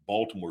to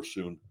Baltimore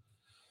soon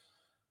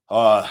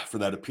for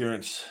that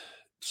appearance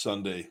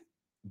Sunday.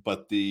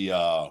 But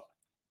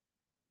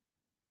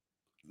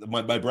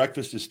my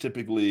breakfast is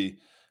typically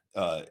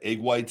egg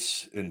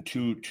whites and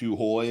two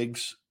whole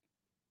eggs,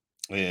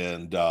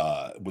 and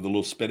with a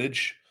little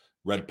spinach,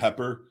 red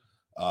pepper.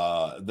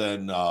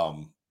 Then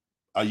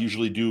I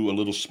usually do a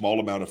little small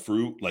amount of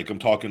fruit. Like, I'm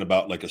talking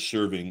about like a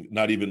serving,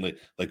 not even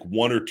like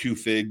one or two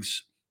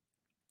figs,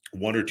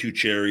 one or two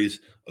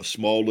cherries, a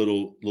small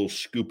little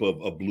scoop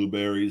of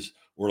blueberries,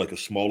 or like a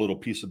small little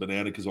piece of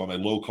banana. Because on my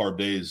low carb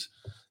days,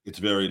 it's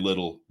very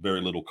little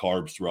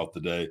carbs throughout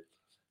the day.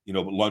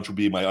 But lunch will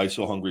be my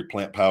ISO Hungry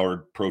plant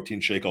powered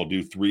protein shake. I'll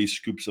do 3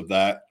 scoops of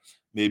that,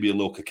 maybe a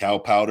little cacao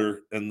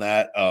powder in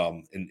that,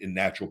 in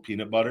natural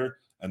peanut butter,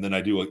 and then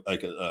I do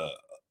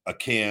a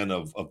can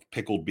of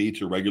pickled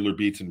beets or regular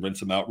beets and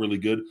rinse them out really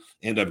good.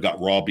 And I've got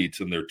raw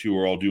beets in there too,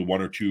 or I'll do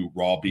 1 or 2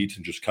 raw beets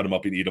and just cut them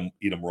up and eat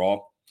them raw.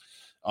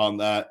 On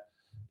that,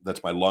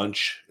 that's my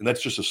lunch, and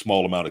that's just a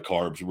small amount of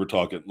carbs. We're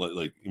talking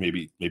like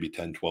maybe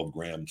 10, 12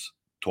 grams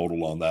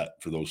total on that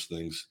for those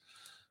things.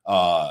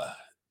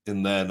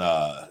 And then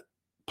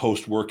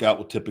post workout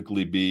will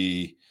typically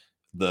be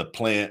the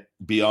plant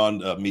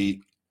Beyond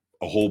Meat,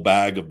 a whole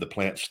bag of the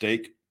plant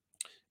steak,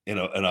 and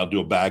I'll do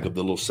a bag of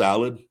the little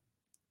salad.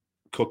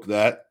 Cook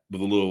that with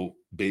a little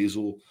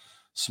basil,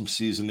 some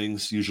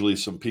seasonings, usually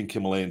some pink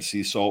Himalayan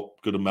sea salt,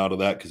 good amount of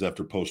that, because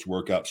after post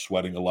workout,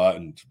 sweating a lot,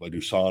 and I do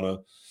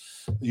sauna.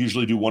 I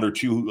usually do 1 or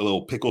 2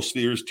 little pickle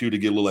spheres too, to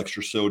get a little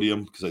extra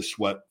sodium, because I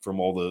sweat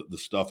from all the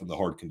stuff and the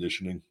hard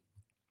conditioning.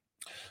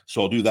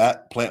 So I'll do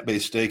that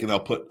plant-based steak, and I'll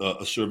put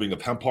a serving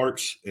of hemp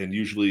hearts, and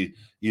usually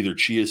either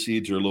chia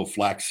seeds or a little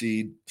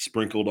flaxseed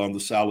sprinkled on the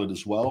salad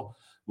as well,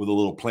 with a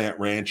little plant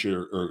ranch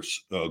or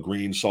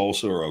green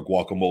salsa or a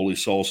guacamole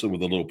salsa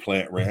with a little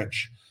plant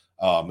ranch,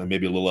 and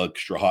maybe a little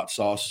extra hot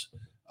sauce.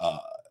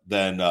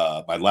 Then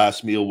my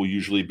last meal will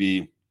usually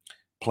be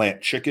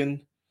plant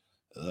chicken.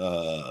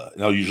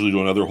 And I'll usually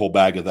do another whole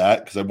bag of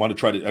that, because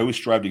I always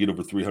strive to get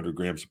over 300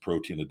 grams of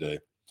protein a day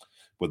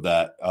with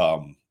that.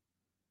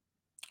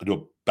 I do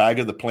a bag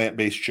of the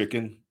plant-based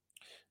chicken,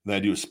 then I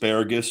do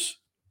asparagus,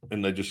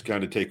 and I just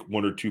kind of take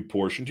 1 or 2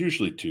 portions,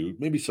 usually 2,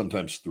 maybe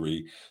sometimes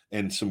 3,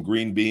 and some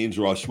green beans,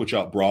 or I'll switch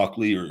out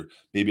broccoli or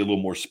maybe a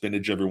little more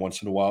spinach every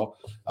once in a while.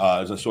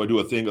 So I do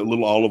a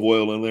little olive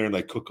oil in there, and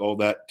I cook all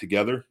that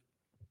together.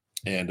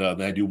 And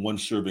then I do 1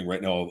 serving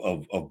right now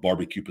of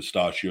barbecue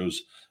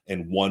pistachios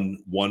and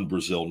one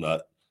Brazil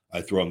nut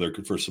I throw in there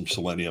for some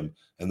selenium.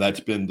 And that's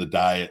been the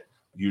diet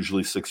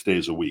usually 6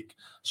 days a week.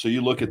 So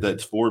you look at that,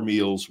 it's 4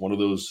 meals. One of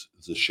those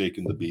is a shake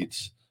in the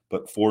beets,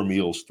 but 4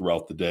 meals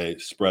throughout the day,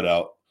 spread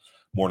out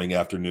morning,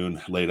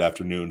 afternoon, late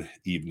afternoon,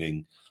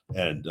 evening,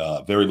 and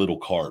very little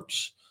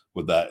carbs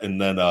with that. And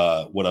then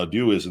what I'll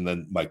do is, and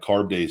then my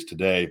carb days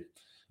today,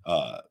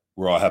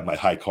 where I'll have my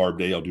high carb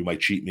day, I'll do my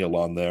cheat meal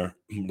on there.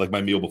 Like,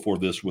 my meal before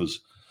this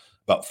was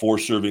about 4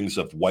 servings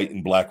of white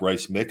and black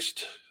rice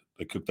mixed.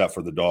 I cooked that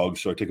for the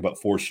dogs. So I take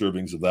about 4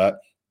 servings of that,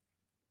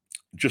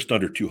 just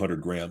under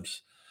 200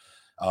 grams.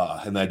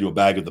 And then I do a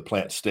bag of the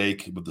plant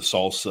steak with the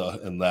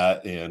salsa and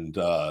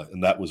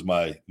that was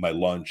my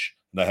lunch.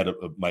 And I had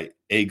my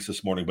eggs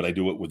this morning, but I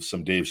do it with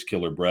some Dave's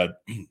Killer bread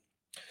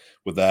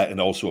with that, and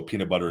also a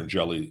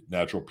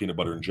natural peanut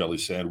butter and jelly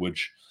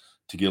sandwich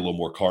to get a little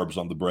more carbs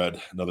on the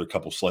bread. Another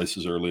couple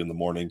slices early in the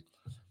morning.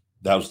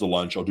 That was the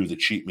lunch. I'll do the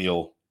cheat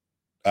meal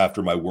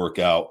after my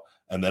workout,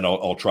 and then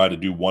I'll try to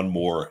do one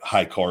more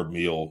high carb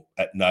meal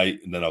at night,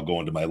 and then I'll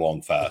go into my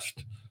long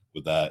fast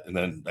with that. And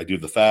then I do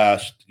the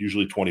fast,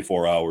 usually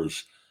 24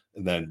 hours,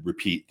 and then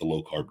repeat the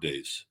low carb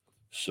days.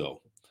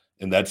 So,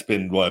 and that's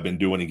been what I've been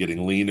doing, and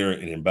getting leaner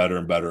and in better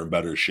and better and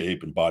better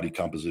shape and body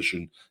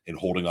composition, and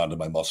holding on to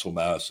my muscle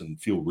mass,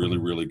 and feel really,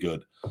 really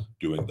good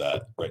doing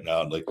that right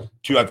now. And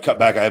I've cut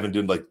back. I haven't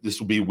done this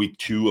will be week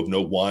 2 of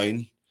no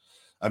wine.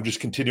 I'm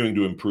just continuing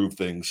to improve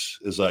things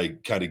as I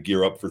kind of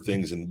gear up for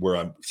things and where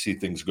I see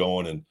things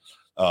going. And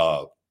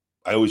I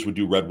always would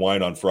do red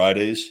wine on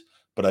Fridays,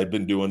 but I've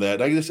been doing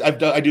that. I've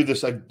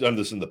done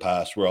this in the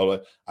past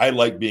where I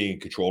like being in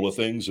control of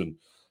things. And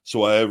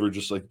so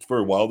for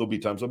a while, there'll be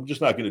times I'm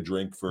just not going to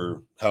drink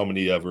for how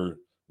many ever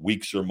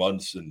weeks or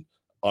months. And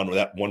on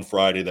that one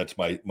Friday, that's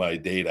my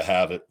day to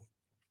have it,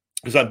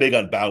 because I'm big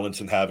on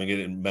balance and having it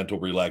and mental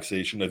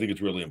relaxation. I think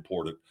it's really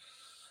important.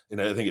 And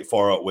I think it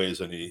far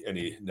outweighs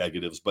any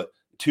negatives. But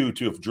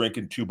of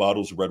drinking 2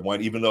 bottles of red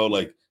wine, even though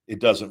it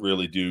doesn't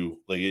really do,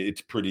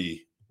 it's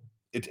pretty,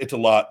 it's a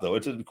lot though.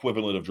 It's an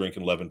equivalent of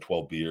drinking 11,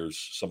 12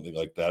 beers, something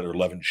like that, or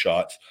 11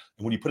 shots.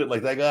 And when you put it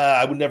like that,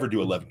 I would never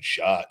do 11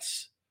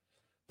 shots.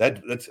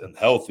 That's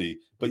unhealthy.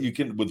 But you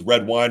can, with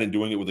red wine and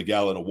doing it with a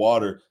gallon of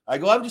water,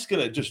 I'm just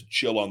going to just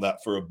chill on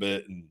that for a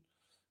bit and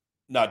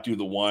not do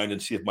the wine and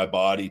see if my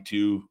body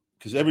too,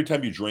 because every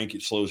time you drink,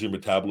 it slows your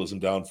metabolism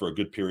down for a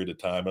good period of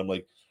time. I'm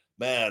like,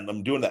 man,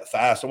 I'm doing that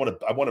fast. I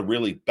want to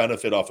really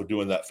benefit off of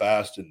doing that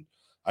fast, and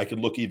I can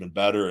look even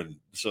better. And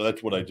so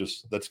that's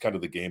kind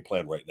of the game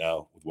plan right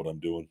now with what I'm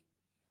doing.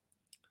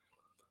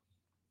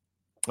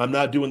 I'm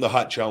not doing the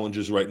hot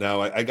challenges right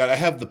now. I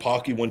have the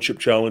Pocky 1-chip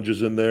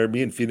challenges in there.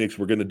 Me and Phoenix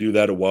were going to do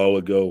that a while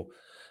ago,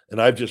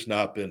 and I've just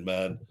not been,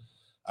 man.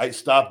 I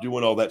stopped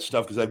doing all that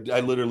stuff because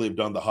I literally have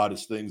done the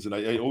hottest things, and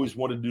I always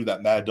wanted to do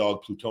that Mad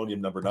Dog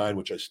Plutonium #9,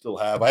 which I still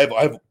have. I have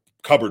a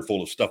cupboard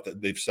full of stuff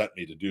that they've sent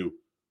me to do.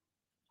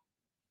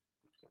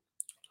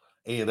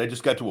 And I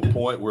just got to a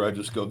point where I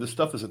just go, this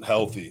stuff isn't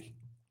healthy.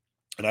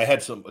 And I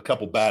had a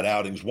couple bad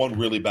outings. One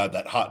really bad,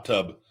 that hot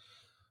tub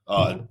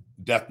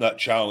death nut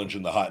challenge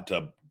in the hot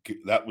tub.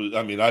 That was,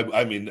 I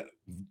mean,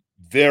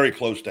 very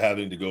close to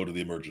having to go to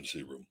the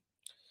emergency room.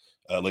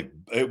 I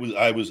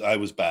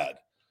was bad,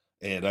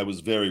 and I was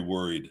very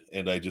worried.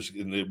 And because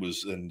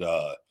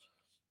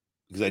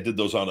I did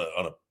those on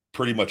a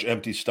pretty much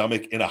empty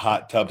stomach in a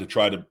hot tub to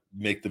try to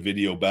make the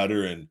video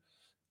better. And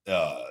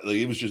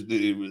it was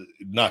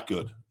not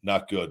good.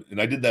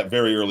 And I did that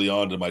very early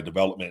on in my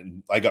development,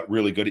 and I got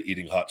really good at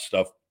eating hot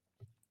stuff,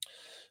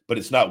 but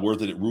it's not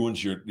worth it. It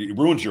ruins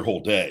your whole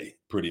day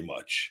pretty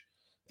much.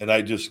 And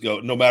I just go,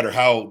 no matter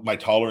how my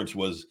tolerance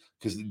was,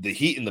 because the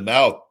heat in the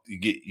mouth you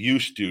get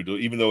used to,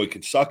 even though it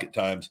can suck at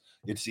times,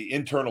 it's the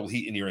internal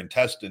heat in your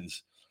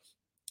intestines,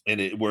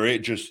 and it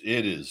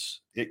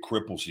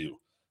cripples you.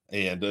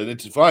 And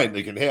it's fine.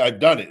 Hey, I've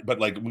done it. But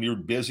when you're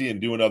busy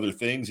and doing other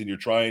things and you're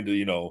trying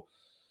to,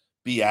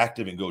 be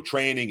active and go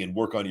training and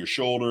work on your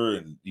shoulder,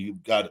 and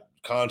you've got to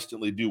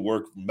constantly do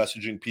work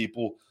messaging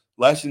people,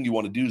 last thing you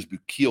want to do is be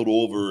keeled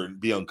over and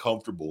be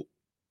uncomfortable.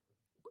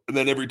 And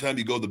then every time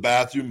you go to the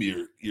bathroom,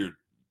 your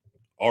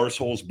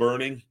arsehole's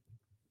burning.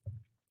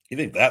 You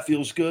think that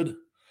feels good?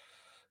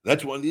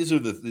 That's these are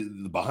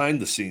the behind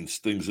the scenes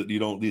things that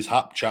these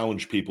hot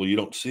challenge people, you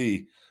don't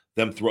see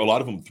them a lot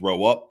of them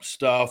throw up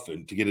stuff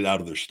and to get it out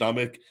of their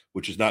stomach,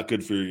 which is not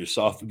good for your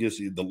esophagus,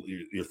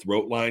 your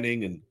throat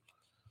lining. And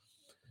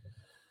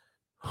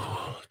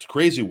it's a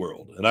crazy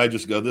world. And I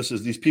just go,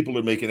 these people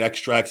are making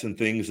extracts and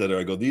things that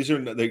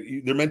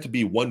they're meant to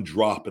be one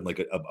drop in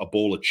a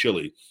bowl of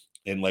chili,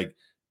 and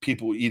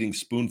people eating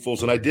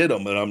spoonfuls. And I did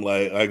them, and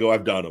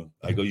I've done them.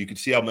 I go, you can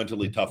see how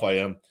mentally tough I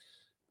am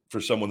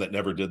for someone that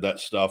never did that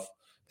stuff.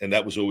 And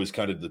that was always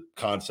kind of the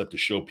concept, to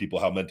show people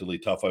how mentally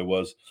tough I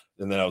was.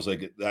 And then I was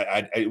like,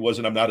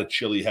 I'm not a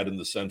chili head in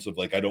the sense of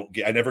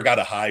I never got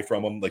a high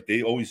from them.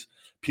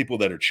 People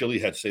that are chili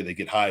heads say they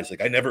get highs.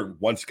 I never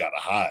once got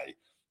a high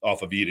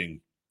off of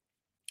eating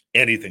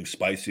anything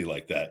spicy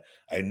like that.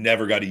 I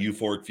never got a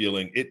euphoric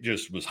feeling. It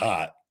just was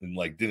hot, and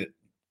didn't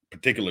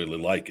particularly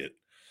like it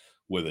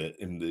with it.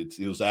 And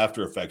those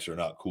after effects are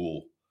not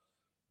cool.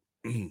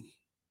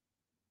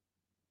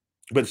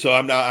 But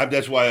so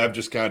that's why I've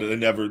just kind of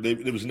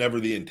there was never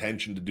the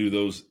intention to do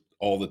those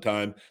all the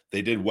time.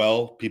 They did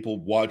well.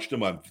 People watched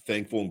them. I'm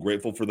thankful and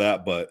grateful for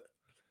that. But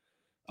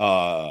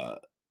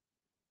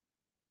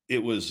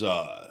it was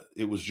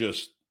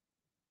just,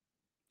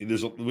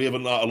 we have a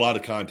lot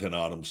of content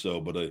on them. So,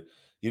 but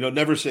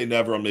never say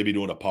never on maybe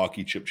doing a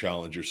Pocky chip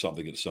challenge or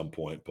something at some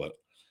point. But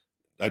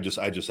I just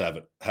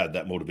haven't had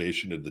that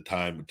motivation at the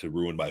time to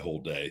ruin my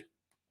whole day.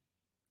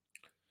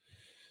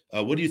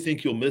 What do you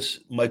think you'll miss,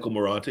 Michael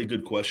Morante?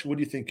 Good question. What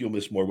do you think you'll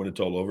miss more when it's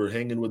all over?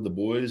 Hanging with the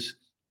boys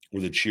or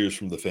the cheers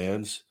from the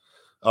fans?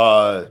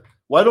 Well,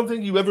 I don't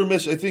think you ever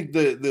miss. I think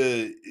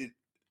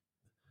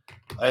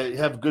I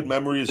have good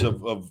memories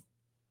of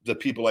the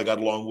people I got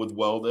along with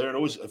well there, and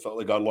always I felt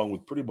like I got along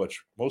with pretty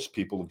much most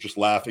people, just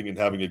laughing and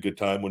having a good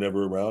time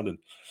whenever around, and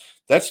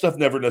that stuff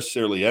never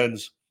necessarily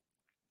ends.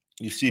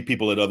 You see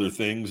people at other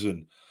things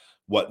and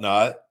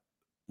whatnot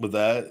with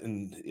that,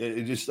 and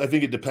it just I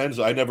think it depends.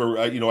 I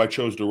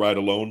chose to ride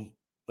alone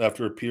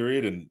after a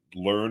period and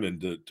learn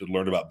and to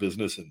learn about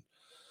business and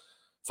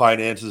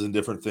finances and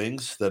different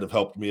things that have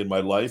helped me in my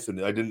life.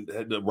 And I didn't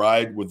had to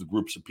ride with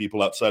groups of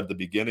people outside the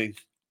beginning,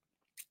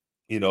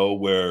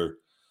 where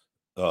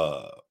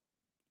uh,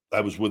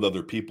 I was with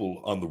other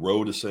people on the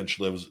road.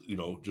 Essentially, I was,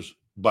 just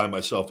by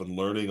myself and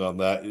learning on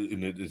that,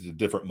 and it's a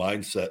different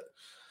mindset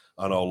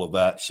on all of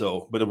that.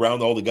 So, but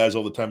around all the guys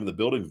all the time in the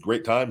building,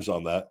 great times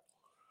on that,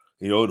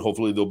 and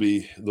hopefully there'll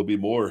be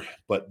more.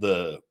 But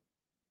the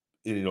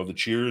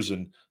cheers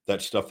and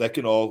that stuff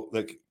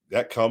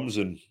that comes,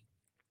 and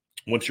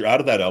once you're out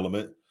of that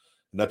element,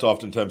 and that's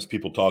oftentimes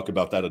people talk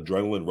about that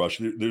adrenaline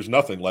rush. There's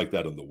nothing like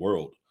that in the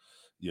world.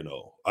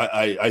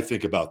 I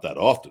think about that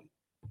often,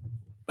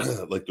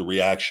 like the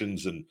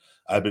reactions, and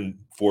I've been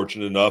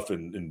fortunate enough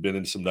and been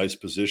in some nice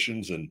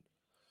positions and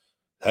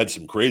had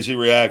some crazy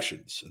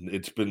reactions,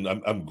 and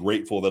I'm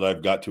grateful that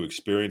I've got to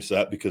experience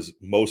that, because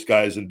most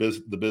guys in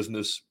the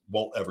business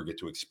won't ever get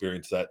to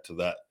experience that to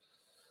that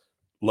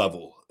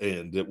level.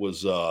 And it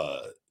was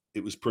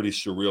pretty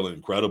surreal and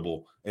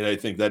incredible, and I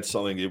think that's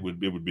something it would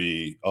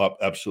be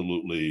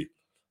absolutely,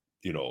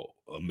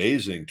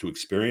 amazing to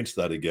experience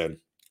that again,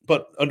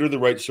 but under the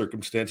right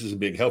circumstances and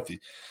being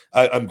healthy.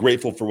 I'm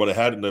grateful for what I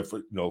had, and if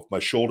my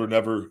shoulder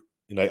never,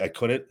 I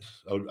couldn't,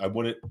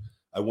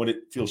 I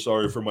wouldn't feel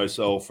sorry for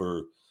myself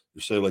or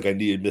say like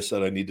miss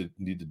that, I need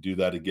to do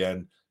that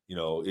again.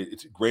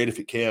 It's great if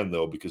it can,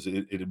 though, because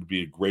it would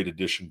be a great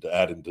addition to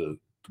add into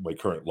my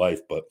current life.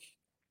 But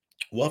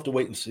we'll have to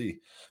wait and see.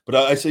 But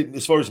I say,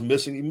 as far as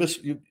missing, I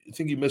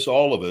think you miss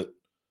all of it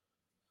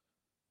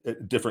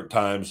at different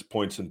times,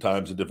 points and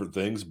times and different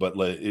things. But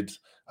like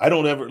I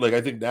don't ever, like,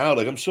 I think now,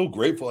 like, I'm so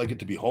grateful I get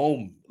to be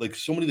home. Like,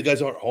 so many of the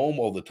guys aren't home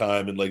all the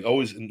time, and like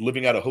always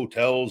living out of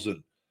hotels,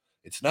 and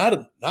it's not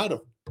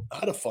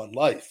a fun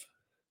life.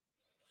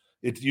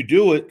 You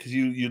do it because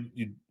you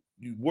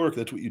work.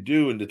 That's what you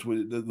do, and it's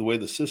the way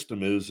the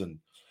system is. And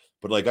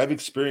but like I've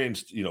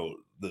experienced,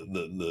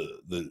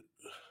 the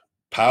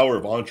power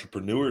of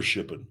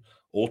entrepreneurship and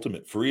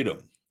ultimate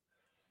freedom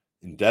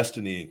and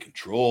destiny and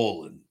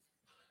control. And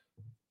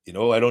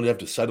I don't have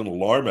to set an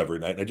alarm every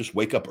night. I just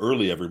wake up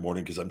early every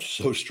morning because I'm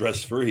so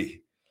stress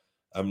free.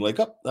 I'm like,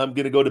 oh, I'm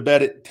going to go to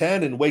bed at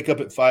 10 and wake up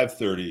at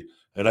 5:30,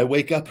 and I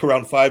wake up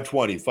around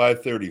 5:20,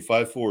 5:30,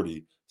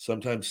 5:40,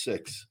 sometimes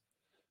 6,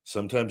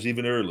 sometimes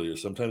even earlier,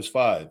 sometimes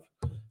 5,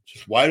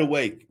 just wide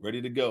awake,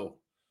 ready to go.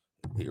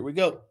 Here we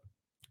go.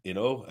 I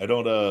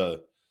don't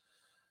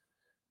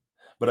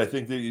but I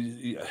think that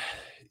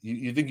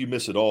you think you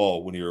miss it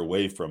all when you're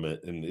away from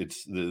it, and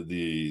it's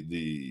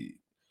the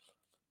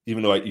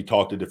even though you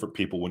talk to different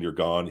people when you're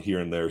gone here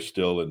and there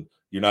still, and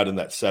you're not in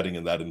that setting,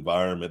 in that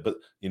environment, but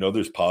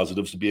there's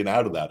positives to being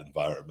out of that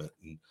environment,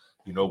 and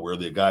where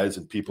the guys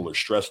and people are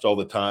stressed all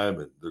the time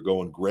and they're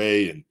going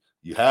gray, and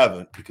you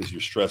haven't, because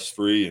you're stress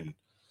free, and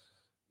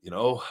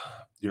you're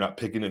not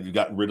picking it. You've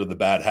gotten rid of the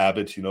bad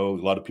habits. A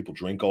lot of people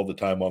drink all the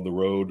time on the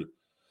road,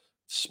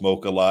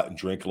 smoke a lot and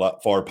drink a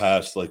lot, far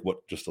past like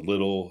what just a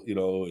little,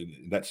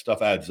 and that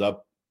stuff adds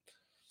up,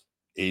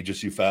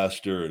 ages you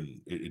faster,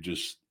 and it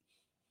just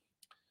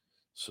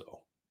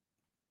so.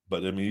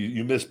 But I mean,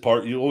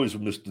 you always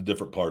miss the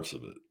different parts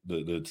of it.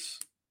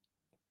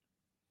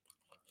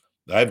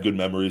 I have good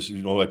memories.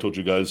 I told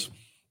you guys,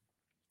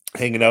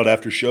 hanging out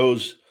after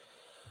shows,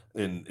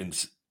 and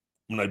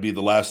when I'd be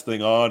the last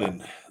thing on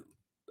and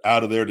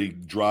out of there to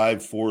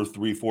drive 4,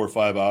 3, 4,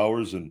 5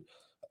 hours, and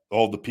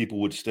all the people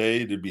would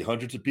stay. There'd be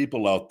hundreds of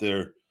people out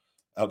there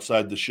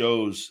outside the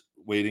shows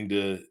waiting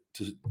to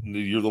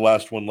you're the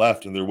last one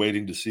left, and they're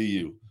waiting to see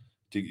you,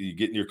 to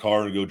get in your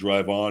car and go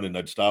drive on. And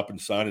I'd stop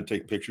and sign and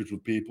take pictures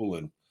with people,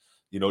 and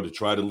to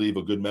try to leave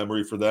a good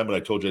memory for them. And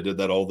I told you I did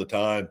that all the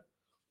time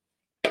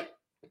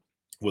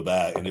with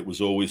that, and it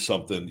was always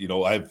something.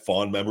 I have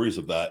fond memories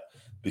of that,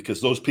 because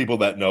those people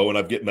that know, and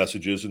I've get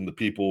messages, and the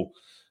people,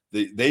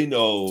 they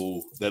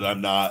know that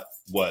I'm not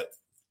what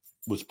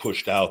was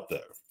pushed out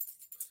there.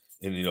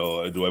 And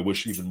do I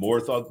wish even more?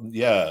 Thought,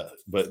 yeah,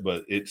 but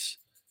it's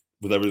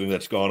with everything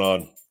that's gone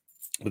on.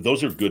 But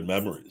those are good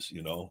memories,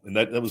 and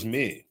that was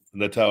me,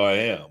 and that's how I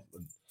am.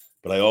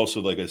 But I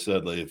also, like I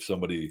said, like, if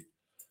somebody,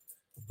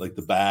 like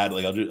the bad,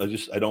 like I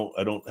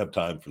don't have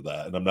time for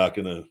that, and I'm not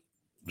gonna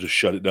just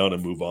shut it down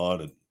and move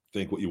on and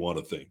think what you want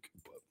to think.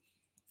 But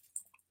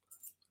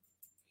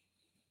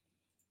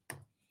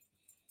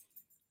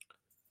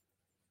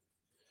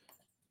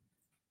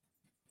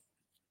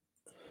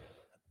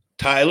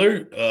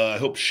Tyler, I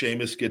hope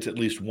Sheamus gets at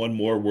least one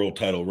more world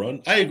title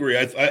run. I agree.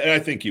 I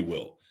think he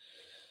will.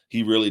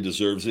 He really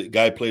deserves it.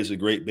 Guy plays a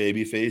great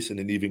baby face and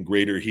an even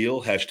greater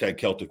heel. Hashtag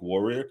Celtic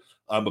Warrior.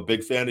 I'm a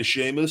big fan of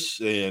Sheamus,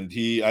 and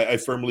I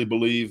firmly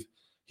believe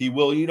he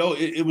will.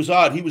 It was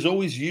odd. He was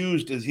always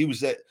used as he was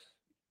that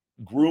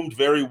groomed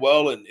very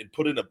well and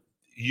put in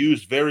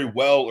used very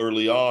well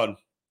early on.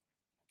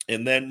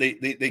 And then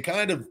they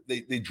kind of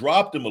they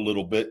dropped him a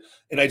little bit.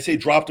 And I'd say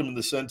dropped him in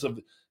the sense of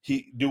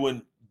he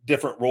doing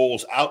different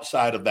roles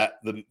outside of that,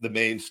 the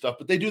main stuff.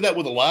 But they do that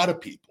with a lot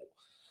of people.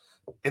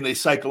 And they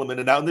cycle him in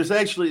and out. And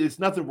there's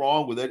nothing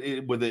wrong with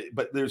it,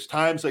 but there's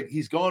times like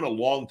he's gone a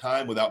long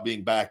time without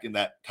being back in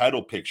that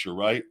title picture,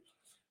 right?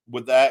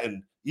 With that,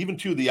 and even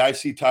to the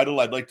IC title,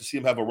 I'd like to see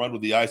him have a run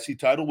with the IC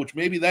title, which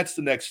maybe that's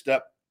the next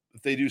step.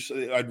 If they do,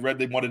 I'd read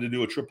they wanted to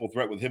do a triple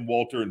threat with him,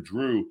 Walter, and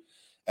Drew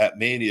at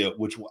Mania,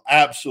 which will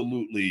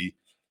absolutely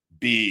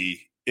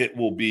be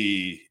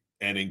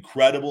an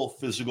incredible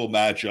physical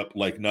matchup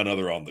like none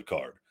other on the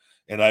card.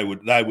 And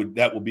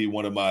that will be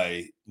one of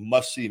my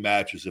must-see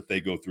matches if they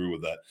go through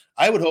with that.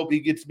 I would hope he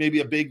gets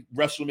maybe a big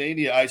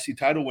WrestleMania IC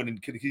title win.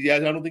 I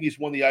don't think he's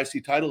won the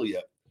IC title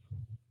yet.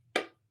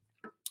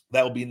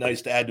 That would be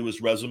nice to add to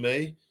his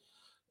resume.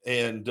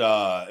 And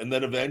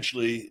then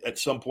eventually at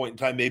some point in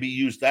time, maybe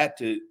use that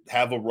to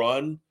have a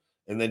run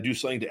and then do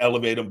something to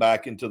elevate him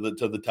back into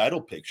the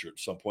title picture at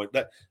some point.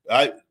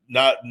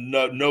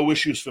 No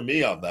issues for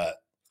me on that.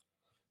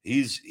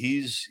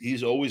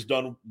 He's always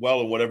done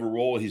well in whatever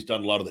role. He's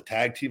done a lot of the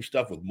tag team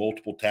stuff with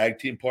multiple tag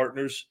team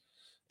partners.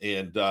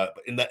 And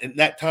in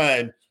that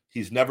time,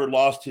 he's never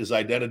lost his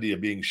identity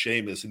of being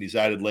Sheamus, and he's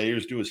added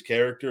layers to his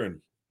character.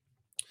 And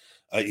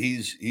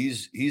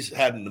he's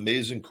had an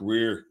amazing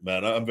career,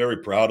 man. I'm very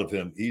proud of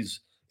him.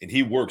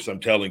 He works. I'm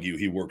telling you,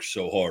 he works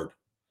so hard.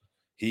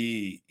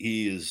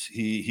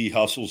 He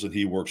hustles and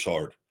he works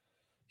hard.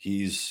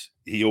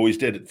 He always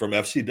did it from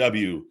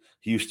FCW.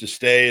 He used to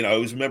stay, and I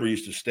always remember he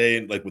used to stay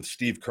in, like with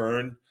Steve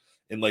Kern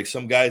and like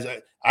some guys.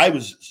 I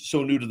was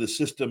so new to the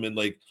system, and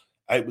like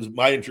I was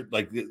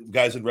like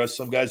guys in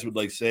wrestling. Some guys would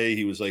like say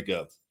he was like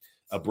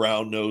a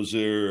brown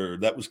noser. Or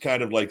that was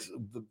kind of like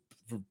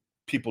for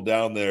people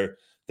down there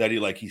that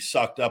he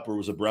sucked up or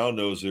was a brown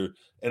noser.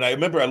 And I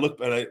remember I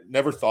looked and I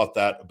never thought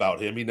that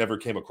about him. He never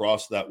came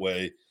across that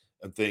way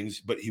and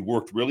things, but he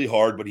worked really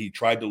hard. But he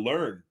tried to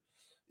learn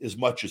as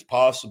much as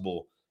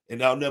possible. And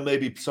now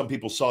maybe some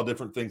people saw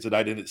different things that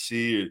I didn't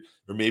see,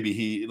 or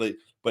maybe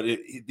but at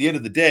the end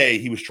of the day,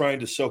 he was trying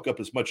to soak up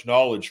as much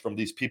knowledge from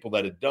these people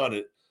that had done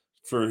it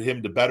for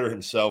him to better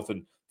himself.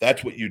 And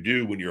that's what you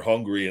do when you're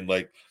hungry.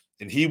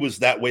 And he was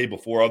that way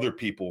before other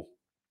people.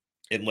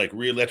 And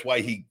really, that's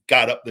why he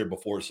got up there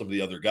before some of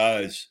the other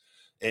guys.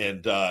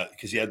 And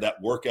because he had that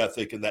work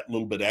ethic and that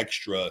little bit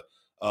extra.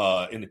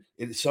 And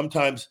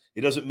sometimes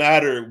it doesn't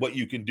matter what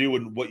you can do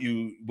and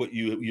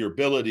your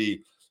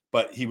ability,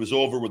 but he was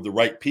over with the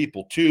right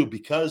people too,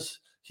 because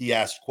he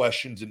asked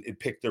questions and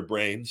picked their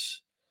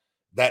brains.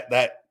 That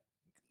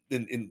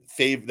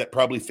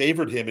probably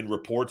favored him in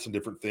reports and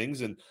different things,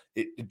 and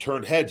it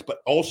turned heads. But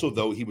also,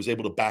 though, he was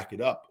able to back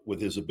it up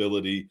with his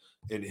ability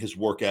and his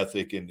work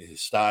ethic and his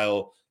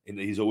style. And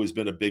he's always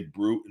been a big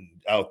brute and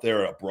out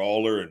there, a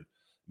brawler. And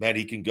man,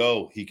 he can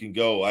go. He can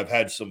go. I've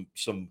had some,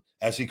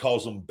 as he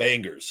calls them,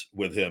 bangers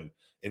with him,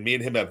 and me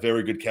and him have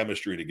very good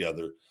chemistry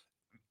together.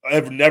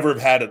 I've never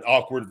had an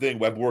awkward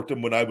thing. I've worked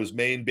him when I was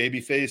main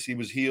babyface. He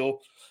was heel.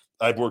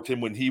 I've worked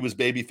him when he was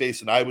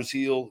babyface and I was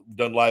heel.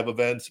 Done live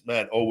events.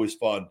 Man, always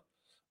fun.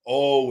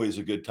 Always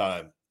a good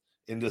time.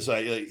 And this,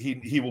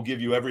 he will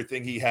give you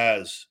everything he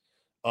has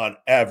on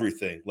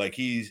everything. Like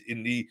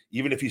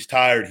even if he's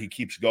tired, he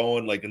keeps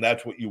going. And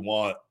that's what you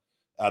want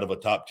out of a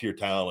top tier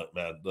talent,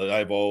 man. I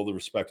have all the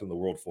respect in the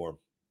world for him.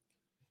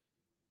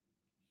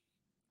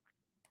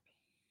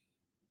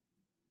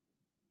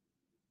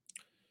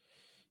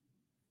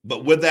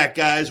 But with that,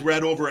 guys, we're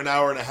at over an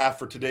hour and a half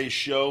for today's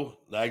show.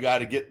 I got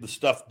to get the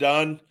stuff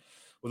done.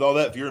 With all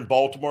that, if you're in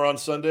Baltimore on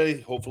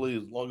Sunday, hopefully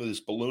as long as this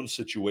balloon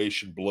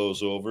situation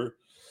blows over,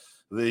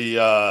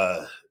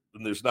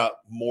 there's not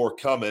more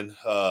coming,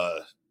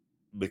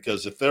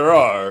 because if there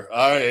are,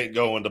 I ain't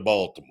going to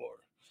Baltimore.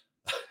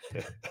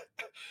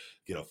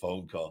 Get a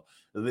phone call.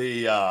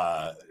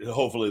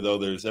 Hopefully,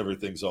 though,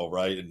 everything's all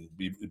right, and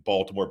be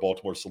Baltimore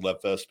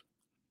Celeb Fest.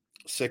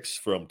 6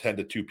 from 10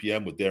 to 2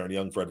 p.m. with Darren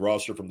Young, Fred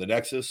Rosser from the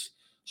Nexus.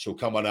 So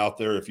come on out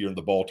there if you're in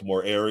the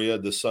Baltimore area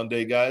this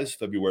Sunday, guys,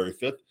 February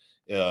 5th.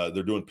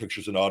 They're doing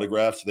pictures and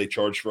autographs. They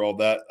charge for all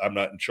that. I'm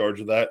not in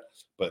charge of that,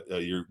 but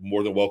you're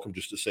more than welcome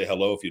just to say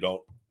hello if you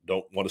don't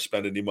want to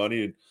spend any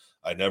money.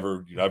 And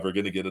you're never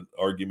going to get an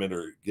argument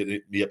or get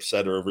me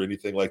upset over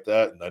anything like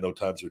that. And I know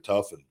times are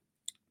tough and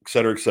et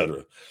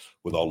cetera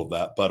with all of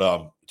that. But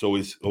it's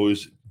always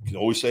you can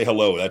always say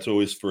hello. That's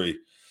always free.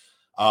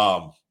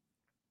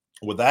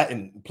 With that,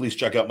 and please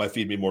check out my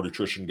Feed Me More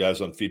Nutrition, guys,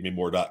 on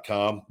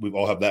feedmemore.com. We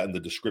all have that in the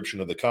description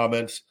of the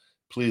comments.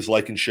 Please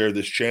like and share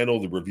this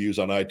channel. The reviews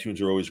on iTunes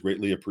are always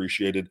greatly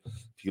appreciated.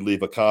 If you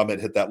leave a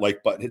comment, hit that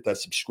like button, hit that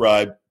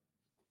subscribe.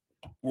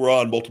 We're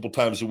on multiple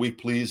times a week,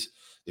 please.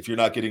 If you're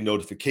not getting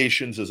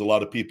notifications, there's a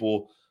lot of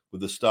people with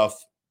the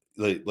stuff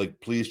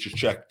please just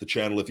check the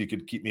channel if you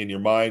could keep me in your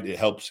mind. It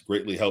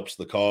greatly helps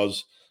the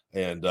cause.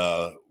 And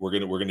we're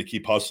gonna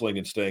keep hustling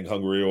and staying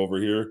hungry over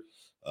here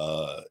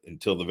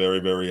until the very,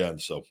 very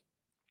end. So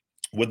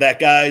with that,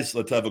 guys,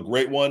 let's have a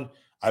great one.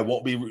 I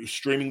won't be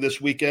streaming this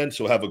weekend,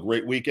 so have a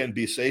great weekend.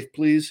 Be safe,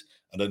 please.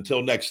 And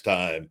until next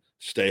time,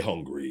 stay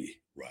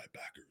hungry,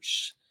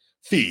 Rybackers.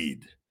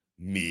 Feed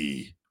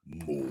me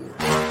more.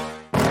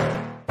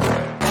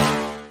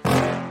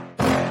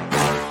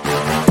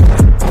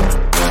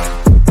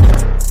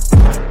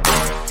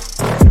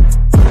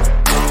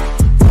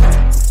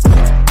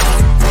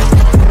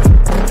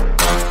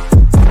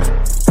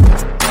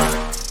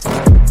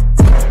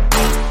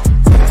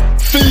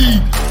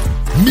 Feed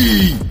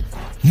me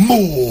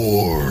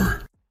more.